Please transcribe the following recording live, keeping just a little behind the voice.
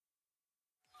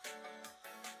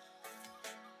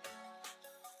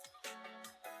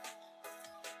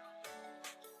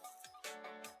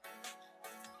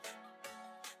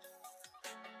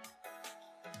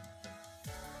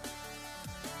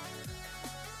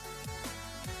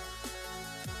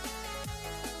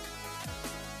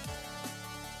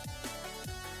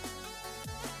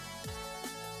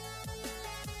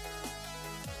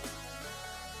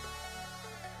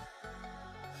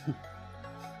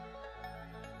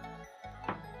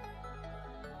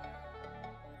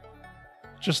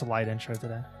Just a light intro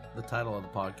today. The title of the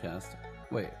podcast.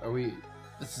 Wait, are we?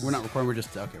 We're not recording. We're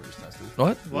just testing.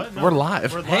 What? No, We're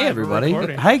live. Hey, everybody.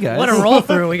 recording. Hi, guys. What a roll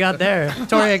through we got there.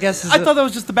 Tori, I guess. I thought that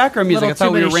was just the background music. I little thought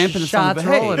too we were many ramping to something.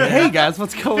 shots Hey, rolling. hey, guys,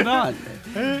 what's going on?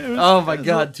 Oh my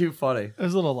God, too funny. It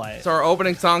was a little light. So our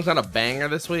opening song's not a banger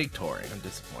this week, Tori. I'm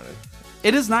disappointed.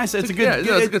 It is nice. It's a good.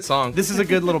 Yeah, it's a good song. This is a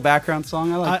good little background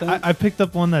song. I like that. I picked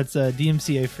up one that's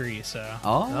DMCA free, so.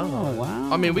 Oh,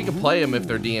 wow. I mean, we can play them if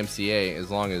they're DMCA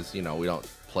as long as, we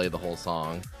don't play the whole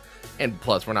song. And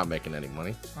plus, we're not making any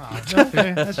money. Oh,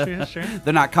 okay, that's true.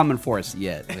 They're not coming for us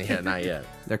yet. Yeah, not yet.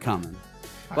 They're coming.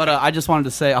 But I just wanted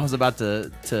to say, I was about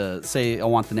to say, I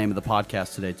want the name of the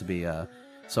podcast today to be,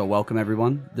 so welcome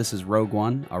everyone. This is Rogue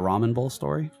One, a ramen bowl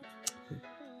story.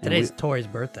 Today's Tori's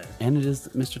birthday. And it is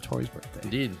Mr. Tori's birthday.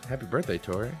 Indeed. Happy birthday,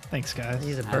 Tori. Thanks, guys.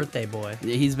 He's a birthday boy.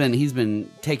 He's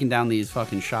been taking down these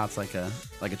fucking shots like a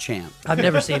champ. I've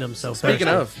never seen him so Speaking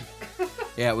thirsty.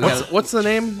 of, Yeah, what's the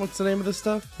name? What's the name of this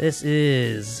stuff? This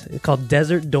is called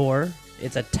Desert Door.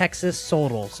 It's a Texas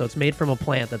sodal, so it's made from a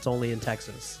plant that's only in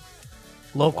Texas.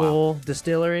 Local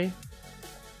distillery.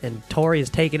 And Tori is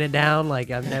taking it down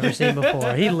like I've never seen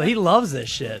before. He loves this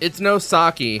shit. It's no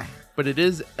sake, but it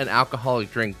is an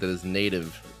alcoholic drink that is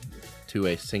native to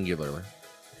a singular,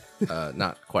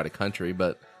 not quite a country,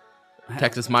 but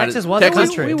Texas might. Texas was a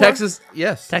country. Texas,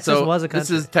 yes. Texas So was a This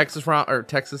country. is Texas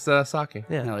Texas sake.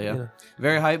 Yeah. Hell yeah.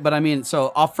 Very hype. But I mean,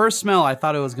 so off first smell, I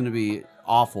thought it was going to be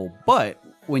awful. But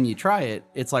when you try it,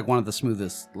 it's like one of the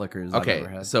smoothest liquors I've ever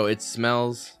Okay, had. so it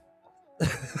smells.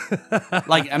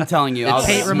 Like, I'm telling you, It I was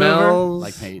paint like, smells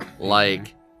like paint.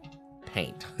 like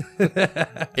paint.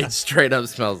 It straight up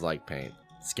smells like paint.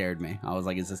 Scared me. I was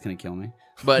like, is this going to kill me?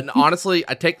 But honestly,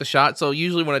 I take the shot. So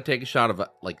usually when I take a shot of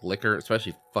like liquor,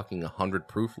 especially fucking 100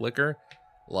 proof liquor,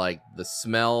 like the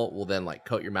smell will then like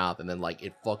coat your mouth and then like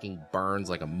it fucking burns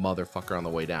like a motherfucker on the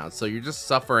way down. So you're just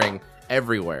suffering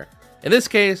everywhere. In this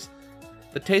case,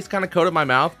 the taste kind of coated my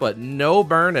mouth, but no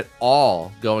burn at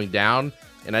all going down.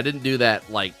 And I didn't do that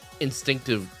like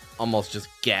instinctive, almost just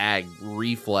gag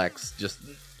reflex, just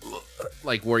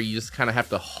like where you just kind of have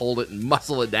to hold it and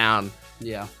muscle it down.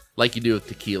 Yeah. Like you do with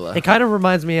tequila. It kind of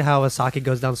reminds me of how a sake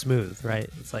goes down smooth, right?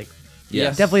 It's like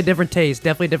Yes. definitely a different taste,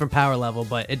 definitely a different power level,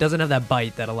 but it doesn't have that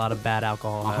bite that a lot of bad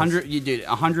alcohol has.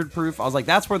 100 proof. I was like,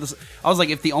 that's where this. I was like,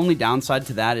 if the only downside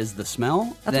to that is the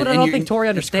smell, That's then, what I and don't you're- think Tori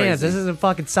it's understands. crazy. This isn't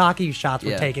fucking sake shots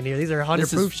we're Yeah. taking here. These are 100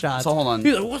 This is- proof shots. so hold on.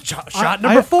 He's like, well, shot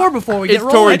number 4 before we get It's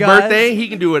rolling, Tori's guys. birthday. He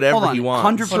can do whatever Hold on, he wants.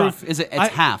 100 Hold on. proof it's I-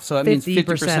 half, so that means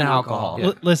 50% alcohol.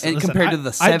 Yeah. Listen, And compared to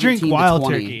the I drink 17 to wild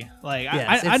 20. turkey. Like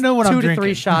Yes, I it's know what I'm 2 to drinking.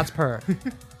 3 shots per.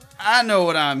 I know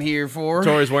what I'm here for.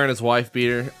 Tori's wearing his wife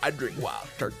beater. I drink wild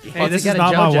turkey. Hey, this you is got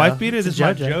a not my JoJo. wife beater. It's This is a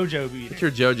my JoJo. JoJo beater. It's your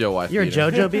JoJo wife You're a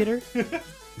beater. JoJo beater?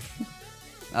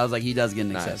 I was like, he does get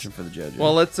an Nice. exception for the JoJo.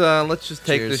 Well, let's just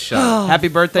take Cheers. this shot. Happy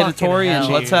birthday to fucking Tori, and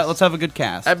hell. let's have a good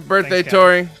cast. Happy birthday, Thanks, guys.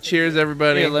 Tori. Cheers,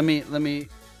 everybody. Here, let me.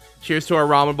 Cheers to our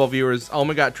Ramen Bowl viewers.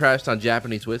 Oma got trashed on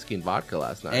Japanese whiskey and vodka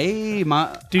last night. Hey, Dude,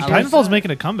 I like Titanfall's that. making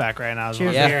a comeback right now.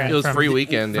 Cheers. Yeah. Hearing It was from- free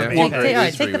weekend, yeah. from Well, AJ. All right,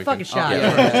 it's take free the fucking weekend. shot.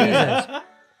 Yeah.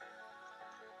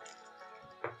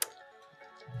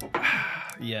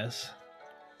 Jesus. Yes.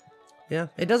 Yeah,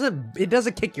 it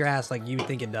doesn't kick your ass like you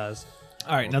think it does.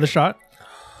 All right, another shot.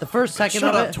 The first second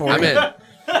Shut of up, it, Tori. I'm in.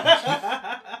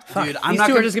 Dude, I'm these not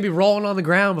two gonna, are just gonna be rolling on the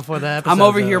ground before the episode. I'm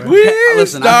over here.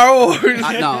 Listen, Star Wars.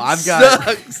 I've got.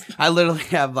 Sucks. I literally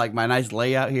have like my nice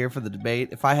layout here for the debate.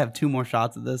 If I have 2 more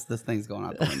shots of this thing's going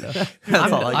out the window.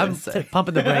 That's all I I'm gotta say.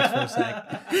 pumping the brakes for a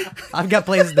sec. I've got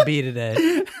places to be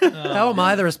today. How am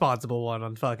I the responsible one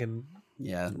on fucking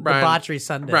Yeah, Brian, debauchery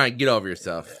Sunday? Brian, get over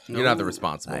yourself. You're not the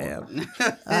responsible one.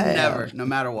 never, no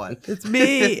matter what. It's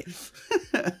me.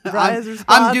 Brian's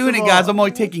I'm doing it, guys. responsible. I'm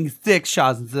only taking 6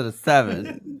 shots instead of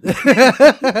 7.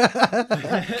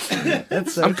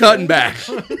 That's so I'm cutting back.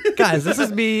 guys, this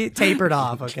is me tapered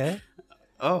off, okay?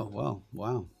 Oh well,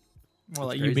 wow. More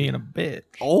like you being a bitch.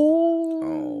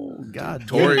 Oh, God,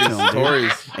 Tori's. give it to him, dude.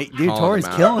 Tori's. Hey, dude, calling Tori's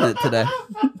him out. killing it today.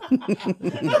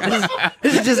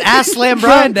 This is just ass slam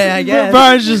Brian day, I guess.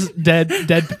 Brian's just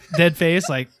dead face.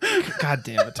 Like, God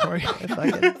damn it, Tori. Fucking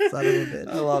son of a bitch.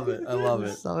 I love it. I love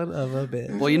it. Son of a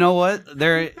bitch. Well, you know what?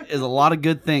 There is a lot of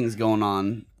good things going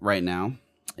on right now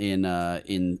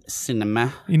in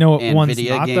cinema. You know what and one's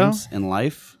video not, games in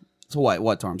life. So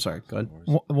what, Tor? I'm sorry. Go ahead.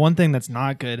 One thing that's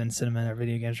not good in cinema or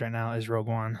video games right now is Rogue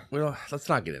One. Well, let's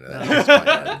not get into that. That's quite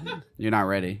bad. You're not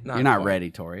ready. Not You're not quite.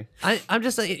 ready, Tori. I'm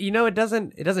just like, it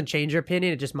doesn't change your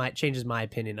opinion. It just might changes my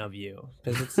opinion of you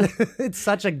because it's it's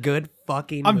such a good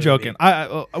fucking. I'm movie. joking.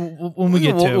 When we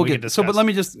get to it, we can discuss. But let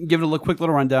me just give it a quick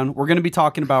little rundown. We're going to be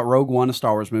talking about Rogue One, a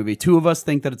Star Wars movie. 2 of us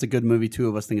think that it's a good movie. 2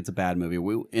 of us think it's a bad movie.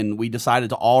 We decided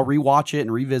to all rewatch it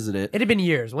and revisit it. It had been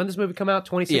years. When did this movie come out?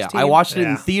 2016. Yeah, I watched it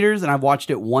in theaters, and I watched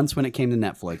it once when it came to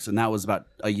Netflix, and that was about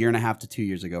a year and a half to 2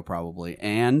 years ago, probably.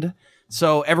 And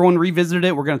so everyone revisited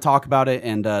it. We're going to talk about it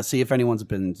and see if anyone's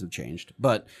opinions have changed.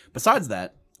 But besides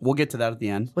that, we'll get to that at the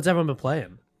end. What's everyone been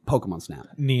playing? Pokemon Snap.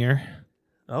 Near.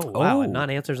 Oh wow, Oh. and not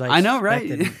answers I know, right?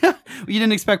 expected. You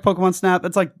didn't expect Pokemon Snap?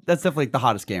 That's definitely the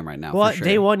hottest game right now. Well, for sure.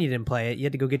 day one you didn't play it. You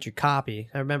had to go get your copy.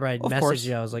 I remember I Of messaged course.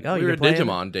 you. I was like, "Oh, we you're were playing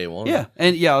Digimon day one. Yeah,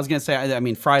 and I was gonna say. I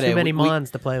mean, Friday. Too many we-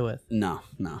 mons to play with." No,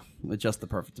 with just the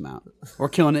perfect amount. We're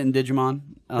killing it in Digimon.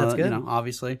 That's good.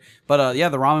 Obviously. But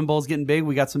the Ramen Bowl's getting big.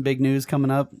 We got some big news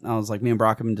coming up. I was like, me and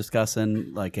Brock have been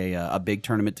discussing like a big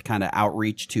tournament to kind of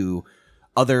outreach to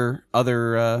other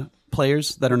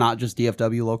players that are not just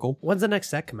DFW local. When's the next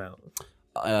set come out?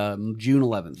 June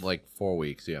 11th. Like 4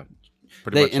 weeks, yeah.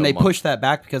 Pretty much And they a month. pushed that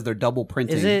back because they're double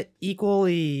printing. Is it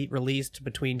equally released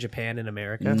between Japan and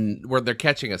America? Where they're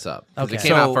catching us up. 'Cause Okay. It came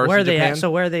So out first Where are in they Japan. at? So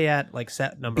where are they at? Like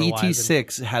set number wise?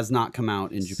 BT6 has not come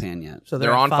out in Japan yet. So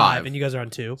They're at on 5. and you guys are on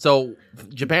 2. So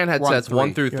Japan had We're on sets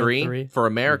 1 through You're on 3. 3. For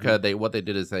America, what they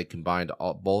did is they combined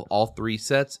all 3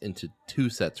 sets into 2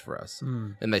 sets for us,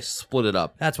 and they split it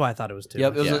up. That's why I thought it was 2.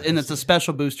 Yep, Yeah. and it's a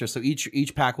special booster. So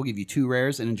each pack will give you 2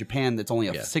 rares, and in Japan, that's only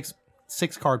a Yeah. six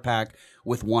card pack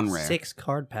with 1 rare. 6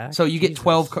 card pack. So you get Jesus.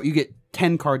 12. You get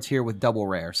 10 cards here with double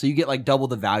rare. So you get like double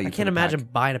the value. I for can't the imagine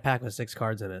pack. buying a pack with 6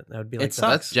 cards in it. That would be like It the-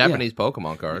 sucks. That's Japanese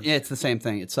Pokemon cards. Yeah, it's the same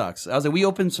thing. It sucks. I was like, we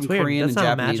opened some It's weird. Korean That's and not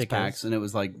how Japanese Magic packs, is. and it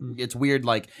was like it's weird.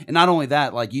 Like, and not only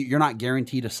that, like you're not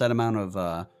guaranteed a set amount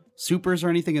of supers or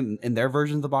anything in their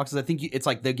versions of the boxes. I think it's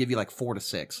like they'll give you like 4 to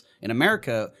 6. In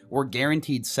America, we're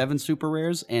guaranteed 7 super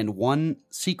rares and 1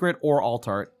 secret or alt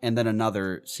art, and then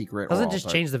another secret. Doesn't or it just alt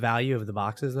art. change the value of the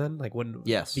boxes then? Like wouldn't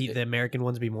Yes. the American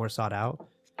ones be more sought out?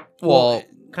 Well,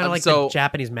 Kind of like so the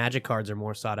Japanese Magic cards are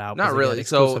more sought out. not because they get really.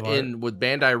 So exclusive art. with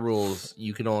Bandai rules,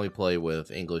 you can only play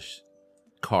with English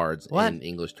cards What? in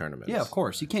English tournaments. Yeah, of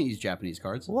course. You can't use Japanese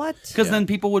cards What? because Yeah. then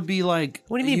people would be like,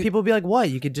 What do you mean? People would be like,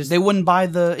 "What? You could just." They wouldn't buy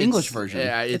the English version.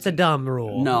 Yeah, it's a dumb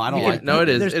rule. No, I don't You like could- No, it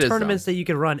is. There's It is tournaments dumb. that you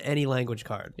can run any language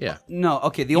card. Yeah. No,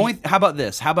 okay. How about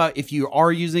this? How about if you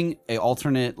are using a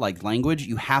alternate like language,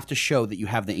 you have to show that you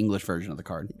have the English version of the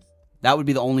card. That would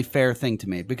be the only fair thing to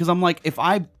me because I'm like, if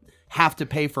I have to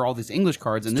pay for all these English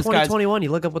cards and this guy's, 2021. You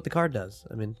look up what the card does.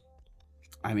 I mean,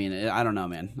 I don't know,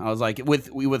 man. I was like, with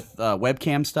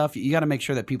webcam stuff, you got to make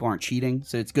sure that people aren't cheating.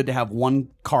 So it's good to have one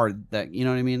card that you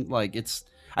know what I mean. Like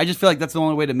I just feel like that's the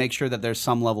only way to make sure that there's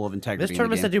some level of integrity. there's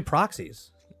tournaments that do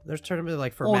proxies. There's tournaments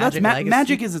like for Well, Magic that's Legacy.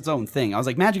 Magic is its own thing. I was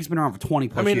like, Magic's been around for 20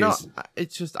 plus I mean, no, years.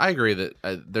 it's just I agree that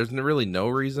there's really no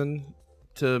reason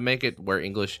to make it where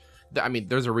English. I mean,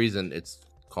 there's a reason it's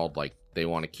called like they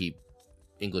want to keep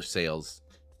English sales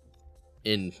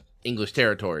in English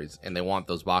territories, and they want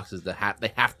those boxes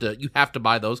to you have to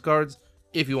buy those cards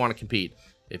if you want to compete.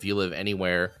 If you live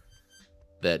anywhere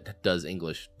that does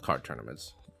English card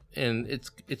tournaments, and it's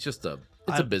just a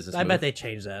business. I move. bet they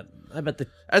changed that. I bet the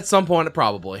At some point,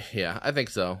 probably. Yeah, I think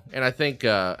so. And I think,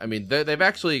 I mean, they've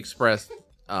actually expressed,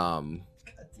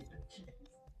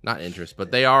 not interest,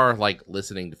 but they are, like,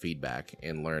 listening to feedback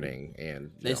and learning.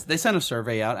 And They sent a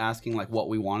survey out asking like what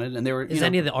we wanted, and they were. is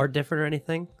any of the art different or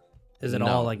anything? Is it No,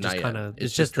 all like not just yet. kind of?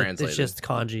 It's just translated. It's just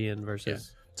kanji and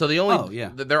versus. So the only, Oh,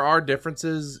 yeah. There are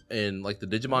differences in, like, the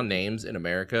Digimon names in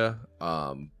America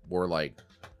were, like,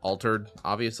 altered,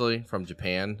 obviously, from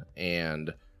Japan.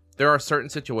 And there are certain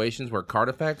situations where card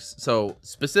effects, so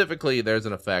specifically there's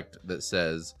an effect that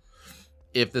says,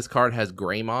 if this card has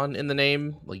Greymon in the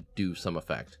name, like, do some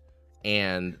effect.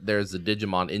 And there's a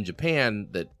Digimon in Japan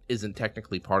that isn't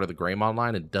technically part of the Greymon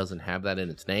line and doesn't have that in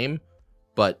its name.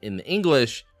 But in the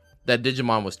English, that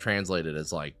Digimon was translated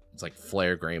as like, it's like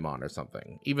Flare Greymon or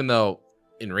something. Even though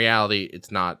in reality,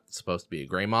 it's not supposed to be a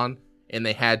Greymon. And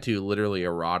they had to literally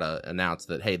errata announce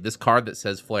that, hey, this card that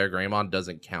says Flare Greymon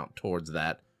doesn't count towards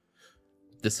that.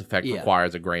 This effect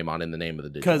requires a Greymon in the name of the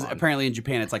Digimon. Because apparently in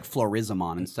Japan it's like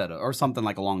Florizamon instead of, or something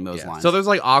like along those lines. So there's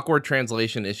like awkward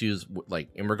translation issues like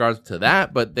in regards to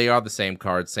that, but they are the same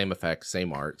cards, same effects,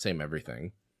 same art, same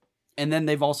everything. And then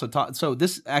they've also taught. So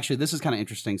this is kind of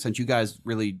interesting since you guys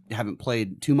really haven't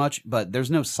played too much, but there's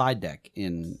no side deck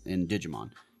in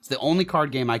Digimon. It's the only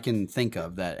card game I can think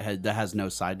of that has no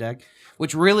side deck,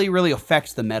 which really, really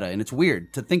affects the meta. And it's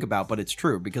weird to think about, but it's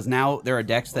true because now there are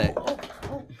decks that.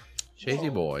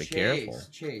 Chasey boy, careful.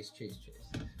 Chase.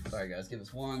 Sorry, guys. Give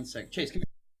us 1 sec. Chase, come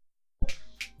here.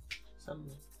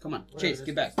 Come on. Chase,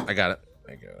 get back. I got it.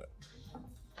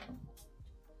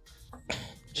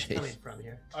 Chase. from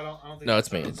here. I don't think No, it's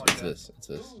that's me. gonna It's plug in. this. It's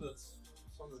this. Ooh, that's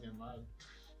someone's getting mad.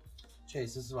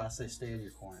 Chase, this is why I say stay in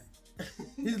your corner.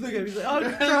 He's looking at me like, I'm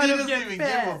trying to get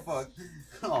fed. fuck.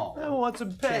 I Oh, want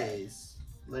some pets. Chase,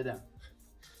 lay down.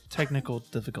 Technical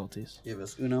difficulties. Give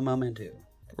us uno momento.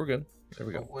 We're good. There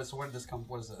we go. So where did this come?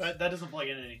 What is this? That doesn't plug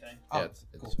in anything. Oh, Yeah, it's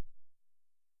cool.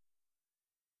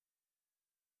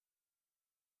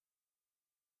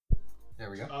 There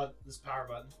we go. This power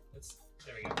button.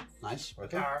 There we go. Nice. The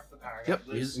Okay. power. Yep.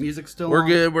 Music's still. We're on.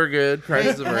 good. We're good.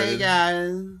 Crisis Hey averted.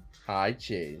 guys. Hi,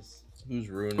 Chase. Who's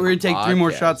ruining? We're gonna the take 3 more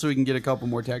podcast? shots so we can get a couple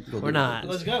more technical. We're not.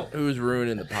 Let's go. Who's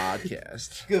ruining the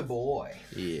podcast? Good boy.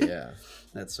 Yeah.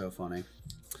 That's so funny.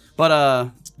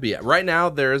 But But yeah, right now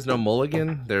there is no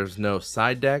mulligan, there's no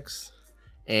side decks,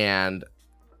 and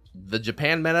the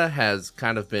Japan meta has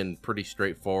kind of been pretty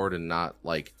straightforward and not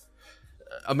like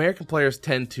American players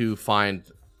tend to find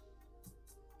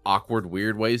awkward,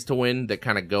 weird ways to win that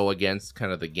kind of go against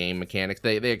kind of the game mechanics.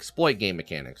 They exploit game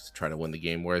mechanics to try to win the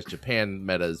game, whereas Japan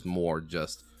meta is more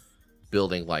just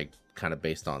building like kind of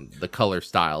based on the color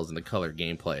styles and the color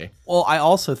gameplay. well, I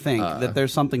also think that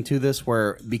there's something to this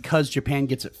where because Japan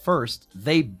gets it first,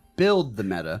 they build the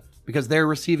meta because they're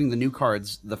receiving the new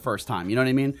cards the first time. You know what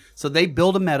I mean? So they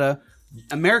build a meta.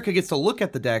 America gets to look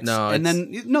at the decks, No, and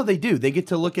then no, they do. They get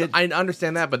to look at. I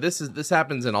understand that, but this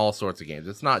happens in all sorts of games.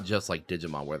 It's not just like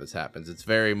Digimon where this happens. It's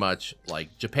very much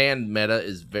like Japan meta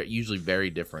is usually very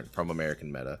different from American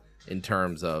meta in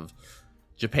terms of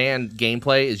Japan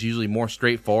gameplay is usually more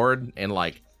straightforward and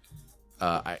like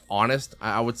honest,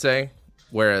 I would say,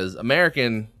 whereas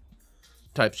American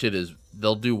type shit is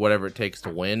they'll do whatever it takes to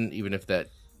win, even if that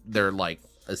they're like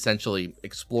essentially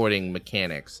exploiting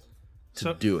mechanics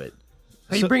to do it.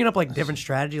 Are you bringing up like different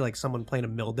strategy, like someone playing a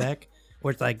mill deck,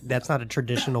 where it's like that's not a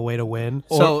traditional way to win,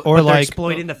 So- or but they're like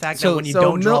exploiting the fact that when you so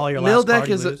don't draw your mill last deck card,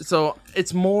 you is lose? so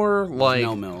it's more like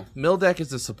no mill. mill deck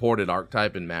is a supported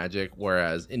archetype in Magic,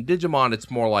 whereas in Digimon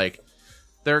it's more like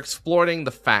they're exploiting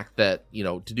the fact that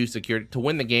to do security to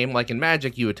win the game. Like in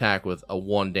Magic, you attack with a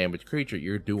 1 damage creature,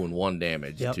 you're doing 1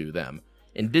 damage Yep. to them.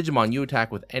 In Digimon, you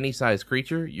attack with any size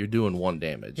creature, you're doing 1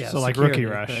 damage. Yeah, So like security,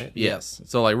 Rookie Rush. right? Yes.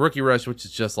 So like Rookie Rush, which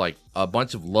is just like a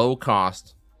bunch of low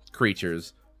cost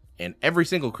creatures, and every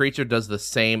single creature does the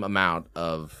same amount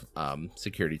of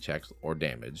security checks or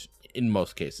damage. In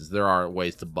most cases, there are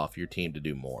ways to buff your team to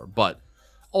do more, but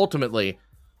ultimately,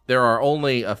 there are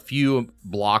only a few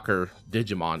blocker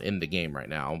Digimon in the game right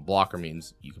now. Blocker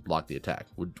means you can block the attack.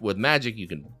 With Magic, you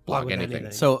can block with anything.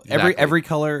 anything. So Exactly. every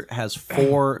color has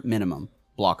 4 minimum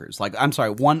blockers. Like I'm sorry,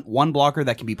 one blocker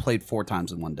that can be played 4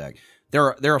 times in one deck.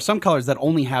 There are some colors that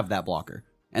only have that blocker,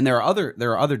 and there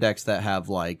are other decks that have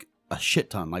like a shit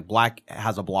ton. Like black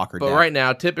has a blocker. But deck. right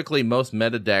now, typically most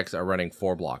meta decks are running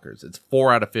 4 blockers. It's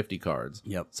 4 out of 50 cards.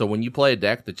 Yep. So when you play a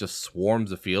deck that just swarms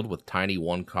the field with tiny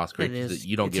 1-cost It creatures is- that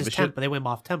you don't it's give a just shit, tempo. They win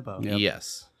off tempo. Yep.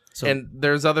 yes. So- And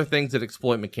there's other things that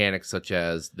exploit mechanics, such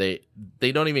as they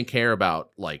don't even care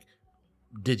about like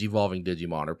digivolving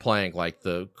Digimon or playing like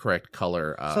the correct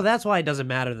color. So that's why it doesn't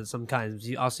matter that sometimes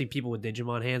I'll see people with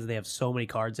Digimon hands and they have so many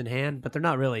cards in hand, but they're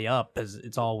not really up because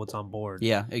it's all what's on board.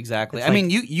 Yeah, exactly. It's I like mean,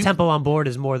 you tempo on board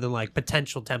is more than like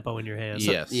potential tempo in your hand.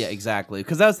 yes. Yeah, exactly.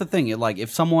 Because that's the thing. Like, if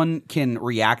someone can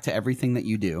react to everything that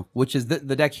you do, which is the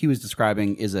deck he was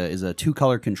describing is a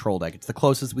 2-color control deck. It's the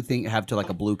closest we have to like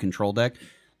a blue control deck.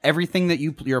 Everything that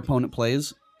your opponent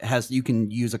plays you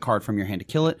can use a card from your hand to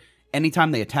kill it.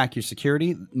 Anytime they attack your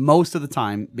security, most of the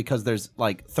time, because there's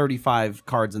like 35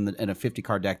 cards in a 50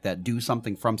 card deck that do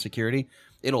something from security,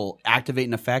 it'll activate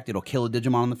an effect. It'll kill a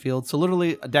Digimon on the field. So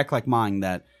literally, a deck like mine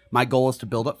that my goal is to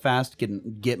build up fast,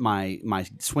 get my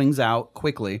swings out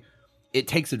quickly. It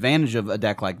takes advantage of a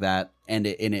deck like that, and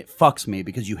it fucks me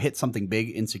because you hit something big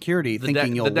in security,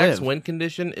 thinking you'll the deck's live. win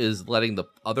condition is letting the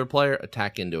other player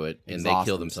attack into it and Exhaust they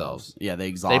kill themselves. Yeah, they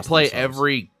exhaust. They play themselves.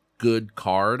 every good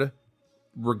card,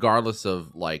 regardless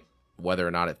of like whether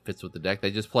or not it fits with the deck.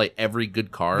 They just play every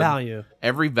good card, Value.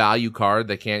 every value card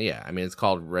they can. Yeah, I mean it's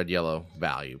called red yellow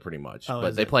value pretty much. Oh,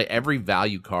 but is they it? play every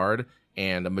value card,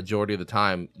 and a majority of the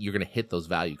time you're gonna hit those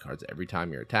value cards every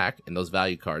time you attack, and those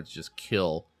value cards just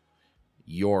kill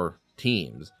your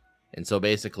teams. And so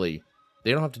basically,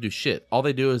 they don't have to do shit. All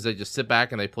they do is they just sit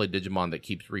back and they play Digimon that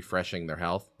keeps refreshing their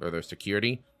health or their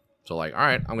security. So like, all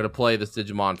right, I'm going to play this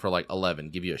Digimon for like 11,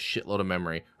 give you a shitload of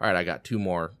memory. All right, I got 2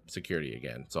 more security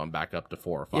again. So I'm back up to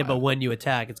 4 or 5. Yeah, but when you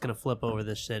attack, it's gonna flip over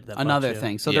this shit. That Another fucks you.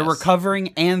 thing. So Yes. they're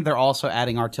recovering and they're also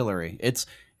adding artillery. It's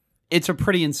a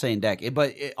pretty insane deck.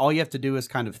 All you have to do is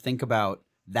kind of think about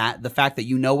the fact that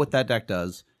you know what that deck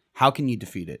does. How can you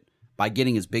defeat it? By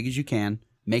getting as big as you can,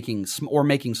 making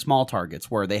small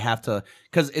targets where they have to,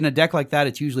 because in a deck like that,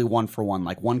 it's usually 1-for-1.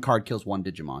 Like one card kills one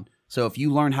Digimon. So if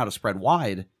you learn how to spread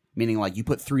wide, meaning like you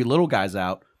put 3 little guys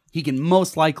out, he can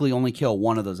most likely only kill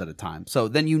one of those at a time. So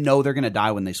then they're going to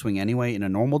die when they swing anyway in a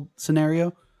normal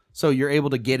scenario. So you're able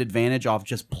to get advantage off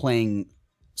just playing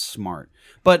smart.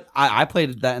 But I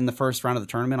played that in the first round of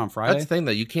the tournament on Friday. That's the thing,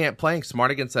 though. You can't playing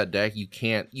smart against that deck. You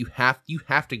can't. You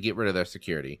have to get rid of their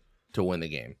security to win the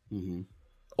game,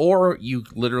 or you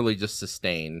literally just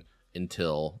sustain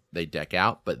until they deck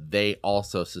out. But they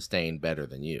also sustain better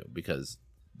than you because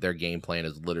their game plan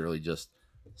is literally just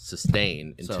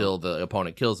sustain until the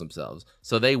opponent kills themselves.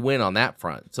 So they win on that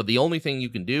front. So the only thing you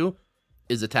can do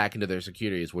is attack into their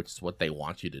securities, which is what they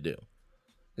want you to do.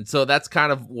 And so that's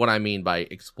kind of what I mean by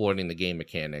exploiting the game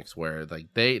mechanics, where like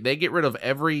they get rid of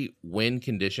every win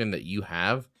condition that you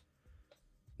have,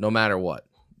 no matter what.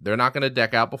 They're not going to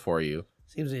deck out before you.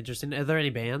 Seems interesting. Are there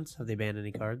any bans? Have they banned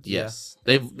any cards? Yes,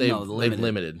 they've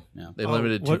limited. Yeah. They've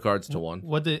limited 2 cards to 1.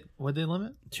 What they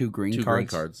limit? 2 green 2 cards.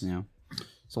 green cards. Yeah.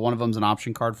 So one of them's an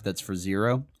option card that's for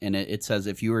 0, and it says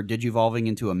if you were digivolving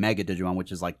into a Mega Digimon,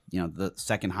 which is like the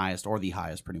second highest or the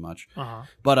highest, pretty much.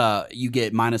 But you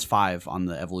get -5 on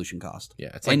the evolution cost. Yeah,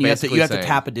 it's like and you have to saying-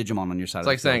 tap a Digimon on your side. It's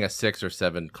like saying a 6 or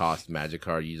 7 cost Magic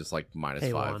card. You just like Pay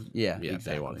 -5. one. Yeah, Pay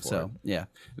exactly. 1 for So it. yeah,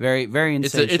 very very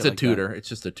It's insane. a shit like tutor. that. It's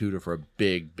just a tutor for a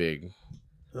big.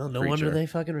 Well, no Creature. wonder they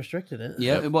fucking restricted it.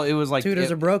 Yeah, well, it was like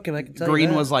Tutors are broken. I can tell Green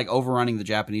you that. was like overrunning the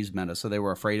Japanese meta, so they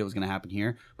were afraid it was going to happen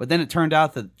here. But then it turned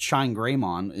out that Shine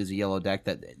Greymon is a yellow deck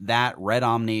that Red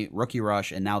Omni, Rookie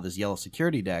Rush, and now this yellow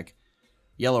security deck,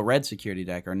 yellow-red security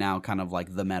deck are now kind of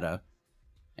like the meta.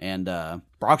 And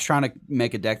Brock's trying to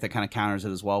make a deck that kind of counters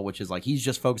it as well, which is like he's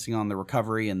just focusing on the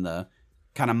recovery and the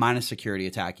kind of minus security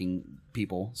attacking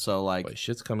people. So like, Wait,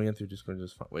 shit's coming in through Discord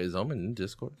just fine. Wait, is Omen in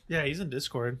Discord? Yeah, he's in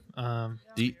Discord.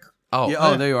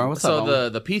 Oh, there you are. What's so up?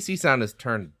 Owen? the PC sound is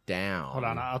turned down. Hold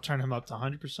on, I'll turn him up to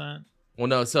 100%. Well,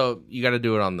 no, so you got to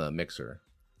do it on the mixer.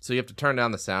 So you have to turn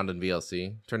down the sound in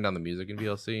VLC, turn down the music in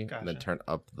VLC, and then Gotcha. turn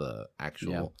up the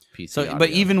actual PC. So, audio. but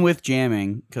even with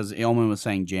jamming, because Ilman was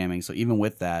saying jamming, so even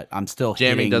with that, I'm still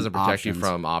jamming hitting doesn't protect you options.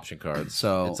 from option cards.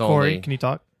 So- it's Corey, only can you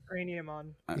talk? Cranium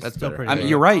on. that's Still better. pretty I mean, good.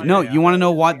 you're right. No, Yeah. you want to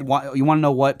know what you want to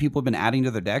know what people have been adding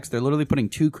to their decks? They're literally putting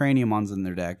 2 Craniumons in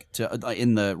their deck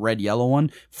in the red yellow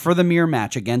one for the mirror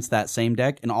match against that same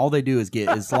deck, and all they do is get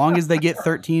as long as they get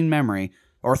 13 memory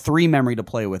or 3 memory to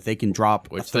play with, they can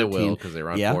drop a Which they 13. will because they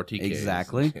run Yeah, 4 TKs.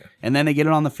 exactly. Yeah. And then they get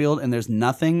it on the field, and there's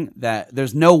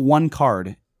no one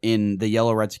card in the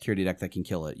yellow red security deck that can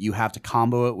kill it. You have to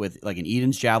combo it with like an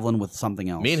Eden's Javelin with something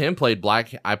else. Me and him played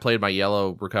black. I played my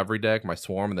yellow recovery deck, my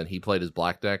swarm, and then he played his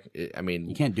black deck. I mean,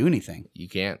 You can't do anything. you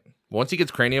can't. Once he gets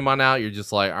Cranium on out, you're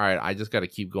just like, all right, I just got to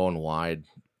keep going wide.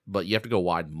 But you have to go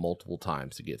wide multiple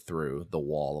times to get through the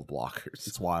wall of blockers.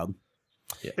 It's wild.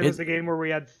 Yeah, There was a game where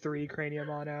we had 3 Cranium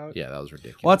on out. yeah, that was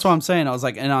ridiculous. Well, that's what I'm saying. I was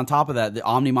like, and on top of that, the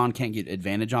Omnimon can't get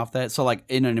advantage off that. So, like,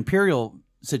 in an Imperial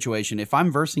situation, if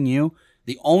I'm versing you,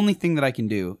 the only thing that I can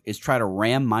do is try to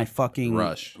ram my fucking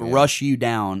Rush you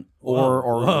down, or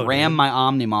Whoa, ram dude. my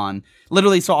Omnimon.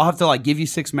 Literally, so I'll have to like give you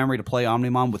 6 memory to play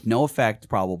Omnimon with no effect,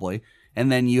 probably,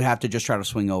 and then you have to just try to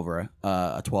swing over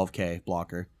a 12k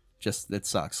blocker. Just it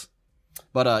sucks.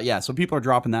 But yeah, so people are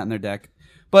dropping that in their deck.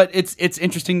 But it's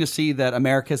interesting to see that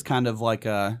America's kind of like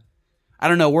I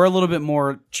don't know, we're a little bit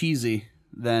more cheesy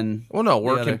than. Well, no,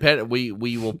 we're the other- competitive.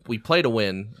 We play to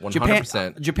win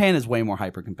 100%. Japan is way more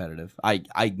hyper competitive.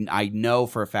 I know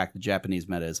for a fact the Japanese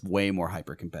meta is way more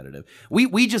hyper competitive.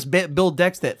 We just build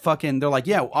decks that fucking they're like,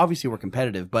 yeah, obviously we're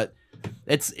competitive, but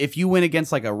it's if you win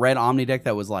against like a red Omni deck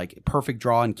that was like perfect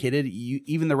draw and kitted,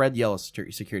 even the red yellow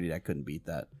security deck couldn't beat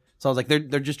that. So I was like,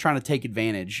 they're just trying to take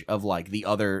advantage of like the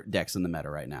other decks in the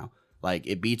meta right now. Like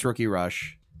it beats Rookie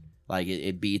Rush, like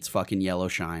it beats fucking Yellow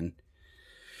Shine.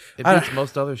 It beats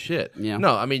most other shit. Yeah.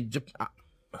 No, I mean,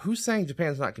 who's saying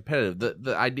Japan's not competitive?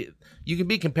 The idea you can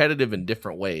be competitive in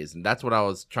different ways, and that's what I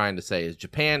was trying to say. Is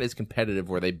Japan is competitive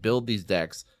where they build these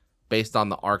decks based on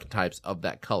the archetypes of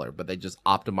that color, but they just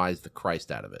optimize the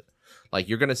Christ out of it. Like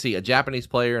you're going to see a Japanese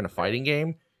player in a fighting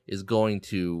game is going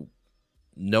to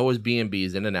know his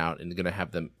B&Bs in and out, and going to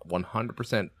have them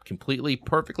 100% completely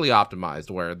perfectly optimized,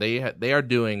 where they are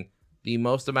doing the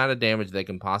most amount of damage they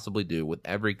can possibly do with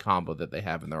every combo that they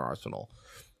have in their arsenal.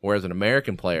 Whereas an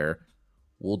American player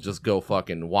will just go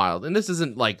fucking wild. And this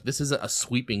isn't a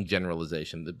sweeping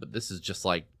generalization, but this is just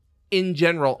like, in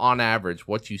general, on average,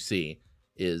 what you see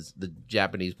is the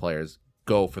Japanese players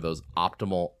go for those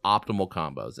optimal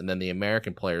combos. And then the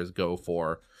American players go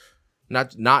for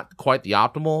not quite the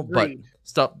optimal, but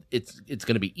stuff it's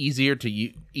going to be easier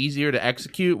to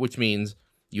execute, which means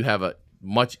you have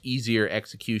much easier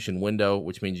execution window,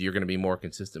 which means you're going to be more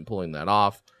consistent pulling that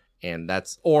off. And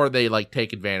or they like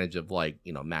take advantage of like,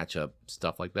 matchup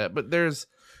stuff like that. But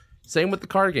same with the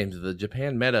card games. The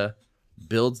Japan meta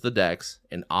builds the decks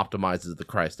and optimizes the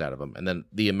Christ out of them. And then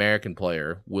the American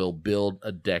player will build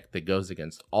a deck that goes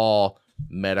against all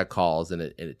meta calls, and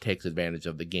it takes advantage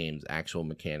of the game's actual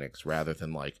mechanics rather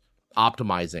than like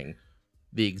optimizing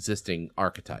the existing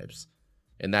archetypes.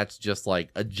 And that's just like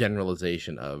a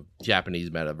generalization of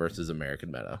Japanese meta versus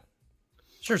American meta.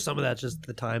 Sure, some of that's just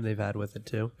the time they've had with it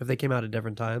too. If they came out at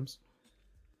different times.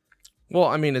 Well,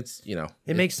 I mean,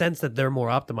 it makes sense that they're more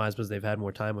optimized because they've had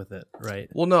more time with it, right?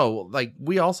 Well, no, like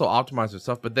we also optimize our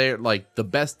stuff, but they're like the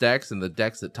best decks and the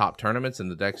decks that top tournaments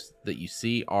and the decks that you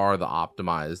see are the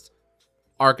optimized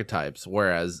archetypes,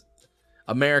 whereas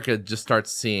America just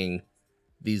starts seeing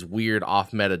these weird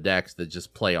off-meta decks that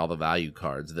just play all the value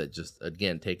cards that just,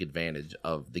 again, take advantage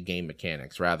of the game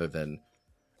mechanics rather than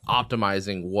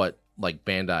optimizing what like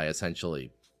Bandai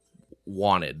essentially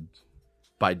wanted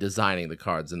by designing the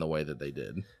cards in the way that they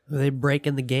did. They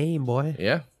breaking the game, boy.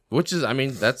 Yeah, which is, I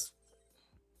mean, that's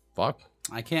fuck.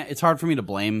 I can't. It's hard for me to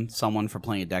blame someone for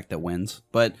playing a deck that wins.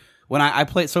 But when I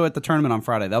played, so at the tournament on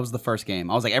Friday, that was the first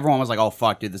game. I was like, everyone was like, "Oh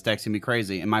fuck, dude, this deck's gonna be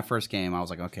crazy." In my first game, I was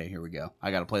like, "Okay, here we go.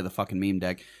 I got to play the fucking meme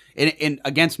deck." And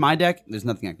against my deck, there's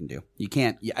nothing I can do. You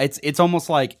can't. It's almost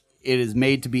like it is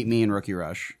made to beat me in Rookie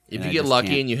Rush. If you get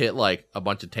lucky and you hit like a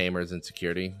bunch of tamers and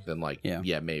security, then like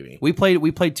yeah maybe. We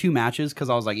played 2 matches because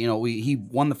I was like, he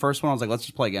won the first one. I was like, let's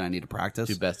just play again. I need to practice.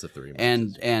 2 best of 3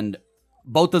 matches. And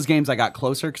both those games I got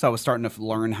closer because I was starting to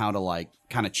learn how to like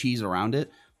kind of cheese around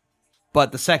it.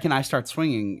 But the second I start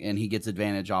swinging and he gets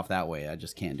advantage off that way, I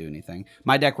just can't do anything.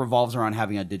 My deck revolves around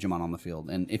having a Digimon on the field,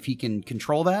 and if he can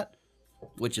control that,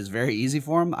 which is very easy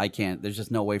for him, I can't. There's just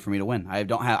no way for me to win. I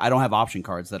don't have option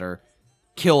cards that are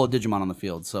kill a Digimon on the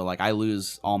field, so like I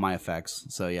lose all my effects.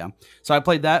 So yeah, so I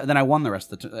played that, and then I won the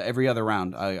rest of every other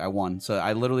round. I won. So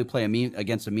I literally play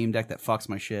against a meme deck that fucks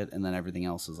my shit, and then everything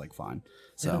else is like fine.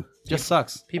 So just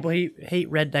sucks. People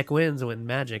hate red deck wins when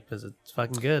Magic because it's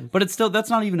fucking good. But it's still, that's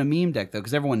not even a meme deck though,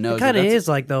 because everyone knows it kind of is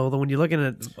like though when you're looking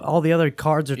at all the other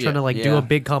cards are trying to like do a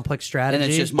big complex strategy,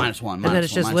 and it's just -1, and then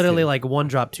it's just literally like 1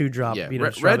 drop, 2 drop. Yeah,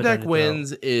 red deck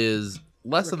wins is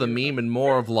less of the meme and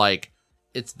more of like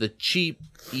it's the cheap,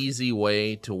 easy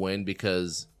way to win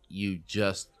because you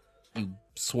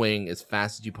swing as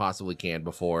fast as you possibly can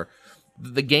before.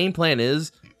 The game plan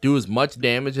is do as much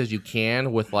damage as you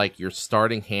can with like your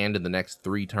starting hand in the next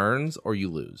 3 turns or you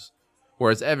lose.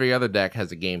 Whereas every other deck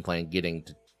has a game plan getting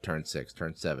to turn 6,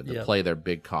 turn 7 to play their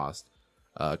big cost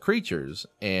creatures,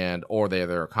 or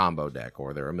they're a combo deck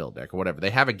or they're a mill deck or whatever. They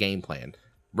have a game plan.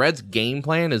 Red's game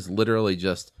plan is literally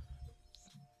just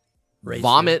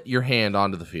vomit your hand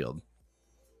onto the field.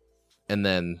 And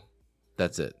then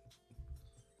that's it.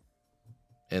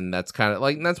 And that's kind of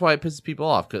like, that's why it pisses people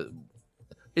off, because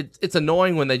it's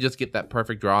annoying when they just get that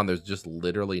perfect draw and there's just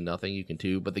literally nothing you can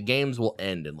do, but the games will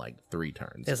end in like 3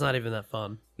 turns. It's not even that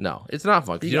fun. No, it's not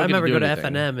fun. I remember go to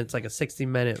FNM, it's like a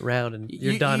 60-minute round and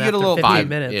you're done after 15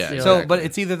 minutes. Yeah, so, but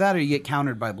it's either that or you get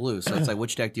countered by blue. So it's like,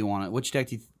 which deck do you want? Which deck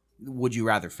would you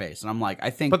rather face? And I'm like, I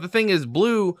think. But the thing is,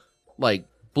 blue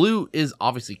is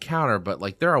obviously counter, but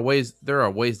like there are ways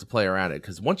to play around it,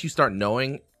 because once you start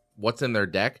knowing what's in their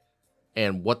deck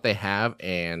and what they have,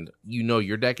 and you know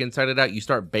your deck inside and out, you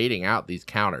start baiting out these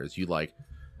counters. You like,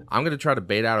 I'm going to try to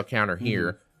bait out a counter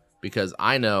here because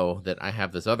I know that I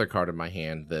have this other card in my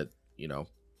hand that,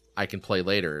 I can play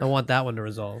later. I want that one to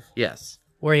resolve. Yes.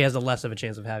 Where he has a less of a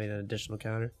chance of having an additional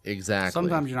counter. Exactly.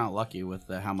 Sometimes you're not lucky with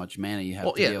how much mana you have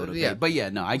to be able to bait. But yeah,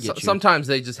 no, I get you. Sometimes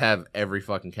they just have every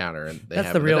fucking counter, and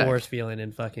that's the real worst feeling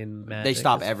in fucking Magic. They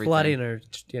stop everything. Flooding or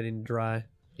getting dry.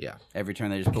 Yeah. Every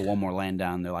turn they just put one more land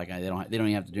down. They're like, they don't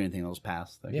even have to do anything. Those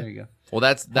pass. Like, there you go. Well,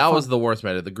 that was the worst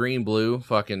meta. The green blue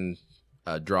fucking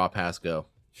draw pass go.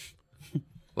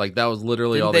 Like that was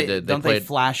literally all they did. They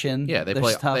flash in? Yeah, they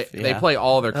play. They play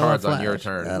all their cards on your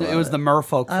turn. It was the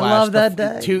Merfolk flash. I love that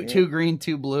deck. 2 green,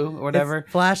 2 blue, or whatever.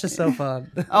 Flash is so fun.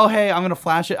 Oh, hey, I'm gonna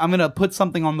flash it. I'm gonna put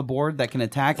something on the board that can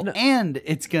attack, and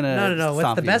it's gonna. No.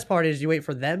 What's the best part is you wait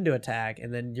for them to attack,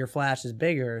 and then your flash is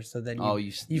bigger. So then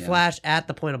you flash at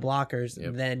the point of blockers,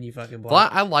 and then you fucking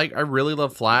block. I really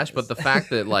love flash, but the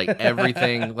fact that like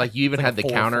everything, like you even had the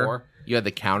counter. 4/4. You had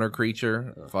the counter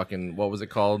creature. Fucking, what was it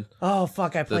called? Oh,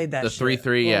 fuck, I played that the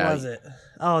 3/3, yeah. What was it?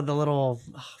 Oh, the little...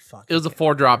 Oh, fuck. It was a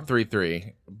 4-drop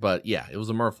 3/3, but yeah, it was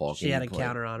a Merfolk. She had a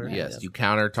counter on her. Yes, you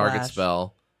counter target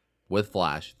spell with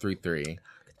flash, 3/3.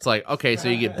 It's like, okay, so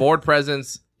you get board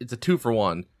presence. It's a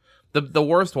 2-for-1. The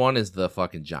worst one is the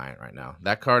fucking giant right now.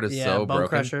 That card is so Bone broken.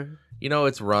 Crusher. You know,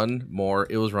 it was run more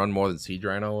than Siege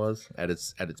Rhino was at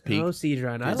its peak. Oh, Siege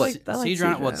Rhino. I It's like Siege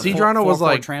Rhino. What, Siege Rhino was 4-4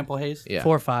 like- trample haze. Yeah.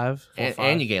 4 or 5.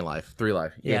 And you gain life. 3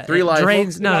 life. You Yeah, gain 3 it life.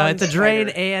 drains. No, it's a drain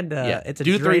Spider. and Yeah. it's a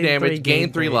do 3 drain, damage,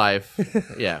 gain 3 life.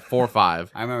 Yeah, 4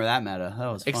 5. I remember that meta.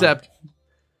 That was fun. Except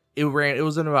it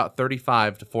was in about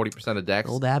 35 to 40% of decks.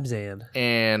 Old Abzan.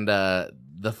 And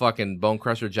the fucking Bone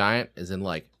Crusher Giant is in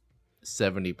like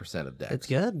 70% of decks. It's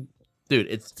good. Dude,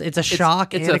 It's a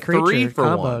shock it's and a a creature 3 for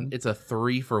comboed. 1. It's a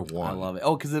 3 for 1. I love it.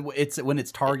 Oh, because it's when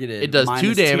it's targeted. It does 2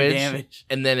 minus damage,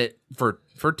 and then it for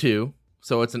 2.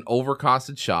 So it's an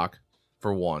overcosted shock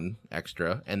for 1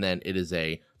 extra, and then it is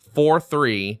a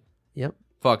 4/3 Yep.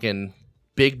 fucking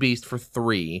big beast for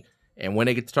 3, and when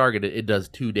it gets targeted, it does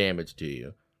 2 damage to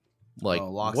you. Like,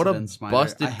 Oh, what a Loxodon Smiter.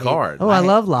 busted I hate- card. Oh, I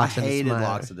love I Loxodon hated Smiter.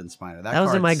 Loxodon Smiter. That was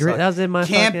in card my sucked. that was in my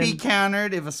Can't fucking, be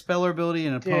countered if a spell or ability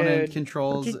an opponent Dude.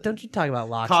 controls. Don't you talk about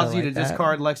Loxodon Cause you like to that.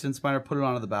 discard Loxodon Smiter, put it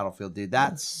onto the battlefield, dude.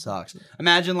 That sucks.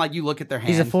 Imagine like you look at their hand.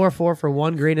 He's a 4/4 for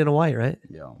 1 green and a white, right?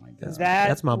 Yeah, oh my god.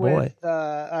 That's my boy.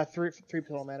 With, three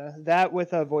pill mana. That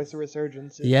with a Voice of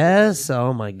Resurgence. is- Yes.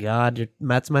 Oh my God.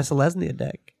 That's my Selesnya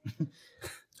deck.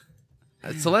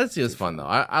 Celestia is fun though.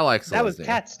 I like Celestia. That was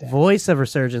cat stat. Voice of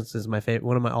Resurgence is my favorite.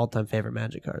 One of my all-time favorite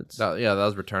Magic cards. Yeah, that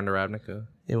was Return to Ravnica.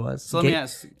 It was. So let me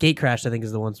ask. Gate Crash, I think,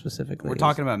 is the one specifically. We're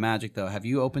talking about Magic though. Have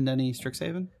you opened any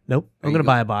Strixhaven? Nope. There I'm you gonna go.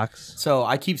 buy a box. So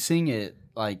I keep seeing it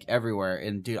like everywhere,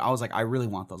 and dude, I was like, I really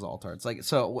want those altards. Like,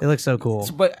 so. It looks so cool.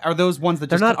 But are those ones that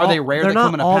They're just not. are they rare? They're that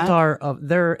come not in a pack? altar of.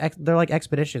 They're like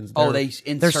expeditions. Oh, They're- they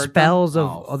insert They're them? spells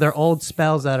Oh, of. They're old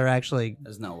spells that are actually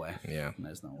There's no way. Yeah.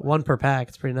 There's no way. 1 per pack.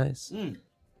 It's pretty nice.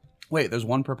 Wait, there's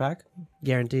 1 per pack.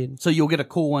 Guaranteed. So you'll get a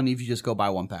cool one if you just go buy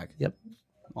 1 pack. Yep.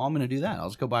 Well, I'm gonna do that. I'll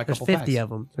just go buy a There's couple 50 packs. of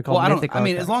them. They're called Well, I don't. mythic I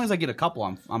mean, artifacts. as long as I get a couple,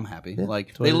 I'm happy. Like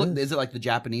that's what they it look. is. Is it like the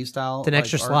Japanese style? It's an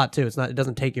extra like, art? slot too. It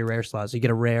doesn't take your rare slot, so you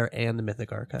get a rare and the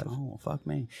mythic archive. Oh, well, fuck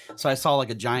me. So I saw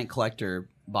like a giant collector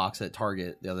box at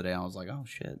Target the other day. I was like, oh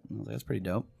shit. I was like, that's pretty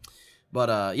dope.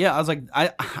 But yeah, I was like,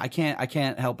 I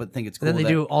can't help but think it's cool. And then they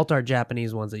that- do alt-art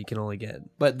Japanese ones that you can only get.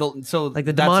 But so Like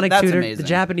the that's- demonic that's tutor, amazing. the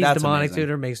Japanese That's demonic amazing.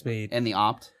 tutor makes me. and the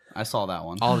opt. I saw that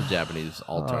one. All the Japanese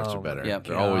altars Oh are better. Yep.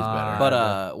 They're always better.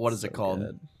 But what is it So called?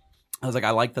 good. I was like, I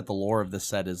like that the lore of this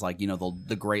set is like, you know,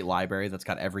 the great library that's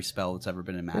got every spell that's ever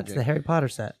been in It's Magic. the Harry Potter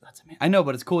set. That's amazing. I know,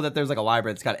 but it's cool that there's like a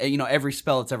library that's got, you know, every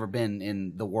spell that's ever been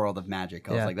in the world of Magic.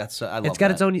 I was Yeah. like, that's I love It's got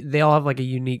that. its own. They all have like a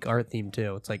unique art theme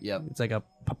too. It's like Yep. it's like a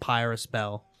papyrus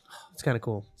spell. It's kind of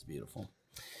cool. It's beautiful.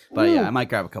 But yeah, I might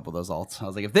grab a couple of those alts. I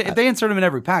was like, if they insert them in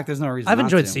every pack, there's no reason. I've not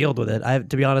enjoyed to. sealed with it.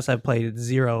 To be honest, I've played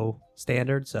 0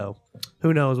 standard, so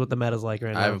who knows what the meta's like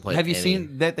right now. I haven't played Have you any.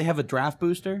 seen that they have a draft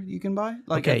booster you can buy?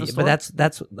 Like at Okay, the but store?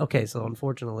 that's okay. So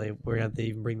unfortunately, we're gonna have to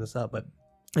even bring this up. But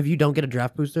if you don't get a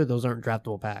draft booster, those aren't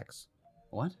draftable packs.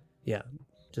 What? Yeah,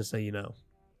 just so you know.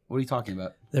 What are you talking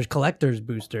about? There's collector's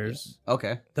boosters.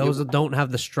 Okay, Those that don't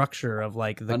have the structure of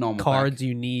like the A normal cards pack.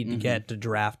 you need to Mhm. get to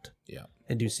draft. Yeah.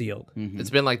 And do sealed. Mhm. It's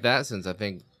been like that since I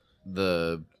think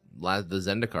the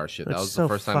Zendikar shit. That It's was so the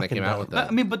first time they fucking came out dope. with that.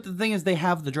 I mean, but the thing is, they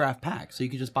have the draft pack, so you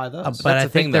could just buy those. But that's I the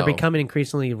think thing, they're though. becoming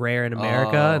increasingly rare in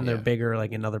America, Oh, and they're yeah. bigger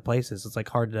like in other places. It's like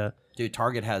hard to. Dude,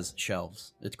 Target has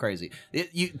shelves. It's crazy.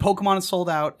 Pokemon is sold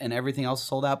out, and everything else is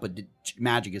sold out, but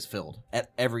Magic is filled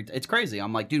at every. It's crazy.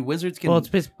 I'm like, dude, Wizards can Well, it's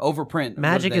overprint.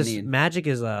 Magic what they Magic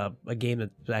need. is a game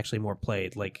that's actually more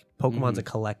played. Like Pokemon's Mm-hmm. a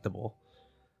collectible,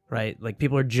 right? Like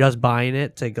people are just buying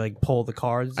it to like pull the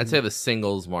cards. I'd say the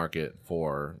singles market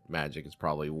for Magic is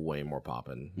probably way more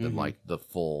popping than like the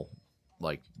full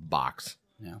like box.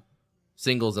 Yeah.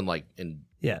 Singles and like in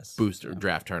yes. booster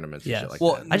draft tournaments and Yes. shit like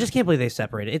Well, that. I just can't believe they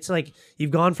separate it. It's like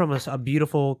you've gone from a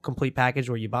beautiful complete package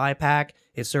where you buy a pack,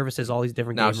 it services all these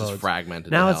different Now game it's just modes.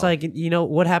 fragmented. Now to it's hell. like, you know,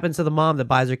 what happens to the mom that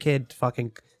buys her kid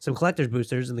fucking some collector's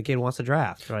boosters and the kid wants to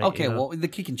draft, right? Okay, You know? well, the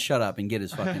kid can shut up and get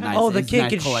his fucking nice. Oh, the his kid nice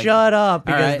can collection. shut up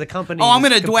because All right. the company. Oh, I'm is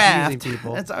gonna confusing draft.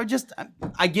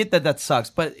 people. I get that sucks,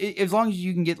 but as long as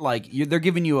you can get like they're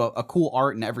giving you a cool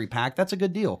art in every pack, that's a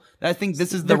good deal. I think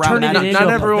this is the They're route. turning it Magic- into not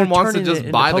a- everyone they're wants to turning just it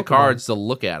into buy the Pokemon. cards to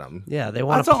look at them. Yeah, they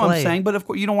want That's to all play. I'm saying. But of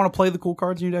course, you don't want to play the cool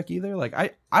cards in your deck either. Like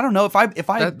I don't know if I That's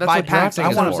buy what packs, drafting I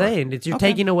is That's what I'm want for. saying. It's you're Okay.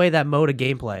 taking away that mode of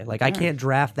gameplay. Like I can't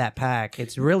draft that pack.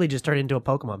 It's really just turned into a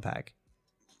Pokemon pack.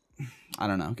 I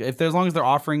don't know if as long as they're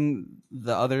offering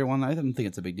the other one, I don't think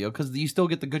it's a big deal because you still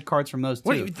get the good cards from those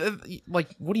too. What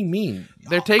do what do you mean?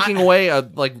 They're taking away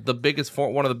like the biggest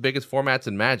one of the biggest formats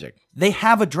in Magic. They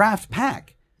have a draft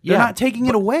pack. You're Yeah, not taking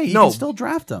it away. You no. can still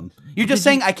draft them. You're just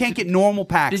saying I can't get normal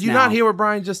packs. Did you now. not hear what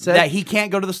Brian just said? that he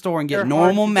can't go to the store and get They're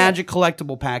normal hard to Magic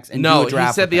collectible packs and no, do a draft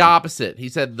he said with the them. opposite. He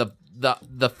said the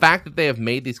the fact that they have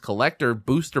made these collector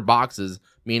booster boxes,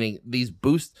 meaning these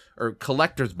boost or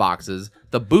collectors boxes,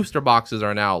 the booster boxes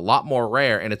are now a lot more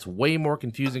rare, and it's way more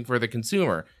confusing for the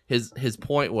consumer. His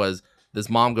point was this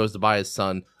mom goes to buy his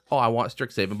son, oh, I want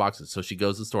Strixhaven boxes, so she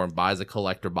goes to the store and buys a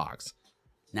collector box.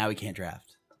 Now he can't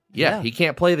draft. Yeah, he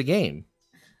can't play the game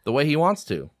the way he wants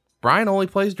to. Brian only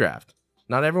plays draft.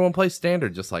 Not everyone plays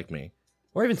standard just like me.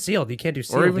 Or even sealed. You can't do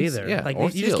sealed either. Yeah, like or you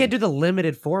just sealed. can't do the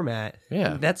limited format.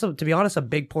 Yeah. That's, to be honest, a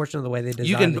big portion of the way they design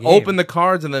You can the open game. the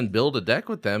cards and then build a deck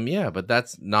with them, yeah, but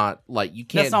that's not, like, you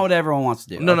can't... That's not what everyone wants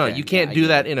to do. No, Okay, you can't I do get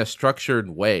that it. in a structured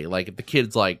way. Like, if the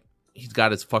kid's like, he's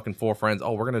got his fucking 4 friends,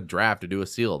 oh, we're going to draft to do a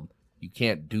sealed. You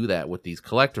can't do that with these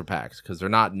collector packs because they're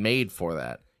not made for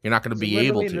that. You're not going to be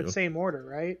able literally in to. the same order,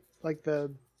 right? Like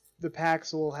the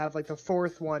packs will have like the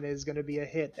 4th one is going to be a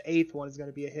hit, the 8th one is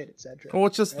going to be a hit, etc. Well,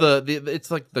 it's just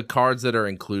it's like the cards that are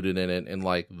included in it and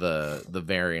like the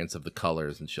variants of the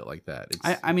colors and shit like that. It's,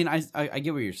 I mean, I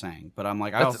get what you're saying, but I'm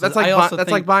like, that's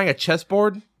think, like buying a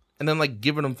chessboard and then like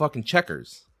giving them fucking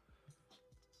checkers.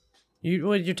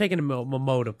 You're taking a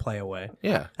mode of play away.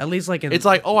 Yeah. At least like in... It's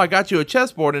like, oh, I got you a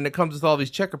chessboard and it comes with all these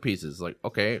checker pieces. Like,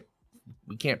 okay,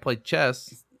 we can't play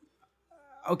chess.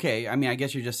 Okay, I mean, I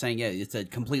guess you're just saying, yeah, it's a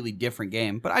completely different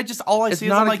game. But all I It's see is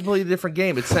not I'm a like, completely different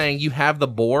game. It's saying you have the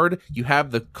board, you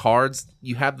have the cards,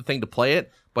 you have the thing to play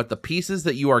it, but the pieces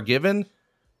that you are given,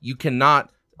 you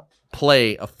cannot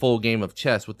play a full game of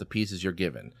chess with the pieces you're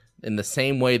given. In the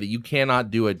same way that you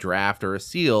cannot do a draft or a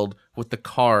sealed with the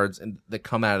cards that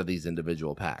come out of these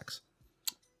individual packs.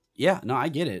 yeah, no, I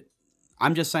get it.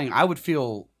 I'm just saying I would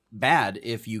feel bad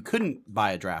if you couldn't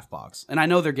buy a draft box. And I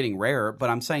know they're getting rarer,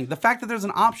 but I'm saying the fact that there's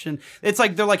an option, it's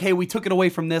like they're like, hey, we took it away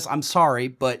from this. I'm sorry,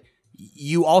 but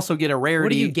you also get a rarity.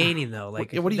 What are you gaining though?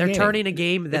 Like What are you they're gaining? turning a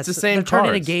game that's the same they're turning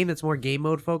a cards. game that's more game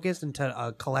mode focused into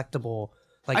a collectible,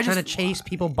 like I trying to just- chase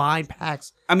people buying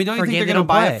packs. I mean, don't you for a think game they're they going to don't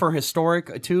buy play. it for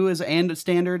historic too, and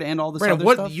standard and all this Brandon,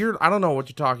 other stuff? I don't know what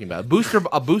you're talking about.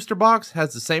 A booster box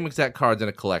has the same exact cards in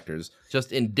a collector's,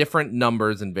 just in different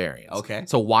numbers and variants. Okay.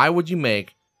 So why would you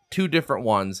make 2 different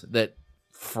ones that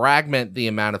fragment the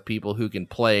amount of people who can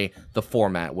play the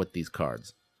format with these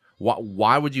cards?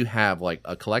 Why would you have like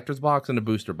a collector's box and a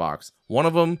booster box? One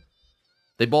of them,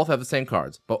 they both have the same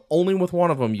cards, but only with one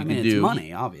of them you I mean, can it's do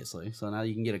money, obviously. So now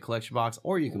you can get a collection box,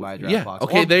 or you can buy a draft Yeah, box.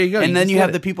 okay, Or- there you go. And You then just you did have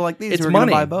it. the people like these It's who are going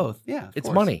to money. buy both. Yeah, of It's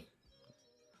course. money.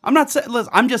 I'm not saying.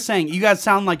 Listen, I'm just saying. You guys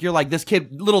sound like you're like this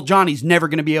kid, little Johnny's never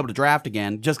going to be able to draft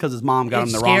again just because his mom got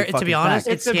him the wrong fucking To be honest,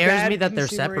 pack. it It's a scares bad me that they're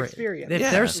consumer separate. experience. If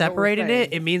Yeah. they're That's what we're separating saying.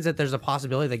 it means that there's a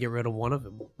possibility they get rid of one of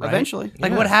them. Right? Eventually.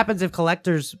 Like Yeah. what happens if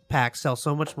collectors packs sell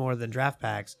so much more than draft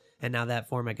packs, and now that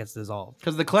format gets dissolved?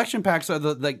 Because the collection packs are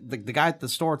the guy at the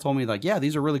store told me like, yeah,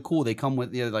 these are really cool. They come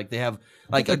with like they have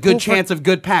like They're a good cool for- chance of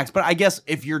good packs. But I guess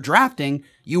if you're drafting,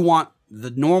 you want the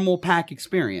normal pack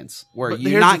experience where But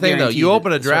you're here's not the thing, though. guaranteed You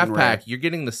open a certain draft rare. pack, you're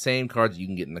getting the same cards you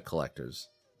can get in the collectors.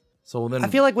 So then I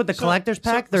feel like with the collector's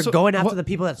pack, they're going after what- the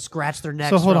people that scratch their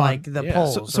necks So hold for on. like the Yeah.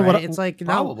 polls. So right? what- It's like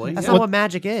Probably, no, that's yeah. not what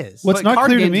Magic is. What's But not card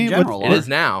clear to games me? in general it is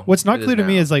now. What's not It clear to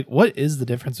me now. is like, what is the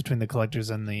difference between the collectors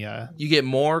and the? You get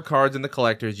more cards in the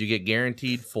collectors. You get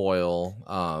guaranteed foil.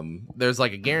 There's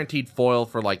like a guaranteed foil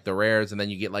for like the rares, and then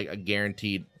you get like a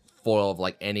guaranteed foil of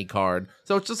like any card.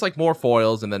 So it's just like more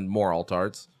foils and then more alt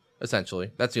arts. Essentially,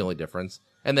 that's the only difference.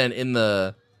 And then in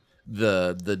the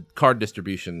card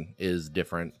distribution is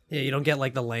different. Yeah, you don't get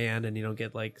like the land, and you don't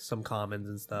get like some commons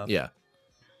and stuff. Yeah,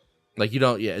 like you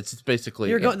don't. Yeah, it's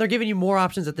basically. They're giving you more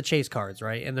options at the chase cards,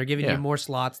 right? And they're giving Yeah. you more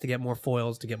slots to get more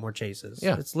foils, to get more chases.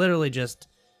 Yeah. It's literally just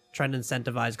trying to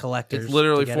incentivize collectors. It's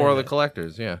literally to get for in the it.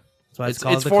 collectors. Yeah. That's why it's It's-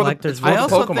 called it's the for the- collector's it's for vote. the I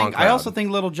also Pokemon think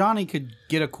crowd. little Johnny could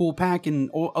get a cool pack, and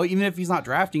or even if he's not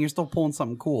drafting, you're still pulling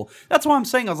something cool. That's why I'm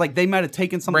saying. I was like, they might have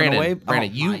taken something away. Brandon,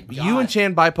 Oh my you and God.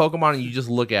 Chan buy Pokemon and you just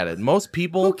look at it. Most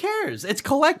people, Who cares? It's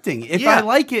collecting. If Yeah. I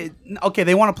like it, okay,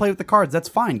 they want to play with the cards. That's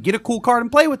fine. Get a cool card and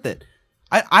play with it.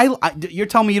 You're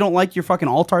telling me you don't like your fucking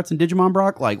alt arts and Digimon,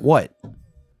 Brock? Like what?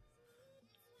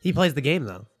 He plays the game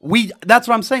though. That's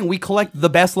what I'm saying. We collect the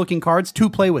best looking cards to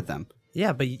play with them.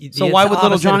 Yeah, but So why would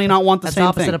little Johnny not want the that's same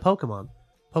opposite thing? of Pokemon.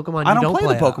 Pokemon, I you don't play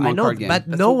the Pokemon I know, card game. but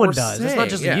That's no what one we're does. It's not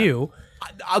just saying, yeah. you.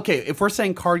 Okay, if we're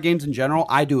saying card games in general,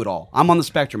 I do it all. I'm on the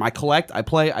spectrum. I collect, I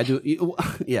play, I do.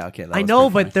 Yeah, okay. that I was know,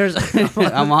 pretty but there's. funny.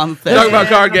 I'm on the talk spectrum. about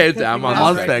card games. I'm I'm on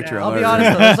on the the spectrum. spectrum. I'll be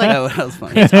honest though, it's like- that was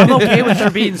funny. I'm okay with there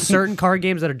being certain card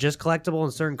games that are just collectible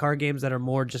and certain card games that are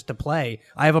more just to play.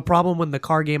 I have a problem when the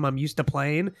card game I'm used to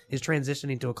playing is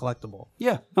transitioning to a collectible.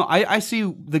 Yeah, no, I see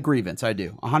the grievance. I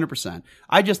do, 100%.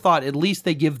 I just thought at least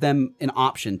they give them an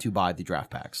option to buy the draft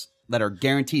packs. that are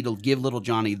guaranteed to give little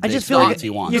Johnny the I just feel like experience he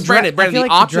wants. you- Brandon, I feel the like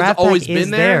the option's draft always pack is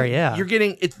been there. there, yeah. You're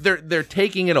getting it's they're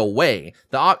taking it away.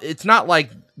 It's not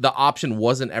like the option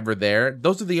wasn't ever there.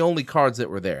 Those are the only cards that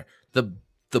were there. The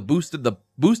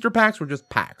booster packs were just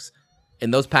packs.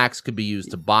 And those packs could be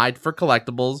used to buy for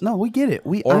collectibles. No, we get it.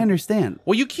 I understand.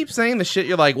 Well, you keep saying the shit.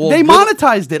 You're like, well, They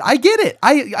monetized it. I get it.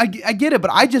 I get it, but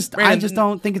I just Brandon,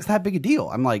 don't think it's that big a deal.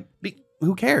 I'm like,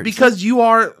 who cares? because you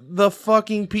are the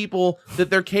fucking people that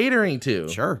they're catering to.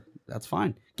 Sure, that's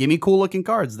fine. Give me cool looking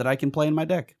cards that I can play in my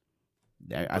deck.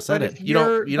 I said But it. if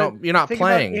You're not think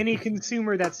playing. About any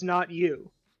consumer that's not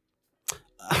you.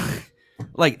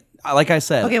 Like I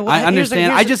said, Okay, well, I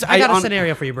understand. I got a on-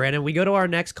 scenario for you, Brandon. We go to our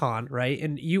next con, right?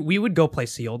 And we would go play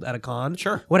sealed at a con.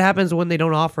 Sure. What happens when they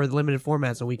don't offer the limited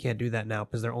formats, and we can't do that now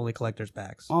because they're only collector's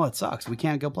packs? Oh, it sucks. We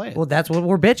can't go play it. Well, that's what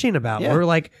we're bitching about. Yeah. We're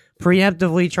like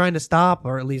preemptively trying to stop,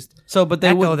 or at least but they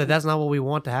echo would. that's not what we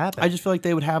want to happen. I just feel like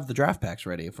they would have the draft packs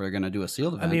ready if we're going to do a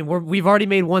sealed I event. mean, we've already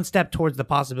made one step towards the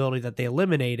possibility that they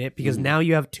eliminate it because now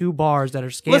you have two bars that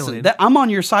are scaling. listen, I'm on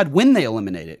your side when they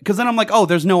eliminate it, because then I'm like, oh,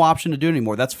 there's no option to do it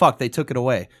anymore. That's fucked. They took it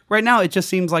away. Right now, it just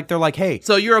seems like they're like, hey,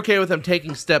 So you're okay with them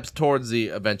taking steps towards the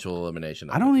eventual elimination?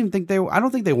 Of I don't think they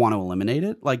want to eliminate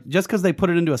it. Like, just because they put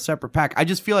it into a separate pack, I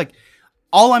just feel like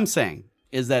all I'm saying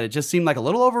is that it just seemed like a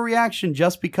little overreaction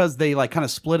just because they like kind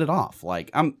of split it off.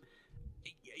 Like,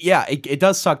 it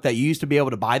does suck that you used to be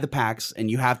able to buy the packs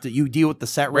and you deal with the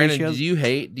set Brandon, ratios. do you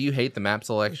hate the map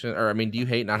selection, or do you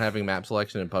hate not having map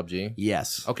selection in PUBG?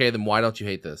 Yes. Okay, then why don't you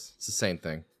hate this? It's the same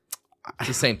thing. It's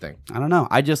the same thing. I don't know.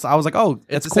 I was like, oh,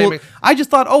 it's the cool. same- I just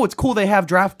thought, oh, it's cool they have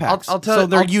draft packs. I'll tell- so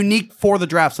they're I'll- unique for the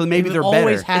draft. So maybe We've they're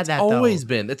always better. had It's that, always though.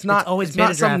 been. It's not. always It's been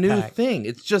not a some draft new pack. thing.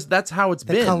 It's just that's how it's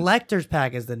The been. collector's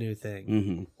pack is the new thing.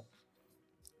 Mm-hmm.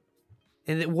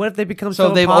 And what if they become So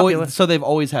so they've popular? they've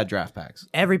always had draft packs.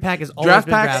 Every pack is always Draft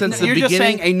been pack draft since pack. the You're just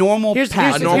beginning- saying a normal Here's, pack.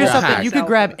 here's, normal here's pack. something. You could Out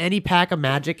grab there. any pack of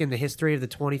Magic in the history of the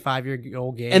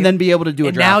 25-year-old game, and then be able to do a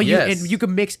and draft. now you Yes. and you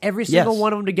can mix every single Yes.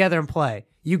 one of them together and play.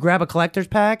 You grab a collector's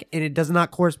pack, and it does not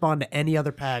correspond to any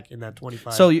other pack in that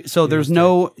 25. So years. there's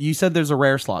no. You said there's a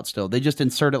rare slot still. They just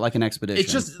insert it like an expedition.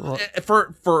 It's just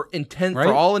for intent Right?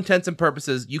 for all intents and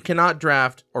purposes, you cannot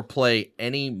draft or play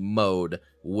any mode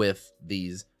with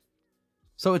these.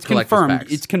 so it's collector's confirmed.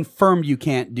 packs. It's confirmed you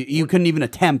can't do. You couldn't even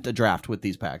attempt a draft with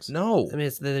these packs. No, I mean,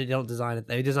 they don't design it.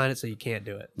 They design it so you can't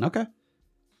do it. Okay.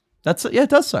 It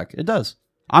does suck. It does.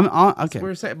 I'm on. That's Okay. what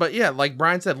we're saying. But yeah, like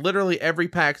Brian said, literally every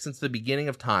pack since the beginning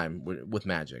of time with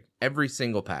Magic, every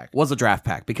single pack. Was a draft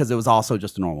pack because it was also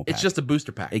just a normal pack. It's just a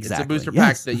booster pack. Exactly. It's a booster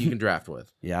Yes. pack that you can draft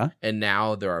with. yeah. And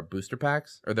now there are booster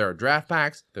packs, or there are draft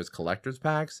packs. There's collector's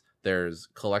packs. There's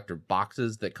collector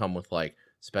boxes that come with like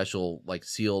special, like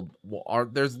sealed.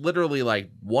 There's literally like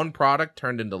one product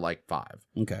turned into like 5,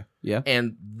 Okay. Yeah.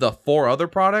 and the 4 other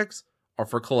products are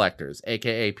for collectors,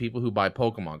 aka people who buy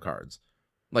Pokemon cards.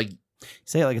 Like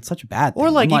Say it like it's such a bad thing. Or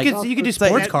like I'm you could do it's like-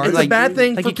 sports cards. it's like- a bad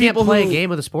thing Like for you can't people play who a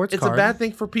game with a sports It's card. a bad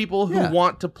thing for people who Yeah.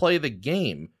 want to play the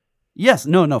game. Yes.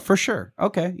 No. For sure.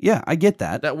 Okay. Yeah. I get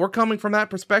that. That we're coming from that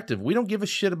perspective. We don't give a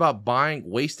shit about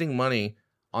wasting money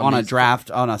On a these- draft,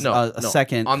 on a No,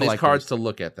 second on these collector's. cards to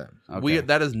look at them. Okay.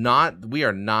 We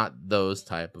are not those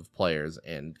type of players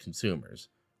and consumers.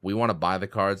 We want to buy the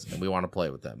cards and we want to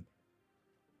play with them.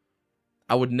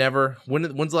 I would never.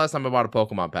 When's the last time I bought a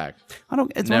Pokemon pack? I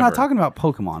don't. We're Never. not talking about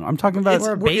Pokemon. I'm talking about.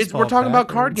 Or a baseball we're talking pack, about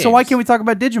card games. So why can't we talk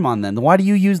about Digimon then? Why do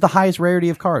you use the highest rarity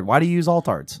of card? Why do you use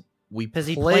Altards? We because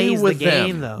he play plays with the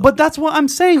game them. though. But that's what I'm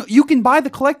saying. You can buy the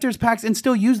collector's packs and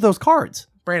still use those cards.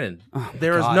 Brandon, Oh,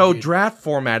 there is God, no dude. draft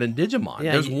format in Digimon.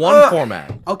 Yeah, There's you- one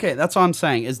format. Okay, that's what I'm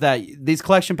saying. Is that these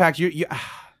collection packs?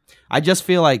 I just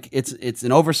feel like it's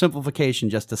an oversimplification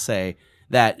just to say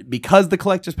that because the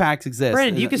collector's packs exist,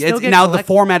 Brandon, you can still get now the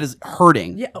format is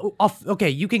hurting. yeah, okay,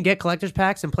 you can get collector's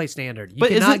packs and play standard. You But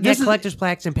cannot isn't- get this is- collector's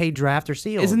packs and pay draft or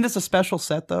sealed. Isn't this a special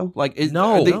set though? Like,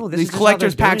 No. are No, this is these just how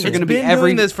collector's they're packs doing are it. going to It's be been every.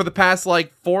 doing this for the past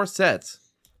like 4 sets.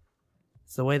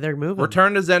 It's the way they're moving.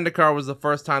 Return to Zendikar was the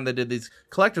first time they did these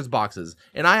collector's boxes,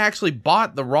 and I actually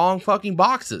bought the wrong fucking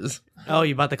boxes. Oh,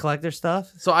 you bought the collector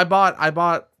stuff? So I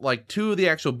bought like 2 of the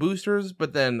actual boosters,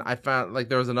 but then I found like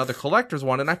there was another collector's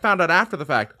one, and I found out after the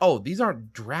fact, oh, these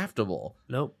aren't draftable.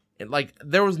 Nope. And like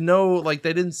there was no like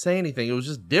they didn't say anything. It was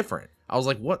just different. I was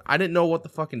like, what? I didn't know what the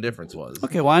fucking difference was.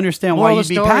 Okay, well, I understand Moral why of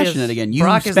you'd the be story passionate is again. You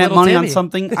Brock is spent little money on Timmy.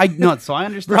 something. I know, so I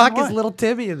understand. Brock why. is little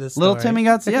Timmy in this Little story. Timmy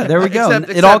got. Yeah, there we go. Except-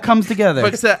 It all except- comes together.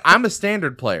 But except I'm a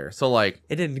standard player, so like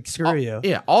It didn't screw you.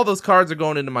 yeah, all those cards are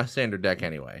going into my standard deck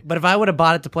anyway. But if I would have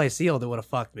bought it to play sealed, it would have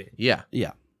fucked me. Yeah.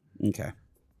 Yeah. Okay.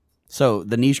 So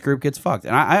the niche group gets fucked,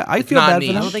 and I It's feel not bad niche.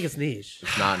 for I them. don't think it's niche.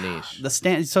 It's not niche.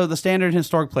 The standard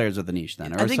historic players are the niche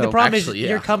then. I think so, the problem Actually, is yeah.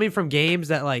 you're coming from games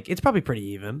that like it's probably pretty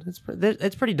even. It's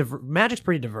pretty Magic's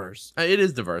pretty diverse. It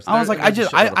is diverse. I was like, There's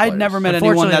a shitload of I'd never players. met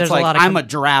anyone Unfortunately, that's there's a like, lot of I'm a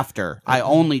drafter. I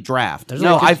only draft. There's a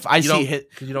No, lot- I you see don't-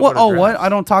 hit. 'cause you don't What? go to Oh, what? drafts. I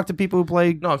don't talk to people who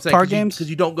play No, I'm saying card games. because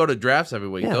you don't go to drafts every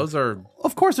week. Yeah. Those are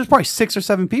Of course, there's probably 6 or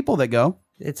 7 people that go.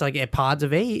 It's like a pods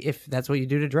of 8 if that's what you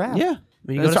do to draft. Yeah.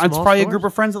 When you go It's to small probably a stores. group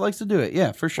of friends that likes to do it.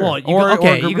 Yeah, for sure. Well, you Or go, a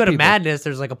okay, group you go of to people. Madness.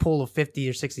 There's like a pool of 50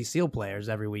 or 60 sealed players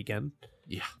every weekend.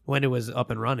 yeah. When it was up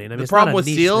and running. I mean, The it's problem not a with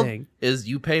niche sealed thing. is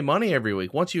you pay money every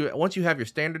week. Once you have your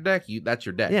standard deck, that's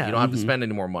your deck. Yeah. You don't have to Mhm. spend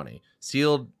any more money.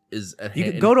 Sealed is You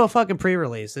could go to a fucking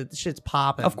pre-release. It shit's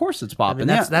popping. Of course, it's I popping. mean,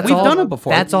 that's yeah, that's we've all, done it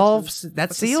before. That's all.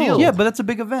 That's a sealed. sealed. Yeah, but that's a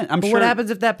big event. I'm But sure. what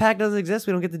happens if that pack doesn't exist?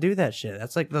 We don't get to do that shit.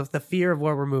 That's like the fear of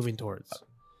where we're moving towards.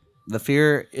 The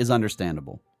fear is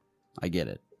understandable. I get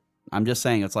it. I'm just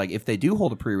saying it's like if they do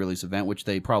hold a pre-release event, which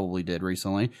they probably did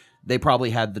recently, they probably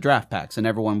had the draft packs and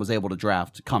everyone was able to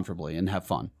draft comfortably and have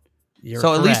fun. You're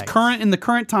So at least correct. in the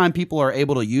current time, people are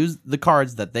able to use the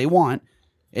cards that they want.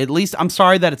 At least I'm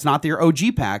sorry that it's not their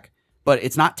OG pack, but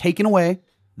it's not taken away.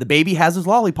 The baby has his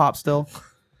lollipop still.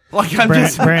 Like I'm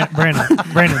just Brandon,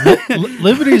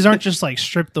 liberties aren't just like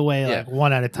stripped away like Yeah.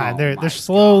 one at a time. Oh they're my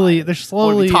slowly What are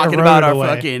slowly we talking about our eroded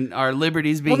away. fucking our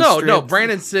liberties being Well, no. stripped?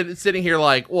 Brandon's sitting here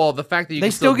like, well, the fact that you They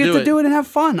can still get to do it and have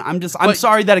fun. I'm But-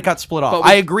 sorry that it got split off. But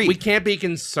I agree. We can't be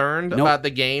concerned Nope. about the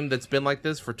game that's been like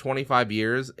this for 25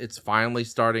 years. It's finally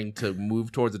starting to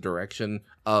move towards a direction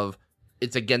of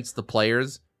it's against the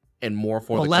players and more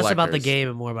for well, the less collectors. about the game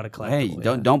and more about a collectible. Hey,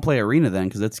 yeah. don't play Arena then,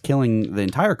 because it's killing the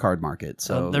entire card market.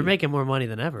 So They're making more money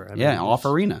than ever. I mean, yeah, off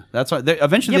Arena. That's why.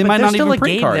 Eventually, Yeah, they but might there's not still even a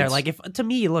print game cards. there. Like, if to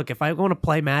me, look, if I want to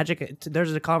play Magic,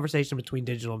 there's a conversation between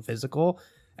digital and physical.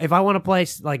 If I want to play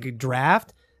like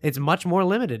draft, it's much more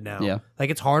limited now. Yeah. Like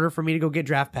it's harder for me to go get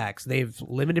draft packs. They've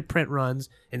limited print runs,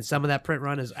 and some of that print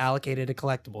run is allocated to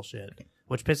collectible shit,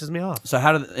 which pisses me off. So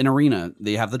how in Arena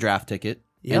they have the draft ticket,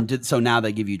 Yep. and so now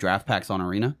they give you draft packs on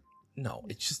Arena. No,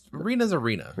 it's just Arena's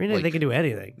Arena. Arena, Like, they can do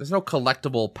anything. there's no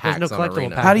collectible packs no on collectible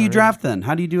Arena. pack. How do you Arena. draft then?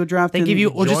 How do you do a draft? They in- give you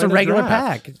just a join a regular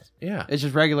draft. pack. Yeah. It's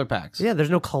just regular packs. Yeah, there's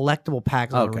no collectible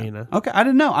packs on Okay. Arena. Okay, I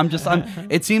didn't know.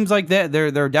 It seems like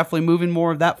they're definitely moving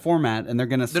more of that format, and they're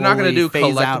gonna They're not going to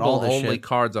phase out all collectible this only shit.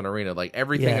 cards on Arena. Like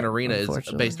everything Yeah, in Arena is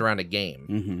unfortunately. based around a game.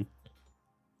 Mm-hmm.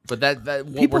 But that what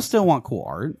People we're- still want cool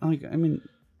art. Like, I mean,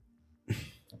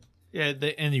 Yeah,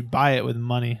 and you buy it with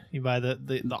money. You buy the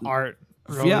art.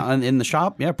 really. yeah, and in the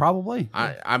shop, yeah, probably.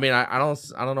 I mean I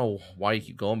don't know why you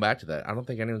keep going back to that. I don't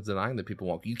think anyone's denying that people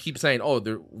want. You keep saying, oh,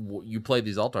 you play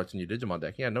these alt arts in your Digimon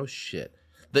deck. Yeah, no shit.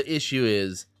 The issue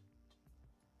is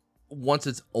once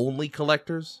it's only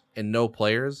collectors and no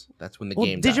players, that's when the Well,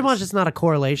 game Digimon's dies. just not a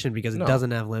correlation because it No.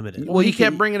 doesn't have limited. Well, he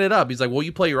kept bringing it up. He's like, well,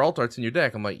 you play your alt arts in your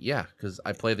deck. I'm like, yeah, because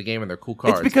I play the game and they're cool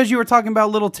cards. It's because you were talking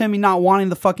about little Timmy not wanting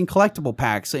the fucking collectible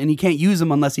packs, and he can't use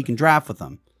them unless he can draft with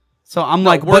them. So I'm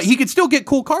like, we're but he could still get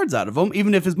cool cards out of them,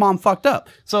 even if his mom fucked up.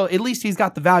 So at least he's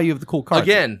got the value of the cool cards.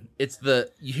 Again, it's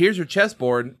here's your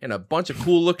chessboard and a bunch of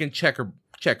cool looking checker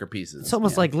pieces. It's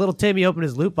almost like little Timmy opened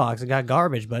his loot box and got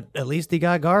garbage, but at least he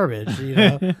got garbage. You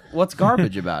know? What's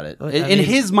garbage about it? I In mean-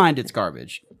 his mind, it's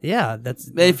garbage. Yeah,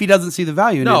 that's If he doesn't see the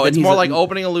value in it, No, then it's he's more like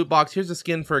opening a loot box. Here's a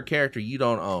skin for a character you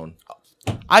don't own.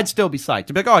 I'd still be psyched.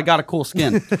 To be like, oh, I got a cool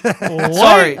skin.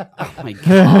 Sorry. Oh my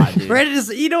god, dude. Brandon is.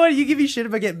 You know what? You give me shit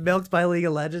about getting milked by League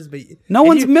of Legends, but No and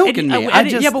one's you- milking and- me. and- I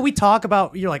just- yeah, but we talk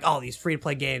about you're like, oh, these free to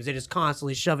play games, they just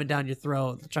constantly shove it down your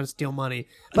throat, trying to steal money.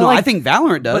 But No, like, I think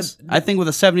Valorant does. I think with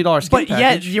a $70 skin but yet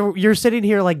package. you're sitting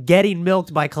here like getting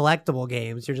milked by collectible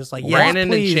games. You're just like, yes, Brandon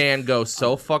please. and Chan go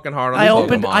so fucking hard on I the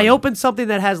opened Pokemon. I opened something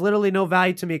that has literally no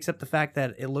value to me except the fact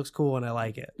that it looks cool and I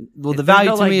like it. Well, the There's value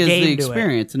no, to like, me is game the to it.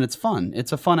 experience, and it's fun.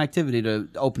 It's a fun activity to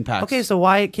open packs. Okay, so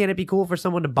why can't it be cool for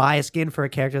someone to buy a skin for a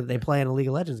character that they play in a League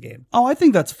of Legends game? Oh, I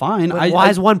think that's fine. But why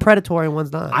is one predatory and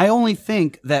one's not? I only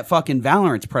think that fucking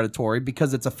Valorant's predatory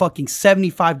because it's a fucking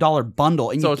 $75 bundle,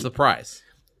 and So you, it's the price.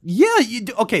 yeah, you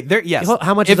do, okay, there, yes.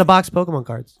 How much If- is a box of Pokemon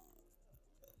cards?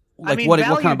 Like I mean, what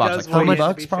kind value of box? does Like $20 weigh in, to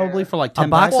bucks be probably fair. for like A 10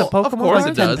 box packs. of Pokemon of course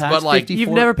cards? it does, 10 packs, but like 50 You've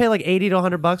for- never paid like $80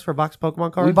 to $100 for a box of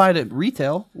Pokemon cards? We buy it at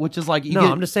retail, which is like you no,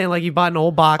 get, I'm just saying like you bought an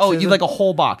old box. oh, you like a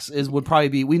whole box would probably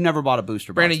be. We've never bought a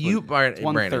booster Brandon, box. you but buy it's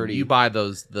 $130. you buy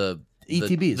those the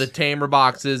ETBs. the tamer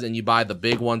boxes, and you buy the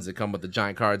big ones that come with the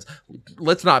giant cards.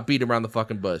 Let's not beat around the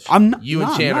fucking bush. You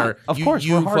and Chan are. Of you, course,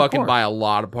 you we're fucking hardcore. buy a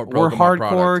lot of Pokemon We're hardcore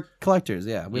products. collectors.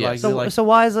 Yeah, we Yes. like. we like. So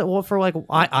why is it well for like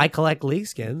I collect League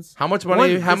skins? How much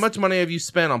money? How much money have you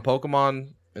spent on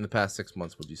Pokemon in the past 6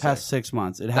 months? Would you say Past 6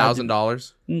 months, it had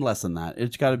 $1,000? less than that.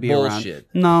 It's got to be Bullshit.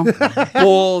 around. No,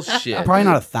 Bullshit. probably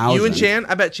not 1,000. You and Chan,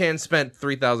 I bet Chan spent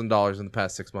 $3,000 in the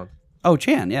past 6 months. Oh,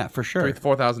 Chan, yeah, for sure.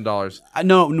 $4,000.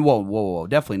 No, whoa,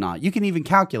 definitely not. You can even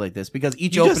calculate this because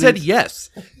each You opening. just said yes.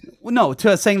 No,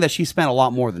 to saying that she spent a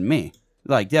lot more than me.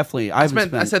 Like definitely, I said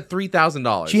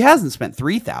 $3,000. She hasn't spent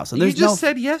 3,000. You There's just no.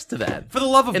 said yes to that. For the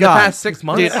love of in God, the past 6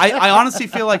 months. dude, I honestly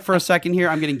feel like for a second here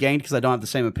I'm getting ganged because I don't have the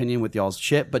same opinion with y'all's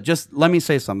shit. But just let me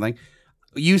say something.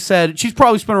 You said she's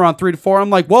probably spent around 3 to 4. I'm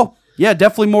like, well, yeah,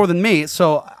 definitely more than me.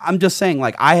 So I'm just saying,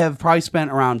 like, I have probably spent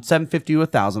around $750 to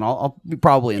 $1,000. I'll be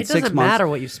probably in It 6 doesn't months. matter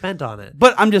what you spent on it.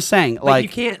 But I'm just saying, Like, like, you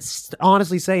can't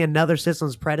honestly say another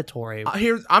system's predatory. I'm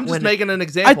just When- making an I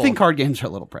example. think card games are a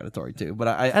little predatory too. But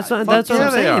That's I what, that's what yeah,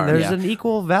 I'm they saying. are. There's Yeah. an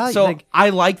equal value. So like, I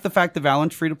like the fact that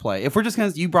Valorant's free to play. If we're just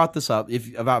gonna, you brought this up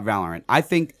about Valorant. I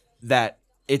think that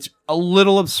it's a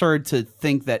little absurd to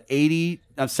think that $70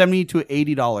 to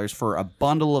 $80 for a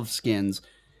bundle of skins.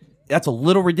 That's a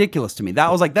little ridiculous to me.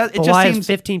 That was like that. It but just why seems is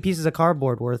 15 pieces of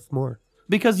cardboard worth more?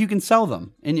 because you can sell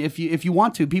them, and if you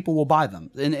want to, people will buy them.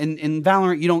 And in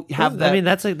Valorant, you don't have that. I mean,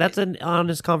 that's an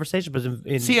honest conversation. But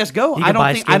in CS:GO, you I can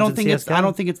buy don't think skins in I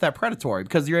don't CS:GO. think it's that predatory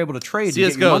because you're able to trade and get your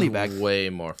CS:GO money is back. way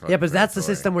more. Yeah, but that's the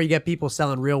predatory. system where you get people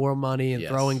selling real world money and Yes.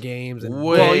 throwing games and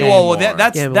Way Well, more.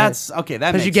 that's Yeah, but that's okay.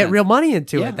 That because makes you get sense. real money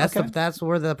into Yeah, it. That's okay. that's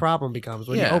where the problem becomes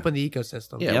when you Yeah. open the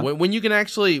ecosystem. Yeah, Yeah. when you can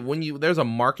actually there's a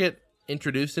market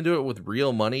introduced into it with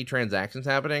real money transactions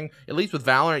happening. At least with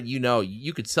Valorant,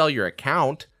 you could sell your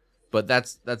account, but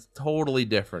that's totally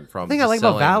different from. The thing I like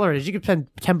selling. about Valorant is you can spend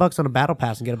 $10 on a battle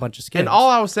pass and get a bunch of skins. And all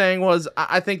I was saying was,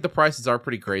 I think the prices are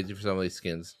pretty crazy for some of these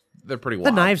skins. They're pretty the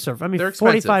wild. knives are. I mean, They're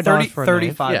expensive. $45 for a knife.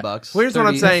 35 Yeah. bucks. Well, here's what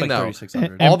I'm 30 saying, that's though.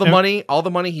 3,600. And- All the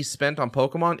money he spent on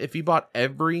Pokemon, if he bought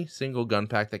every single gun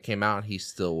pack that came out, he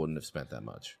still wouldn't have spent that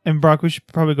much. And Brock, we should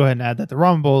probably go ahead and add that the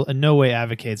Ramen Bowl in no way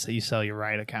advocates that you sell your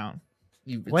Riot account.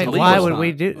 It's Wait, illegal. why Of would course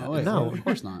we not. do? Oh, wait, No. of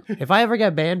course not. If I ever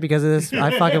get banned because of this,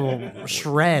 I fucking will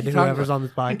shred whoever's on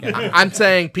this podcast. I'm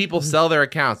saying people sell their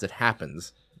accounts. It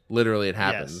happens. Literally, it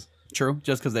happens. Yes. True,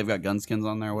 just because they've got gun skins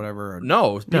on there or whatever. Or...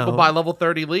 No, people No. buy level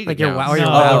 30 league Like your accounts. WoW or your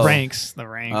No, WoW. the ranks.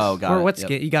 Oh, got Or it. what Yep.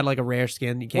 skin? You got like a rare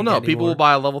skin. You Well, can't no, get people anymore. will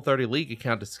buy a level 30 league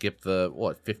account to skip the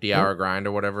 50-hour grind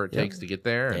or whatever it takes to get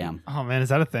there. and- Damn. Oh man, is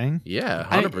that a thing? Yeah,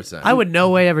 100%. I would no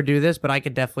way ever do this, but I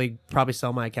could definitely probably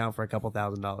sell my account for a couple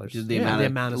 $1,000. Just the, Yeah.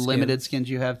 amount of limited skins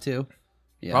you have too.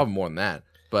 Yeah. Probably more than that.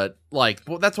 But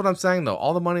that's what I'm saying though.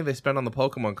 All the money they spend on the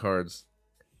Pokemon cards,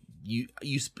 you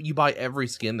buy every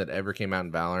skin that ever came out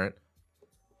in Valorant.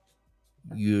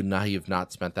 You've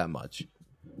not spent that much.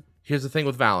 Here's the thing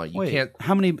with Valorant, you Wait, can't.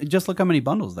 how many? Just look how many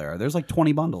bundles there are. There's like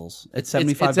 20 bundles. It's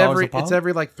 $75 every a pop. it's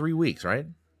every like 3 weeks, right?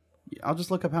 I'll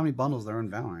just look up how many bundles there are in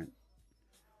Valorant.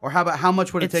 Or how about how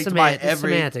much would it It's take to buy it's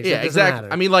every? semantics. Yeah, It doesn't exactly.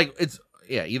 matter. I mean, like it's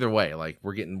either way, like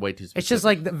we're getting way too specific. It's just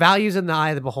like the values in the eye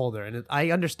of the beholder, and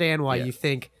I understand why Yeah. you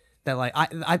think that. Like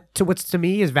what's to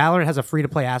me is Valorant has a free to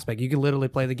play aspect. You can literally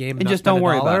play the game And not just spend don't a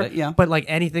worry dollar, about it, yeah. But like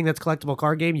anything that's collectible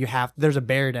card game, there's a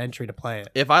barrier to entry to play it.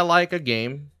 if I like a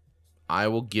game, I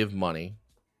will give money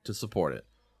to support it.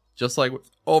 Just like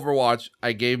with Overwatch,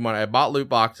 I gave money. I bought loot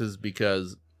boxes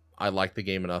because I like the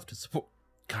game enough to support.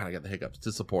 God, I got the hiccups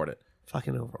to support it.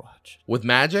 Fucking Overwatch. With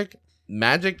Magic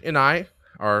and I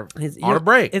are It's- on a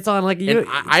break. It's on like And you.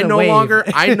 I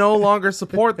no longer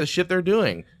support the shit they're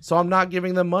doing, so I'm not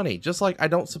giving them money. Just like I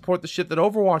don't support the shit that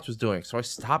Overwatch was doing, so I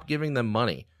stopped giving them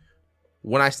money.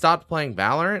 When I stopped playing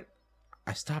Valorant,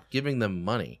 I stopped giving them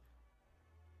money.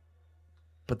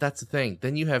 But that's the thing.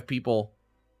 Then you have people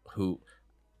who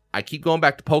I keep going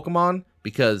back to Pokemon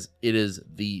because it is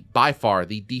by far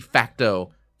the de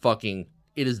facto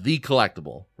it is the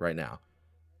collectible right now.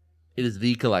 It is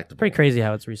the collectible. Pretty crazy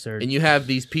how it's researched. And you have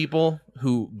these people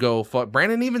who go.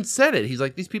 Brandon even said it. He's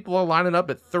like, these people are lining up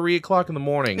at 3:00 in the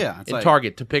morning Yeah, it's in like-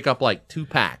 Target to pick up like 2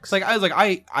 packs. It's like I was like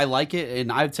I like it,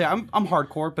 and I'd say I'm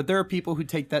hardcore, but there are people who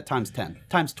take that times 10,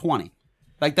 times 20,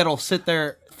 like that'll sit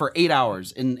there for 8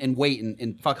 hours and wait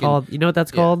and fucking. you know what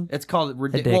that's called? It's called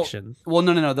Addiction. Well,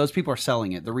 no. Those people are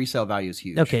selling it. The resale value is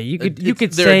huge. Okay, you could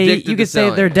they're say addicted to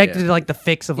selling they're it, addicted yeah. to like the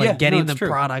fix of like Yeah, getting no, the it's true.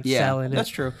 product, Yeah, selling it. that's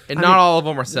true. and I not mean, all of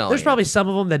them are selling. There's it. probably some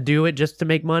of them that do it just to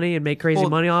make money and make crazy Well,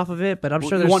 money off of it, but I'm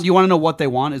sure You there's want to know what they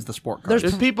want is the sport card.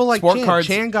 There's people like sport Chan. cards-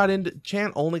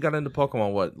 Chan only got into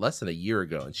Pokemon less than a year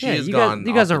ago, and she has you gone.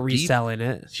 guys off aren't the deep- reselling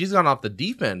it. She's gone off the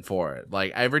deep end for it.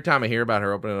 Like every time I hear about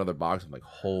her opening another box, I'm like,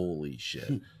 holy shit.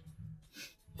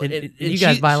 And you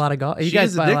guys buy a lot of you she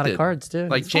guys is buy a lot of addicted. cards too.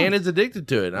 Like It's Chan fun. is addicted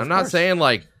to it. I'm not course. saying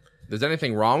like there's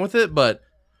anything wrong with it, but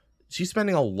She's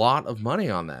spending a lot of money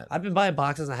on that. I've been buying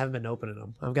boxes. And I haven't been opening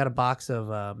them. I've got a box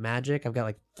of Magic. I've got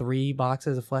like 3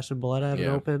 boxes of Flesh and Blood I haven't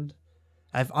opened.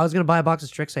 I was gonna buy a box of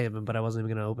Strixhaven, but I wasn't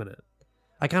even gonna open it.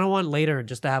 I kind of want later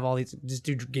just to have all these, just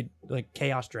to get like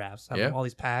chaos drafts. Have all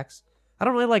these packs. I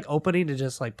don't really like opening to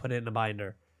just like put it in a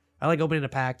binder. I like opening a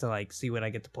pack to like see what I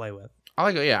get to play with.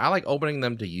 I like opening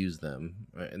them to use them,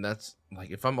 and that's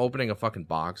like if I'm opening a fucking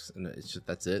box and it's just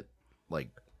that's it. Like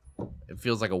it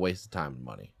feels like a waste of time and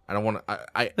money. I don't want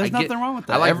to. There's nothing wrong with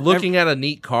that. I like looking at a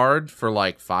neat card for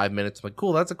like 5 minutes. I'm like,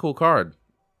 cool, that's a cool card.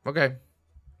 Okay.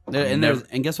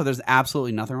 And guess what? There's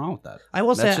absolutely nothing wrong with that. I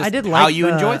will That's say I just did how like you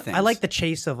enjoy things. I like the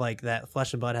chase of like that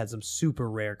Flesh and Blood had some super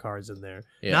rare cards in there.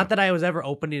 Yeah. Not that I was ever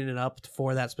opening it up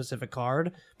for that specific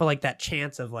card, but like that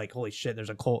chance of like, holy shit, there's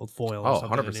a cold foil. Or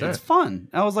something 100%. It's fun.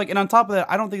 I was like, and on top of that,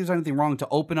 I don't think there's anything wrong to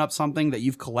open up something that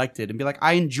you've collected and be like,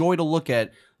 I enjoy to look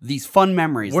at these fun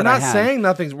memories. We're that I not had. saying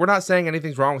nothing's. We're not saying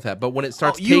anything's wrong with that. But when it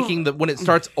starts when it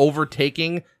starts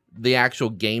overtaking the actual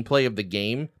gameplay of the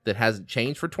game that hasn't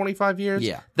changed for 25 years,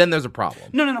 then there's a problem.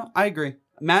 No. I agree,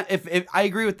 Matt. If I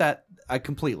agree with that,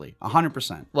 completely,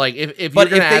 100%. Like if but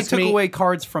you're gonna if they ask took me, away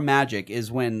cards from Magic,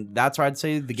 is when that's where I'd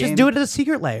say the game. Just do it to the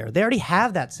secret layer. They already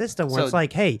have that system where So- it's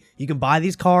like, hey, you can buy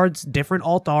these cards, different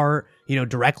alt art,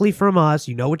 directly from us.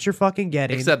 You know what you're fucking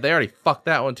getting. except they already fucked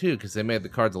that one too because they made the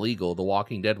cards illegal, the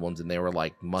Walking Dead ones, and they were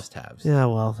like must-haves. Yeah,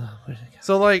 well,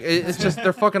 So like it's just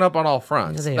they're fucking up on all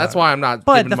fronts. Yeah, they That's are. why I'm not.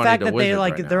 but giving the money fact to that they Wizards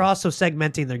like right they're now. also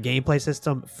segmenting their gameplay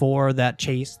system for that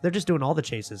chase. They're just doing all the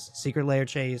chases, secret layer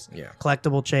chase,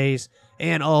 collectible chase,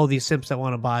 and these simps that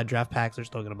want to buy draft packs are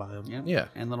still gonna buy them. Yeah.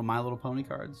 And little My Little Pony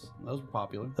cards. Those were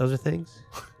popular. Those are things.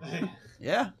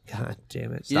 Yeah. God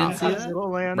damn it! You didn't Stop. see that? Little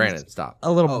land. Brandon, stop.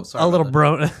 A little, Oh, sorry a little about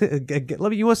bro.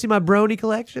 Let me. You want to see my brony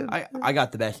collection? I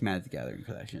got the best Magic the Gathering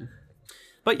collection.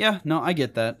 But yeah, no, I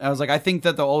get that. I was like, I think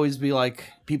that there'll always be like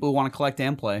people who want to collect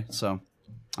and play. So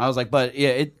I was like, but yeah,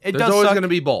 it There's does always suck. going to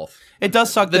be both. It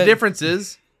does suck. The that- difference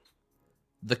is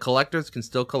the collectors can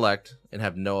still collect and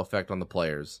have no effect on the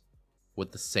players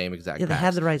with the same exact yeah, they packs.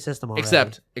 have the right system already.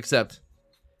 Except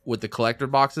with the collector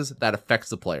boxes, that affects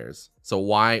the players. So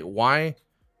why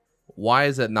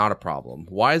is that not a problem?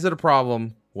 Why is it a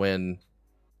problem when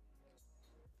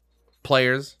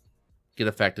players get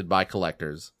affected by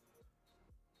collectors,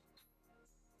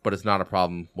 but it's not a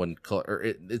problem when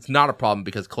it's not a problem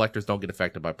because collectors don't get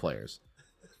affected by players?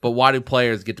 But why do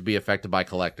players get to be affected by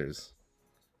collectors?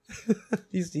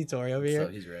 You see Tori over here,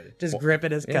 So he's ready. just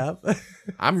gripping his cup.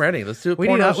 I'm ready. Let's do it. we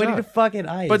need a fucking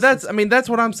ice. But that's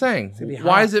what I'm saying. gonna be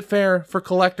Why hot. is it fair for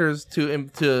collectors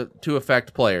to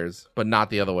affect players, but not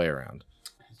the other way around?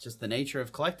 It's just the nature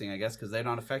of collecting, I guess, because they're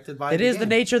not affected by it the is the game.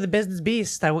 nature of the business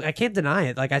beast. I can't deny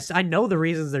it. Like I know the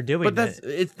reasons they're doing But that's it.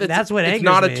 it's That's what it's angers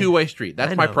not me. a two-way street.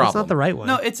 That's I my know, problem. It's not the right one.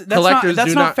 No, that's Collectors not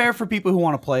do not not- fair for people who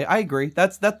want to play. I agree.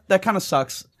 That kind of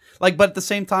sucks. Like, but at the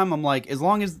same time, I'm like, as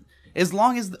long as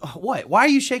what? Why are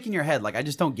you shaking your head? Like, I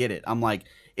just don't get it. I'm like,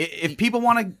 if people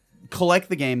want to collect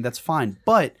the game, that's fine.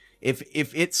 But if